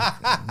and Max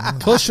O'Grady.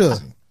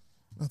 Pusha.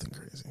 Nothing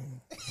crazy.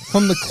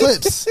 From the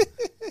Clips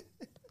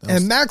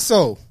and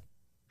Maxo.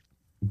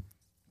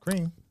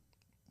 Cream.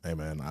 Hey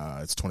man,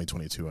 it's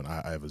 2022 and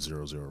I have a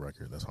 0-0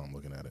 record. That's how I'm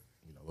looking at it.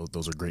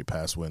 Those are great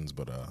past wins,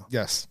 but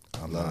yes,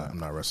 I'm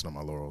not resting on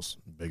my laurels.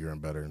 Bigger and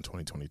better in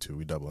 2022.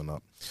 We doubling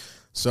up.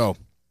 So,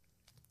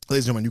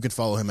 ladies and gentlemen, you can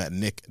follow him at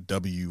Nick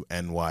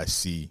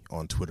WNYC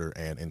on Twitter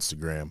and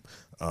Instagram.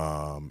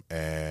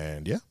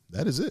 And yeah,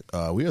 that is it.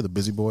 We are the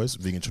Busy Boys,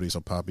 Vegan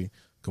Chorizo Papi,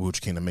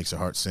 Kombucha King that makes your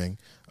heart sing.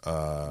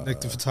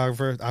 Nick the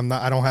photographer.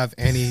 I don't have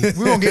any. We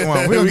gonna get one.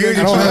 I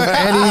don't have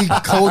any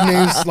code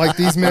names like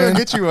these men. We'll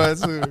get you one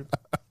soon.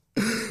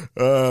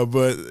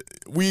 But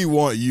we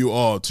want you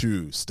all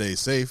to stay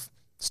safe,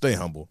 stay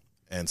humble,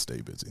 and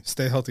stay busy.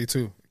 Stay healthy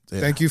too.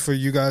 Yeah. Thank you for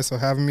you guys for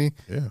having me.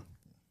 Yeah.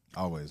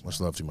 Always.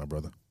 Much love to you, my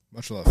brother.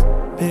 Much love.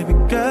 Baby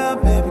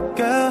girl,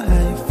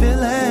 how you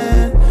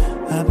feeling?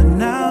 I've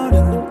been out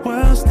in the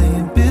world,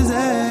 staying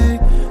busy,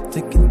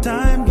 taking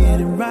time,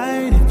 getting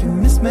right if you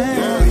miss me.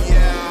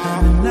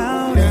 I've been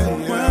out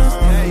in the world,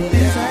 staying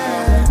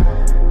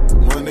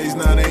busy. Mondays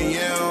 9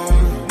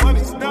 a.m.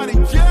 Mondays 9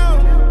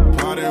 a.m.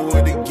 Party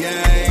with the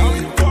gang.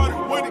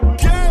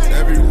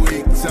 Every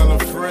week, tell a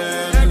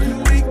friend.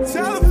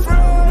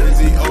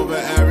 Busy over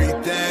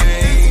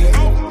everything.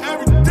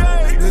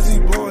 Busy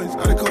boys,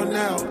 gotta call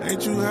now.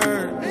 Ain't you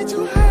heard?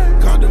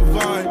 Got the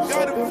vibes.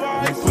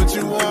 They put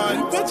you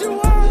on.